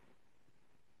பாருங்க,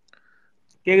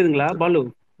 கேக்குதுங்களா பாலு?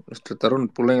 மிஸ்டர் தருண்,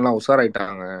 பிள்ளைங்களாம்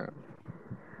உஷாராயிட்டாங்க.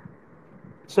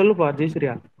 சொல்லுப்பா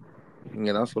ஜெயசூர்யா.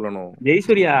 நீங்க தான் சொல்லணும்.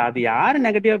 ஜெயசூர்யா அது யாரு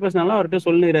நெகட்டிவா பேசினாலும் அவர்கிட்ட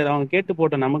சொல்லுறாரு, அவங்க கேட்டு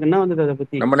போட்டோம், நமக்கு என்ன வந்தது அதை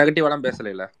பத்தி? நம்ம நெகட்டிவாலாம்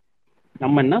பேசல இல்ல,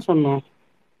 நம்ம என்ன சொன்னோம்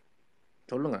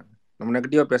சொல்லுங்க. நம்ம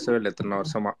நெகட்டிவா பேசவே இல்லை இத்தனை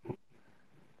வருஷமா.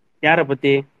 யார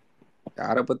பத்தி?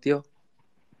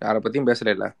 யார பத்தியும்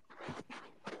பேசல இல்ல.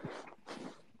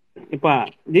 இப்ப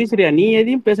ஜெயசூர்யா நீ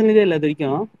எதையும் பேசுனதே இல்லை அது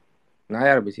வரைக்கும். நான்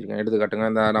யார பேசியிருக்கேன்? எடுத்து காட்டுங்க.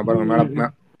 இந்த நான் பாருங்க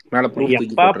மேல ப்ரூஃப்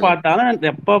தூக்கி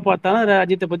எப்ப பார்த்தாலும்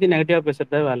அஜித்தை பத்தி நெகட்டிவா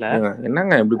பேசுறதே வேலை.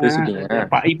 என்னங்க இப்படி பேசிட்டீங்க?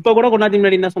 இப்ப கூட கொண்டாடி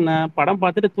முன்னாடி என்ன சொன்னேன், படம்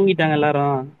பார்த்துட்டு தூங்கிட்டாங்க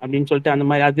எல்லாரும் அப்படின்னு சொல்லிட்டு, அந்த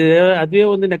மாதிரி அதுவே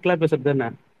வந்து நெக்லா பேசுறது தானே.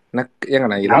 ஏங்க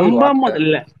நான்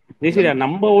இல்ல ஜெய்சூர்யா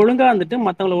நம்ம ஒழுங்கா வந்துட்டு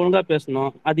மத்தவங்கள ஒழுங்கா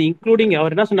பேசணும். அது இன்க்ளூடிங்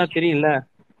அவர் என்ன சொன்னார் தெரியும்ல,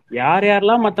 யார்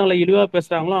யாரெல்லாம் மத்தவங்கள இழிவா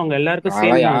பேசுறாங்களோ அவங்க எல்லாருக்கும்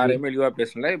அதெல்லாம் சேம் தான் அது. யாரையுமே இழிவா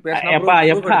பேசல. பேசினா எப்பா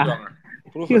ப்ரூஃப் எப்பா எடுத்துட்டு வாங்க.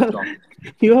 ப்ரூஃப் எடுத்துட்டு வாங்க.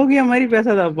 யோகிய மாதிரி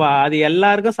பேசாதப்பா, அது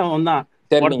எல்லாருக்கும் சமம் தான்.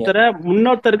 சரி நீங்க ஒருத்தரை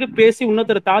முன்னொருத்தருக்கு பேசி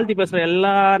இன்னொருத்தரை தாழ்த்தி பேசுற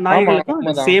எல்லா ஆமா நாய்களுக்கும் அது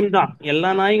உண்மைதான். சேம் தான். எல்லா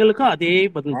நாய்களுக்கும் அதே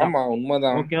பதில் தான். ஆமா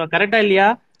உண்மைதான். ஓகேவா? கரெக்டா இல்லையா?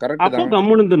 கரெக்ட் அப்போ தான்.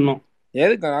 கம்முன்னு இருந்துடணும்.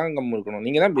 எதுக்கு நாங்க கம்மு இருக்கணும்?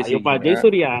 நீங்க தான் ஐயோப்பா பேசிருக்கீங்க.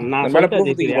 ஜெயசூர்யா, நான் இந்த மேல சொல்லிட்டேன் ப்ரூஃப்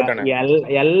தூக்கி ஜெயசூர்யா, போட்டானே.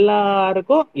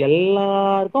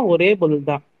 எல்லாருக்கும் ஒரே பதில்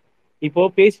தான். இப்போ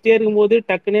பேசிட்டே இருக்கும்போது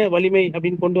டக்குன்னு வலிமை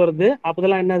அப்படின்னு கொண்டு வருது,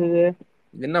 அப்பதெல்லாம் என்னது?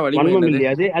 என்ன வலிமை? வன்மம் என்னது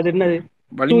இல்லையா அது? அது என்னது?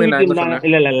 வலிமை? நான் தூங்கிட்டு எங்க இருந்தாங்க, சொன்னேன்?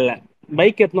 இல்ல இல்ல இல்ல,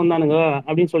 பைக் எடுத்து வந்தானுங்க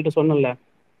அப்படின்னு சொல்லிட்டு சொன்னல.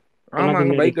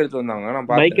 ஆமாங்க பைக் எடுத்து வந்தாங்க, நான்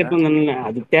பைக் பார்த்தேன். எடுத்து வந்தானுங்க,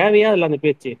 அது தேவையா இல்ல அந்த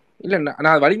பேச்சு? இல்ல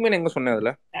நான் வலிமைன்னு எங்க சொன்னேன்?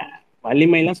 அதுல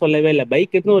வலிமைலாம் சொல்லவே இல்லை.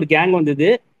 பைக் எடுத்து ஒரு கேங் வந்தது,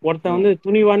 ஒருத்தன் வந்து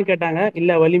துணிவான்னு கேட்டாங்க,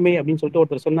 இல்ல வலிமை அப்படின்னு சொல்லிட்டு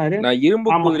ஒருத்தர் சொன்னாரு. நான்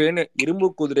இரும்பு ஆமா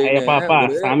குதிரைன்னு பாப்பா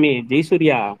ஒரு சாமி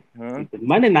ஜெய்சூர்யா, இந்த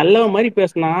மாதிரி நல்லவ மாதிரி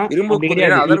பேசினா இரும்பு அப்படி குதிரைன்னு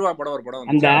கிடையாது. அதர்வா படம் ஒரு படம்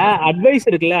அந்த வந்துச்சு. அட்வைஸ்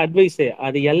இருக்குல்ல, அட்வைஸ்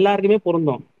அது எல்லாருக்குமே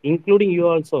பொருந்தும், இன்க்ளூடிங் யூ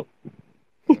ஆல்சோ.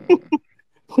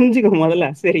 புரிஞ்சுக்க முதல்ல,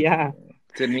 சரியா?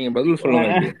 சரி நீங்க பதில்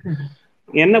சொல்லுங்க.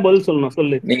 என்ன பதில் சொல்லணும்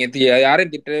சொல்லு. நீங்க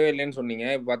யாரையும் திட்டவே இல்லைன்னு சொன்னீங்க,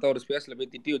 இப்ப பார்த்தா ஒரு ஸ்பேஸ்ல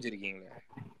போய் திட்டி வச்சிருக்கீங்களே.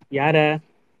 யார?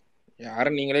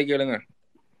 யாரும் நீங்களே கேளுங்க.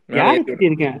 யார திட்டி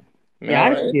இருக்கேன்? யார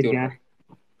திட்டி இருக்கேன்?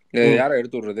 யார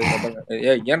எடுத்து விடுறது?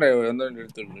 ஏன்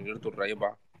எடுத்து விடுற?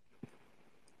 ஐயப்பா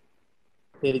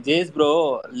சரி ஜேஸ் ப்ரோ,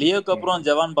 லியோக்கு அப்புறம்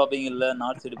ஜவான் பாப்பீங்கல்ல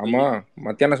நார்த் சைடு? ஆமா,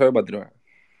 மத்தியானம் சோய் பார்த்துருவேன்.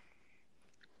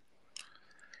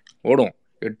 ஓடும்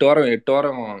 8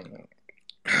 வாரம்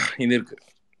இது இருக்கு.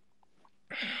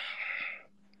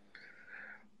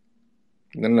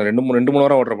 என்ன 2-3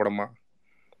 வாரம் ஓடுற படமா?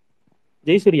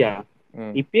 ஜெய்சூர்யா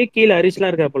இப்பயே கீழே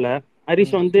ஹரிஷ்லாம் இருக்காப்புல.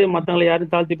 ஹரிஷ் வந்து மத்தவங்களை யாரும்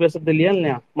தாழ்த்தி பேசுறது இல்லையா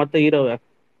இல்லையா மத்த ஹீரோவை?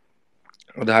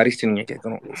 அது ஹரிஷ் நீங்க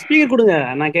கேட்கணும். ஸ்பீக்கர் கொடுங்க,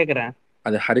 நான் கேக்குறேன்.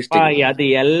 அது ஹரிஷ். அது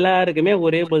எல்லாருக்குமே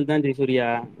ஒரே பதில் தான் ஜெய்சூர்யா,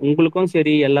 உங்களுக்கும்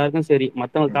சரி எல்லாருக்கும் சரி.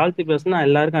 மத்தவங்களை தாழ்த்தி பேசணும்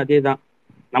எல்லாருக்கும் அதே தான்.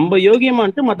 நம்ம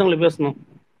யோகியமான்ட்டு மத்தவங்களை பேசணும்.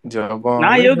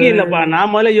 நான் யோகியம் இல்லப்பா,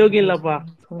 நான் முதல்ல யோகியம் இல்லப்பா,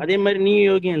 அதே மாதிரி நீ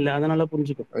யோகியம் இல்ல, அதனால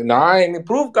புரிஞ்சுக்கோ. நான் என்ன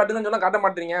ப்ரூஃப் காட்டுங்கன்னு சொன்னா காட்ட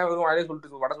மாட்டீங்க, வெறும் வாயிலே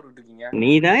சொல்லிட்டு வட சொல்லிட்டு இருக்கீங்க.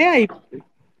 நீதான்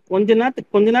கொஞ்ச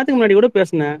நேரத்துக்கு முன்னாடி கூட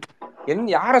பேசுனேன்.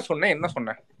 யார சொன்னேன்? என்ன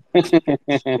சொன்னேன்?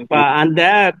 அந்த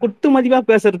குத்து மதிப்பா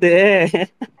பேசுறது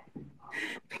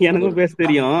எனக்கும் பேச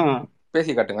தெரியும்.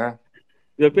 பேசி காட்டுங்க.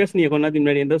 இத பேசுனீங்க கொஞ்ச நேரத்துக்கு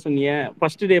முன்னாடி, என்ன சொன்னீங்க?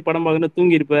 ஃபர்ஸ்ட் டே படம் பார்க்கணும்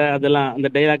தூங்கி இருப்ப, அதெல்லாம் அந்த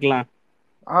டைலாக்லாம்.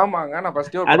 ஆமாங்க, நான்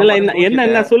ஃபர்ஸ்ட் டே அதெல்லாம்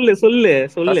என்ன சொல்லு சொல்லு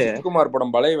சொல்லு. சசிகுமார்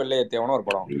படம் பழைய வெள்ளைய தேவன ஒரு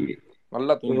படம்,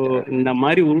 நல்லா தூங்கிட்டேன். இந்த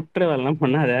மாதிரி உருட்டுற வேலைலாம்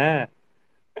பண்ணாத.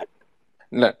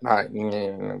 இல்ல நான் நீங்க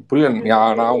புரியல,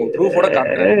 நான் உங்களுக்கு ப்ரூஃபோட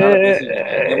காட்டுறேன்.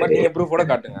 இந்த மாதிரி நீங்க ப்ரூஃபோட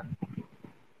காட்டுங்க.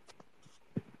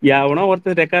 எவனோ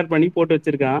ஒருத்தர் ரெக்கார்ட் பண்ணி போட்டு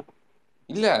வச்சிருக்கான்.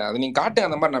 இல்ல அது நீங்க காட்டுங்க,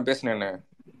 அந்த மாதிரி நான் பேசினேன்னு.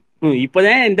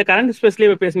 இப்பதான் இந்த கரண்ட்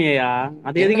ஸ்பேஸ்லயே பேசுனியா?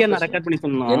 அது எதுக்கே நான் ரெக்கார்ட் பண்ணி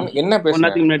சொன்னோம்? என்ன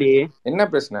பேசுனேன்? முன்னாடி என்ன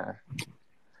பேசுனேன்?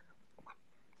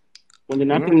 கொஞ்ச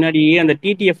நேரத்துக்கு முன்னாடி அந்த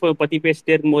டிடிஎஃப் பத்தி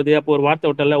பேசிட்டே இருக்கும்போது அப்போ ஒரு வார்த்தை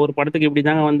விட்டல, ஒரு படத்துக்கு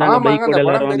இப்படிதாங்க வந்தாங்க பைக்கோட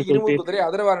எல்லாரும் வந்து சொல்லிட்டு.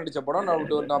 அதர்வா நடிச்ச படம்,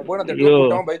 நான் போய் அந்த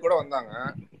கூட்டம் பைக்கோட வந்தாங்க.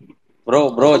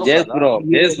 ப்ரோ ஜேஸ்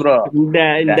ப்ரோ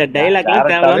இந்த டைலாக்லாம்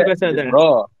தேவையில்லாம பேசாத ப்ரோ.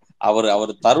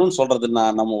 அவர் தருண் சொல்றது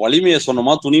நம்ம வலிமையை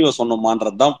சொன்னோமா துணிவை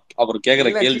சொன்னோமான்றதுதான் அவர் கேக்குற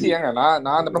கேள்வி.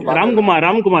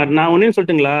 ராம்குமார் நான் ஒன்னே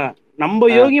சொல்லட்டுங்களா? நம்ம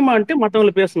யோகியமான்ட்டு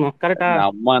மத்தவங்களை பேசணும், கரெக்டா?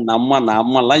 நம்ம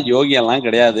எல்லாம் யோகியம் எல்லாம்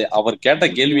கிடையாது. அவர் கேட்ட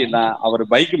கேள்வி என்ன? அவர்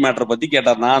பைக் மேட்டரை பத்தி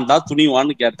கேட்டார், நான் தான்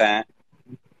துணிவான்னு கேட்டேன்.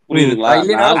 புரியுதுங்களா?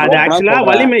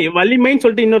 வலிமைன்னு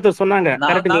சொல்லிட்டு இன்னொருத்தர் சொன்னாங்க,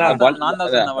 கரெக்டுங்களா?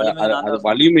 அது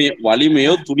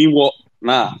வலிமையோ துணிவோ,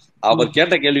 அவர்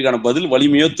கேட்ட கேள்விக்கான பதில்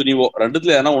வலிமையோ துணிவோ,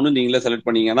 ரெண்டுத்துல எதனா ஒண்ணு நீங்களே செலக்ட்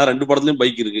பண்ணீங்க. ஏன்னா 2 படத்துலயும்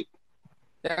பைக் இருக்கு.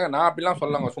 நான் அப்படிலாம்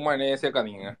சொல்லங்க, சும்மா என்னைய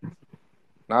சேர்க்காதீங்க.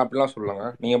 நான் அப்படிலாம் சொல்லுங்க,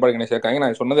 நீங்க பாருங்க என்ன சேர்க்காங்க.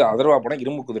 நான் சொன்னது அதர்வா படம்,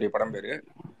 இரும்பு குதிரை படம் பேரு.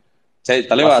 சரி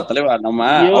தலைவா நம்ம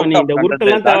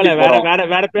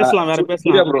வேற பேசலாம்.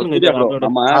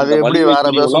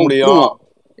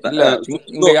 இல்ல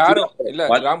இங்க யாரும் இல்ல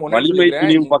வலிமை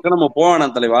துணிவு பக்கம் நம்ம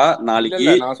போவேணாம் தலைவா.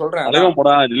 நாளைக்கு நான் சொல்றேன் தலைவன்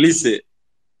படம் ரிலீஸ்,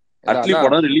 அட்லி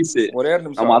படம் ரிலீஸ். ஒரே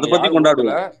நிமிஷம், நம்ம அதை பத்தி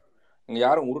கொண்டாடுவோம். இங்க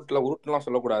யாரும் உருட்டுலாம்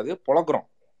சொல்லக்கூடாது, பொழக்குறோம்.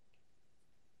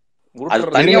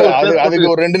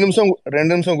 அதுக்கு ஒரு 2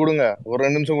 நிமிஷம் கொடுங்க, ஒரு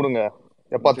 2 நிமிஷம் கொடுங்க.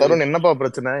 எப்பா தருண், என்னப்பா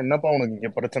பிரச்சனை? என்னப்பா உனக்கு இங்க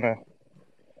பிரச்சனை?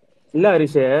 இல்ல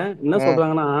ஹரிஷ், என்ன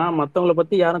சொல்றாங்கன்னா மத்தவங்களை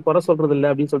பத்தி யாரும் குறை சொல்றது இல்ல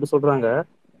அப்படின்னு சொல்றாங்க.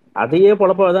 அதையே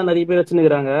பொழப்பாதான் நிறைய பேர்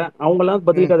வச்சுருக்காங்க. அவங்க எல்லாம்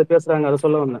பதிலுக்கு அதை பேசுறாங்க, அதை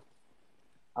சொல்ல வந்தேன்.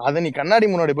 அத நீ கண்ணாடி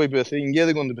முன்னாடி போய் பேசு, இங்க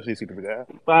எதுக்கு வந்து பேசிட்டு இருக்க?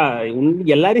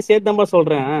 எல்லாரையும் சேர்த்தாம்பா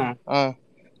சொல்றேன்.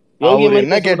 அவர்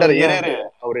என்ன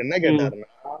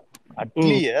கேட்டாருன்னா,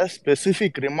 அட்லிய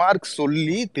ஸ்பெசிபிக் ரிமார்க்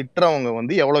சொல்லி திட்டுறவங்க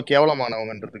வந்து எவ்வளவு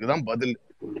கேவலமானவங்கன்றதுக்கு தான் பதில்.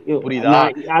 புரியுதா?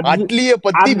 அட்லிய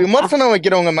பத்தி விமர்சனம்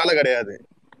வைக்கிறவங்க மேல கிடையாது.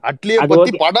 அட்லிய அது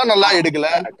பத்தி ஓகே. படம் நல்லா எடுக்கல,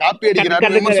 காப்பி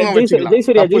அடிக்கிறாருன்னு விமர்சனம் வச்சுக்கலாம்,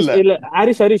 ஜெய்சூர்யா தப்பு இல்ல. இல்ல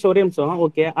ஹாரிஸ் ஹரிஷ் ஒரே நிமிஷம்.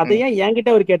 ஓகே, அதை ஏன் என்கிட்ட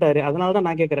அவர் கேட்டாரு? அதனாலதான்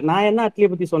நான் கேக்குறேன். நான் என்ன அட்லியை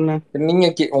பத்தி சொன்னேன்? நீங்க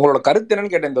உங்களோட கருத்து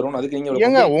என்னன்னு கேட்டேன் தருண். அதுக்கு நீங்க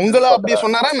ஏங்க முக்கியம் உங்களை அப்படி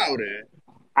சொன்னாரா நான் அவரு?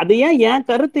 அது ஏன் என்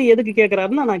கருத்து எதுக்கு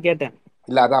கேக்குறாருன்னு நான் கேட்டேன்.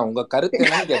 இல்ல அதான் உங்க கருத்து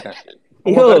என்னன்னு கேட்டேன்.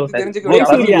 ஐயோ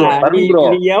ஜெய்சூர்யா, நீ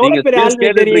எவ்வளவு பெரிய ஆளு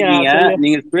தெரியும்.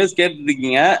 நீங்க ஸ்பேஸ் கேட்டு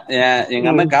இருக்கீங்க. எங்க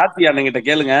அண்ணன் கார்த்தி அண்ணன் கிட்ட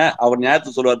கேளுங்க, அவர்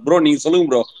நியாயத்தை சொல்லுவார். ப்ரோ நீங்க சொல்லுங்க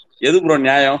ப்ரோ, எது ப்ரோ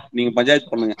நியாயம்? நீங்க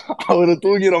பஞ்சாயத்து பண்ணுங்க. அவரு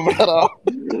தூங்கி ரொம்ப நேரம்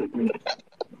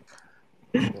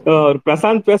ஒரு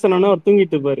பிரசாந்த் பேசணும்னா அவர்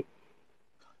தூங்கிட்டு இருப்பாரு.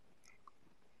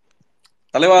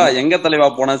 தலைவா எங்க தலைவா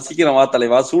போன? சீக்கிரம் வா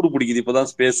தலைவா, சூடு பிடிக்குது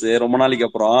இப்பதான் ஸ்பேஸ், ரொம்ப நாளைக்கு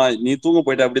அப்புறம். நீ தூங்க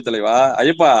போயிட்ட அப்படி தலைவா?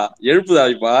 ஐயப்பா எழுப்புதா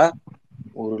ஐயப்பா?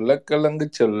 உருளைக்கிழங்கு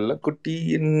சொல்ல குட்டி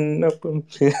என்ன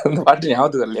அந்த பாட்டு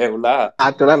ஞாபகத்துக்கு இல்லையா? உள்ளா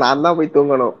ஆக்சுவலா நான் தான் போய்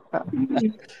தூங்கணும்.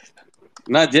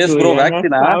 என்ன ஜேஸ் ப்ரோ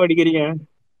வேக்சினா?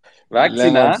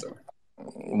 வேக்சினா?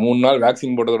 3 நாள்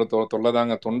வேக்சின் போட்டதோட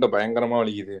தொல்லைதாங்க, தொண்டை பயங்கரமா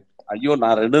வலிக்குது. ஐயோ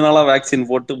நான் 2 நாளா வேக்சின்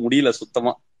போட்டு முடியல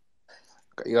சுத்தமா,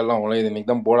 கையெல்லாம் உழையுது.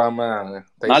 இன்னைக்கு தான் போடாம.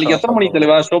 நாளைக்கு எத்தனை மணிக்கு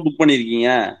தலைவா ஷோ புக் பண்ணிருக்கீங்க?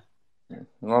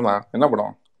 என்ன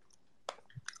படம்?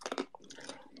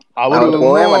 அவரு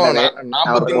 42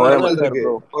 நாள் இருக்கு.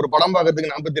 ஒரு படம்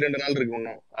பாக்கிறதுக்கு 42 நாள் இருக்கு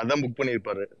இன்னும். அதான் புக்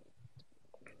பண்ணிருப்பாரு.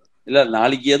 இல்ல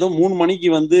நாளைக்கு ஏதோ 3 மணிக்கு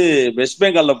வந்து வெஸ்ட்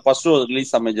பெங்கால்ல ஃபர்ஸ்ட் ஷோ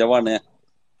ரிலீஸ் ஆமே ஜவானு.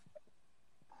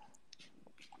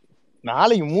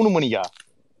 நாளைக்கு 3 மணிக்கா?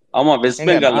 ஆமா வெஸ்ட்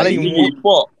பெங்கால்ல.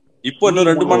 இப்போ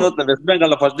இன்னும் 2 மணி நேரத்துல west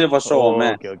பெங்கால்ல first day first show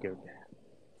ஆமே. ஓகே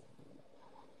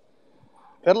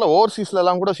தெரியல, ஓவர்சீஸ்ல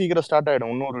எல்லாம் கூட சீக்கிரம் ஸ்டார்ட்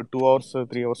ஆயிடும். இன்னும் ஒரு 2 hours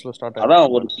 3 hours ஸ்டார்ட் ஆயிடும்.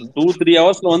 அதான் ஒரு 2-3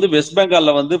 hours வந்து வெஸ்ட்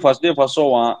பெங்கால்ல வந்து ஃபர்ஸ்ட் டே ஃபர்ஸ்ட்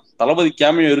ஷோவான். தளபதி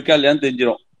கேமியோ இருக்கா இல்லையான்னு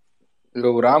தெரிஞ்சிடும்.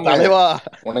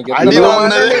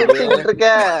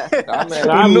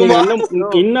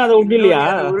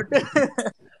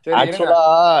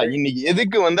 இன்னைக்கு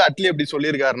எதுக்கு வந்து அட்லி அப்படி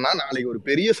சொல்லிருக்காருன்னா, நாளைக்கு ஒரு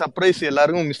பெரிய சர்ப்ரைஸ்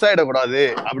எல்லாருக்கும் மிஸ் ஆயிடக்கூடாது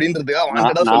அப்படின்றதுக்காக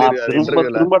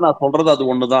திரும்ப நான் சொல்றது அது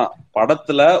ஒண்ணுதான்.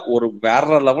 படத்துல ஒரு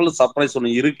வேற லெவல் சர்ப்ரைஸ்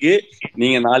ஒண்ணு இருக்கு.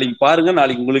 நீங்க நாளைக்கு பாருங்க,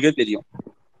 நாளைக்கு உங்களுக்கே தெரியும்.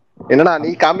 என்னடா நீ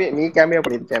காமியா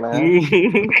பண்ணிருக்கேனா?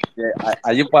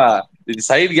 ஐயப்பா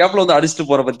சைடு கேப்ல வந்து அடிச்சுட்டு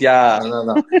போற பத்தியா?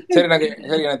 சரி எனக்கு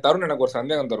தருண், எனக்கு ஒரு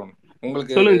சந்தேகம் தருண்.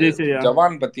 உங்களுக்கு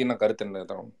ஜவான் பத்தி என்ன கருத்து என்ன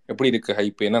தருண்? எப்படி இருக்கு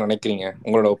ஹைப்? என்ன நினைக்கிறீங்க?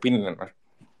 உங்களோட ஒப்பீனியன் என்ன?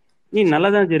 நீ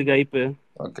நல்லாதான் இருக்கு ஹைப்.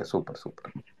 ஓகே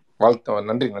சூப்பர்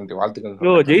நன்றி வாழ்த்துக்கள்.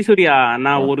 ஓ ஜெய்சூர்யா,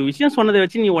 நான் ஒரு விஷயம் சொன்னதை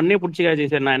வச்சு நீ ஒன்னே புடிச்சுக்கா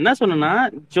ஜெய்சூர். நான் என்ன சொன்னேன்னா,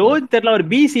 ஜோதி தெரியல அவர்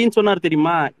பிசின்னு சொன்னார்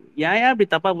தெரியுமா? ஏன் இப்படி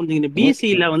தப்பா புரிஞ்சுக்கிங்க?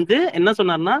 பிசில வந்து என்ன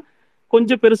சொன்னார்னா,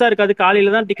 கொஞ்சம் பெருசா இருக்காது,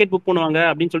 காலையில தான் டிக்கெட் புக் பண்ணுவாங்க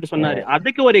அப்படின்னு சொல்லிட்டு சொன்னாரு.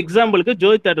 அதுக்கு ஒரு எக்ஸாம்பிளுக்கு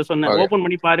ஜோதி தேட்டர் சொன்னேன், ஓபன்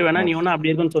பண்ணி பாரு வேணா நீ ஒண்ணு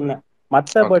அப்படி இருக்குன்னு சொன்னேன்.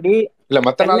 மத்தபடி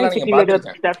மத்த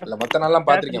நாள்லாம்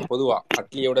பாத்திருக்கேன். பொதுவா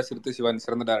அட்லியோட சிறுத்தை சிவானி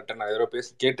சிறந்த டைரக்டர் நான் எதோ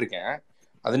பேசி கேட்டிருக்கேன்.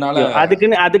 அதனால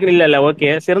அதுக்கு இல்ல ஓகே,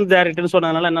 சிறந்த டைரக்டர்னு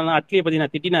சொன்னதுனால என்ன அட்லியை பத்தி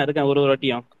நான் திட்டினா இருக்கேன் ஒரு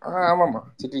வாட்டியும். ஆமாமா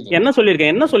என்ன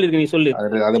சொல்லிருக்கேன் நீ சொல்லு.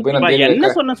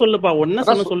 என்ன சொல்லுப்பா, ஒன்ன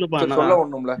சொல்லுப்பா. சொல்ல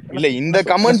ஒண்ணும்ல இல்ல, இந்த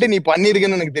கமெண்ட் நீ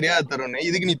பண்ணிருக்கேன்னு எனக்கு தெரியாது தருண்.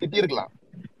 இதுக்கு நீ திட்டி இருக்கலாம்.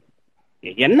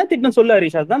 என்ன திட்டம் சொல்லு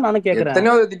ஹரிஷ், அதான் நானும் கேக்குறேன்.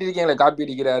 எத்தனையோ திட்டிருக்கீங்களே, காப்பி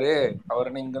அடிக்கிறாரு அவர்,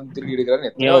 என்ன இங்க திருப்பி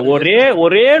எடுக்கிறாரு.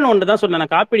 ஒரே ஒன்று தான் சொன்னேன்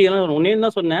நான், காப்பி அடிக்கலாம் ஒன்னே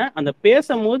தான் சொன்னேன். அந்த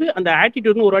பேசும்போது அந்த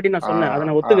ஆட்டிடியூட்னு ஒரு வாட்டி நான் சொன்னேன், அதை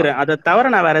நான் ஒத்துக்கிறேன். அதை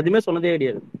தவிர நான் வேற எதுவுமே சொன்னதே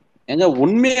கிடையாது. எங்க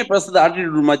உண்மையே பேசுறது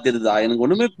ஆட்டிடியூட் மாதிரி தெரியுதா? எனக்கு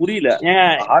ஒண்ணுமே புரியல.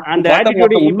 அந்த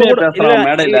ஆட்டிடியூட் உண்மையே பேசுறான்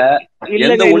மேடையில,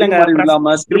 எந்த ஒளிமறை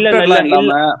இல்லாம ஸ்கிரிப்ட்லாம்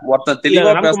இல்லாம ஒருத்த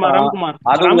தெளிவா பேசுறான்.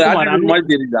 அது உங்க ஆட்டிடியூட் மாதிரி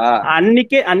தெரியுதா?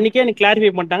 அன்னைக்கே எனக்கு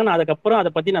கிளாரிஃபை பண்ணிட்டாங்க. நான் அதுக்கப்புறம்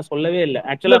அதை பத்தி நான் சொல்லவே இல்லை.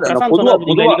 ஆக்சுவலா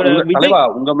தலைவா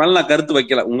உங்க மேல நான் கருத்து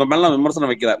வைக்கல, உங்க மேல நான்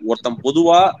விமர்சனம் வைக்கல. ஒருத்தன்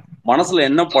பொதுவா மனசுல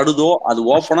என்ன படுதோ அது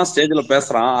ஓப்பனா ஸ்டேஜ்ல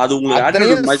பேசுறான். அது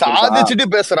உங்களுக்கு சாதிச்சுட்டு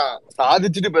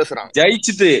பேசுறான்.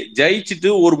 ஜெயிச்சுட்டு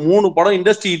ஒரு 3 படம்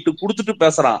இண்டஸ்ட்ரி ஹிட் குடுத்துட்டு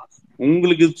பேசுறான்.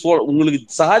 உங்களுக்கு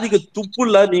சாதிக்க துப்பு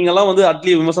இல்ல. நீங்க எல்லாம் வந்து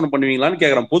அட்லி விமர்சனம் பண்ணுவீங்களான்னு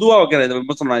கேக்குறேன். பொதுவா வைக்கிறேன் இந்த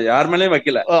விமர்சனம், நான் யார் மேலயும்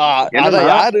வைக்கல.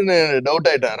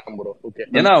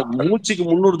 ஏன்னா மூச்சுக்கு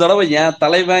 300 தடவை என்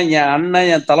தலைவன், என்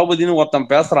அண்ணன், என் தளபதினு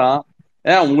ஒருத்தன் பேசுறான்.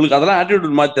 உங்களுக்கு அதெல்லாம்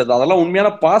ஆட்டிடியூட் மாதிரி தெரியாது. அதெல்லாம் உண்மையான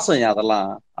பாசம்.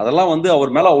 அதெல்லாம் வந்து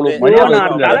அவர் மேல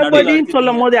அவ்வளவு தளபதின்னு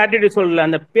சொல்லும் போது ஆட்டிடியூட் சொல்லல,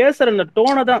 அந்த பேசுற அந்த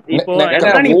டோனை தான். இப்போ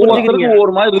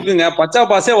ஒரு மாதிரி இருக்குங்க. பச்சா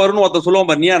பாசே வரும்னு ஒருத்தர்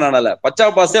சொல்லுவான் பாரு, நீயா நானால பச்சா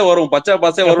பாசே வரும்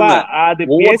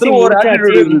ஒவ்வொருத்தரும் ஒரு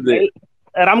ஆட்டிடியூட் இருந்தது.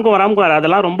 ராம்குமார்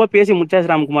அதெல்லாம் ரொம்ப பேசி முச்சாச்சு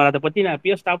ராம்குமார். அதை பத்தி நான்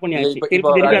எப்பயே ஸ்டாப் பண்ணியாச்சு.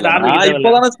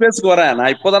 இப்பதானே ஸ்பேஸ்க்கு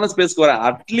வரேன்.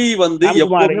 அட்லி வந்து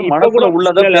எப்பவுமே மனசுல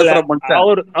உள்ளத பேசுற மனுஷன்.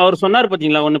 அவர் சொன்னார்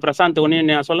பாத்தீங்களா ஒண்ணு, பிரசாந்த் ஒண்ணு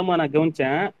நான் சொல்லும் போது நான்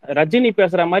கவனிச்சேன். ரஜினி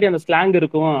பேசுற மாதிரி அந்த ஸ்லாங்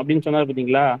இருக்கும் அப்படின்னு சொன்னார்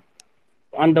பாத்தீங்களா?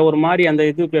 அந்த ஒரு மாதிரி அந்த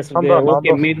இது பேசுறது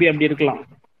ஓகே, மேபி அப்படி இருக்கலாம்.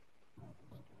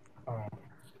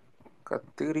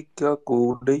 கத்திரிக்காய்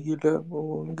கூடையில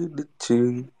ஓங்கிடுச்சு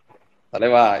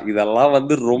தலைவா, இதெல்லாம்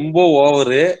வந்து ரொம்ப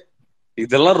ஓவரு.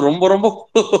 இதெல்லாம் ரொம்ப ரொம்ப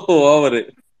ஓவரு.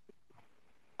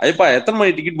 ஐயப்பா எத்தனை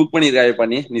மணி டிக்கெட் புக் பண்ணிருக்க ஐயப்பா?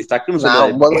 நீ டக்குன்னு சொல்லு நான்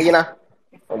ஐயப்பா. 9 மணிக்குண்ணா.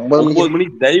 9 மணிக்கு 9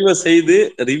 மணிக்கு தயவு செய்து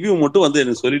ரிவ்யூ மட்டும் வந்து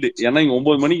எனக்கு சொல்லிடு. ஏன்னா இங்க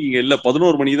 9 மணிக்கு இங்க இல்ல,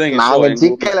 11 மணிக்கு தான் இங்க ஷோ நாங்க எங்க ஊர்ல.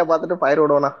 ஜிகேல பாத்துட்டு ஃபயர்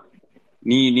விடுவோண்ணா.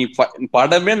 நீ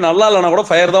படமே நல்லா இல்லைன்னா கூட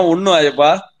ஃபயர் தான் ஒண்ணும்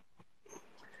ஐயப்பா.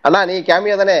 அண்ணா நீ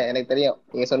கேமியோ தானே? எனக்கு தெரியும்,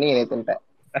 நீங்க சொன்னீங்க நேத்து.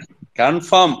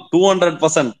 கன்ஃபார்ம்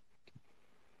 200%.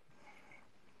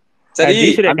 சரி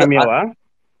ஜெயசூர்யா கேமியோவா?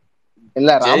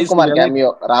 இல்ல Ramkumar Jayasuriya.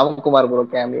 Cameo, Ramkumar bro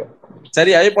cameo.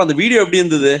 சரி ஐயப்பா அந்த வீடியோ எப்படி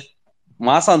இருந்தது?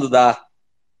 மாசம் இருந்ததா?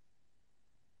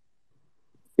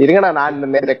 இருங்கண்ணா, நான்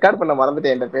இந்த ரெக்கார்ட் பண்ண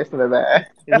மறந்துட்டேன் என்கிட்ட பேசுனத.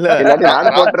 இல்ல இல்லாட்டி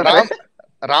நானும் போட்டிருப்பேன்.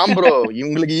 ராம் ப்ரோ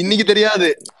உங்களுக்கு இன்னைக்கு தெரியாது,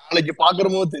 நாளைக்கு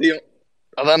பாக்குறமோ தெரியும்.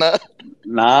 அதானே?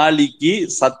 நாளைக்கு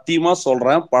சத்தியமா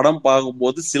சொல்றேன், படம்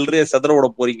பார்க்கும்போது சில்லறைய செதற விட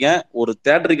போறீங்க. ஒரு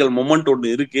தியேட்டரிக்கல் மொமெண்ட்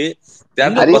ஒண்ணு இருக்கு.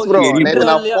 ஹரிஷ் ப்ரோ நேத்து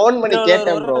நான் போன் பண்ணி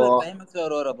கேட்டேன்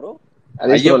ப்ரோ.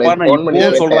 ஐயப்பா நான்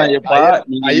இப்பவும் சொல்றேன் ஐயப்பா,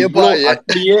 நீங்க இவ்வளவு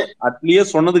அட்லியே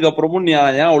சொன்னதுக்கு அப்புறமும் நீ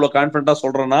ஏன் அவ்வளவு கான்பிடண்டா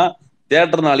சொல்றேன்னா,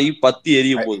 தியேட்டர் நாளைக்கு 10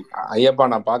 எரிய போகுது. ஐயப்பா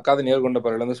நான் பார்க்காத நேர்கொண்ட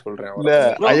பிறகுல இருந்து சொல்றேன். இல்ல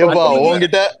ஐயப்பா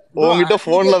உங்ககிட்ட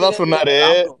போன்ல தான் சொன்னாரு.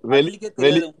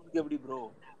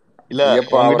 இல்ல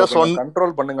உங்ககிட்ட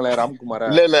கண்ட்ரோல் பண்ணுங்களேன் ராம்குமார்.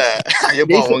 இல்ல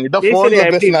ஐயப்பா உங்ககிட்ட போன்ல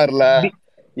பேசினார்ல,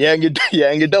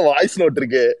 என்கிட்ட வாய்ஸ் நோட்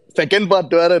இருக்கு, செகண்ட்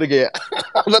பார்ட் வேற இருக்கு,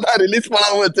 அதான் ரிலீஸ்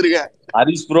பண்ணாம வச்சிருக்கேன்.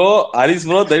 ஹரிஷ் ப்ரோ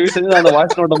தயவு செஞ்சு அந்த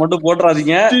வாய்ஸ் நோட்டை மட்டும்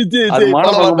போட்டுறாதீங்க. அது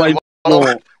மானபங்கமாயி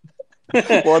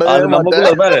அது நமக்குள்ள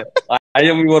பாரு. ஐ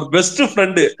அம் யுவர் பெஸ்ட்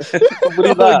ஃப்ரெண்ட்.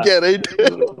 புரியுதா? Okay right.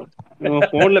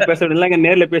 போன்ல பேசுறது இல்லங்க,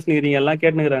 நேர்ல பேசிக்கிறீங்க, எல்லாம்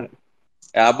கேட்டுக்கிறாங்க.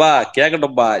 அப்பா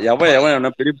கேக்கட்டும்பா. எவன்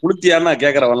என்ன பெரிய புளுத்தியான்னு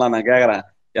கேக்குறவன்லாம் நான் கேக்குறேன்.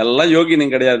 எல்லாம்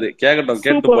யோகினும் கிடையாது. கேக்கட்டும்,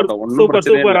 கேட்டு போட்டோம். ஒன்னும்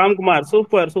பிரச்சனை இல்ல. Ramkumar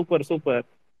super super super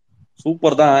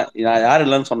super தான். நான் யாரு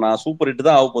இல்லன்னு சொன்னா, சூப்பர் ஹிட்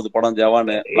தான் ஆக போகுது படம்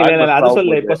ஜவானு. அது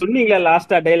சொல்ல இப்ப சொன்னீங்களா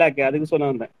லாஸ்டா டைலாக், அதுக்கு சொன்ன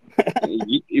வந்தேன்.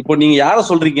 இப்போ நீங்க யார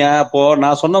சொல்றீங்க? அப்போ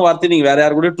நான் சொன்ன வார்த்தை நீங்க வேற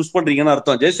யாரு கூட ட்விஸ்ட் பண்றீங்கன்னு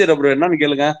அர்த்தம். ஜெயசீர் ப்ரோ என்னன்னு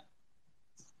கேளுங்க.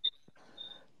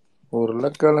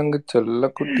 உருளைக்கிழங்கு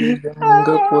செல்ல குட்டி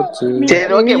எங்க போச்சு?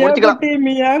 சரி ஓகே முடிச்சுக்கலாம்.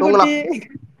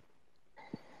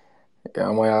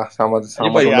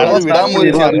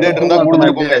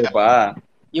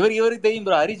 இவருக்கு தெரியும்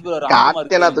ப்ரோ. ஹரிஷ் ப்ரோ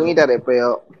ராம்குமார் தூங்கிட்டாரு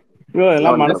எப்பயோ.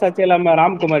 எல்லாம் மனசாட்சி இல்லாம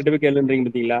ராம்குமார் கிட்ட போய் கேளுன்றீங்க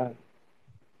பாத்தீங்களா?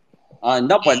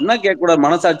 என்னப்பா என்ன கேட்க கூடாது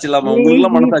மனசாட்சி இல்லாம? உங்களுக்கு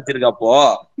எல்லாம் மனசாட்சி இருக்கா? அப்போ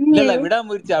இல்ல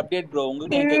விடாமுயற்சி அப்டேட் ப்ரோ,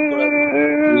 உங்களுக்கு ஏன் கேட்க கூடாது?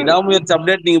 விடாமுயற்சி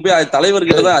அப்டேட் நீங்க போய் தலைவர்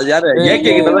கிட்ட தான், அது யாரு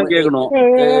ஏகே கிட்ட தான் கேட்கணும்.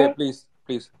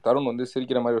 ப்ளீஸ் தருண் வந்து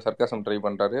சிரிக்கிற மாதிரி ஒரு சர்க்காசம் ட்ரை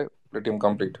பண்றாரு. Let him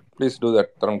complete. Please to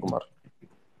that Tarun Kumar.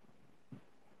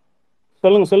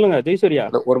 சொல்லுங்க ஜெயசூர்யா.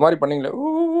 ஒரு மாதிரி பண்ணீங்களே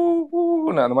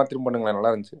அந்த மாதிரி திரும்ப பண்ணுங்களேன்,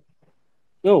 நல்லா இருந்துச்சு.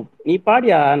 யோ நீ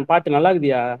பாடியா, பாட்டு நல்லா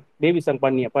இருக்குதியா? Baby song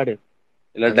பாடினியா? பாடு.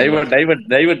 இல்ல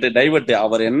டைவர்ட்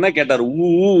அவர் என்ன கேட்டாரு?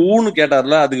 ஊன்னு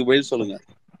கேட்டார்ல, அதுக்கு பதில் சொல்லுங்க.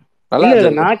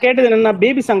 இல்ல நான் கேட்டது என்னன்னா,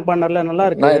 பேபி சாங் பாடுனார்ல, நல்லா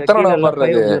இருக்கு.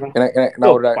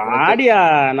 பாடியா,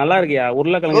 நல்லா இருக்கியா?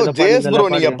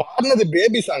 உருளைக்கிழங்கு நீங்க பாடுனது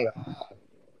பேபி சாங்.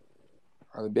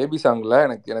 அது பேபி சாங்ல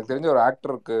எனக்கு தெரிஞ்ச ஒரு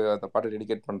ஆக்டருக்கு அந்த பாட்டை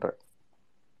டெடிகேட் பண்றேன்.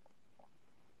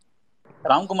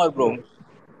 ராம்குமார் ப்ரோ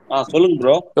சொல்லுங்க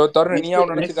ப்ரோ. தருண் நீயா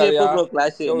நினைச்சுக்காதயா?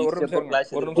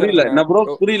 புரியல என்ன ப்ரோ?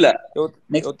 புரியல.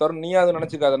 தருண் நீயா அது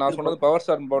நினைச்சுக்காத, நான் சொன்னது பவர்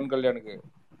ஸ்டார் பவன் கல்யாணுக்கு.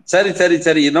 சரி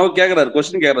என்ன கேக்குறாரு,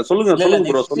 கொஸ்டின் கேக்குறாரு. சொல்லுங்க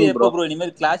ப்ரோ. சொல்லுங்க ப்ரோ.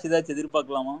 இனிமேல் கிளாஸ் ஏதாச்சும்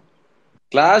எதிர்பார்க்கலாமா?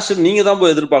 கிளாஸ் நீங்க தான்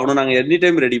போய் எதிர்பார்க்கணும். நாங்க எனி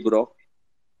டைம் ரெடி ப்ரோ.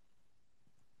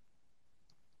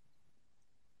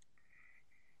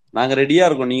 நாங்க ரெடியா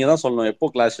இருக்கோம், நீங்க தான் சொல்லணும் எப்போ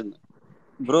கிளாஸ்ன்னு.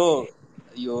 ப்ரோ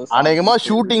அநேகமா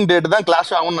ஷூட்டிங் டேட் தான்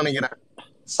கிளாஸ் ஆகும்னு நினைக்கிறேன்.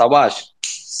 சபாஷ்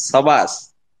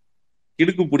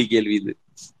கிடுக்கு புடி கேள்வி இது.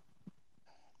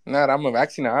 என்ன ராம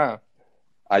வேக்சினா?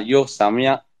 ஐயோ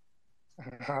செமையா.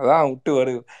 அதான் விட்டு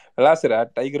வரு விளாசுற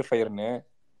டைகர் ஃபயர்னு.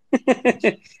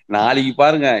 நாளைக்கு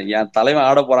பாருங்க என் தலைவன்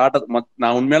ஆட போற ஆட்ட.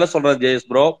 நான் உண்மையாலே சொல்றேன் ஜெயஸ்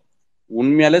ப்ரோ,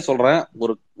 உண்மையாலே சொல்றேன்.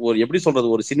 ஒரு எப்படி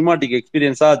சொல்றது, ஒரு சினிமாட்டிக்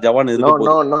எக்ஸ்பீரியன்ஸா ஜவான்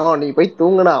இருக்கு. நீ போய்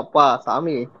தூங்குனா அப்பா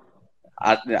சாமி.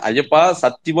 ஐயப்பா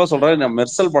சத்தியமா சொல்றேன்,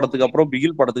 மெர்சல் படத்துக்கு அப்புறம்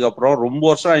பிகில் படத்துக்கு அப்புறம் ரொம்ப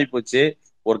வருஷம் ஆகி போச்சு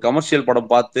ஒரு கமர்ஷியல் படம்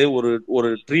பார்த்து ஒரு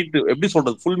ட்ரீட், எப்படி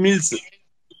சொல்றது, ஃபுல் மீல்ஸ்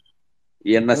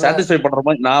என்ன சாட்டிஸ்ஃபை பண்ற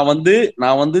மாதிரி.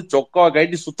 நான் வந்து சொக்காவை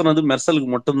கைட்டி சுத்தினது மெர்சலுக்கு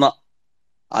மட்டும்தான்.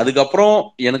 அதுக்கப்புறம்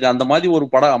எனக்கு அந்த மாதிரி ஒரு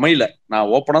படம் அமையல. நான்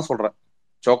ஓப்பனா சொல்றேன்,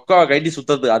 சொக்காவை கைட்டி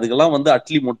சுத்துறது அதுக்கெல்லாம் வந்து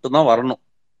அட்லி மட்டும்தான் வரணும்.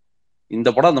 இந்த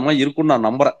படம் அந்த மாதிரி இருக்கும்னு நான்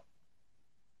நம்புறேன்.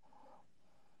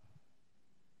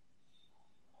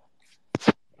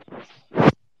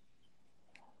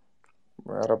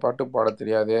 வேற பாட்டு பாட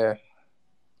தெரியாதே.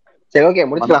 சரி ஓகே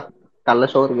முடிச்சுக்கலாம். நல்ல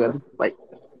ஷோ இருக்கு. பை.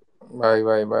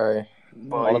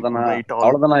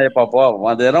 அவ்வளவுதானா ஏப்பா? போ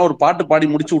அது ஏதாவது ஒரு பாட்டு பாடி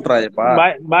முடிச்சு விட்டுறாயப்பா.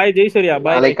 பாய் ஜெயசூர்யா.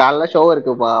 பாய். காலைல ஷோ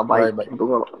இருக்குப்பா. பாய்.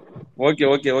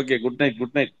 Okay good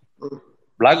night.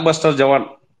 Black Bastar ஜவான்.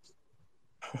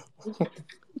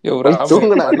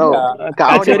 தூங்குனா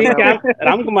கட்சி வரைக்கும்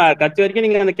ராம்குமார் கட்சி வரைக்கும்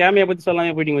நீங்க அந்த கேமியா பத்தி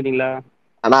சொல்லாம போயிட்டீங்க பாத்தீங்களா?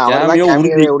 ஆனா அவர்தான்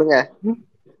கேமியாவே விடுங்க.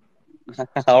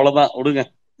 அவ்வளவுதான் விடுங்க.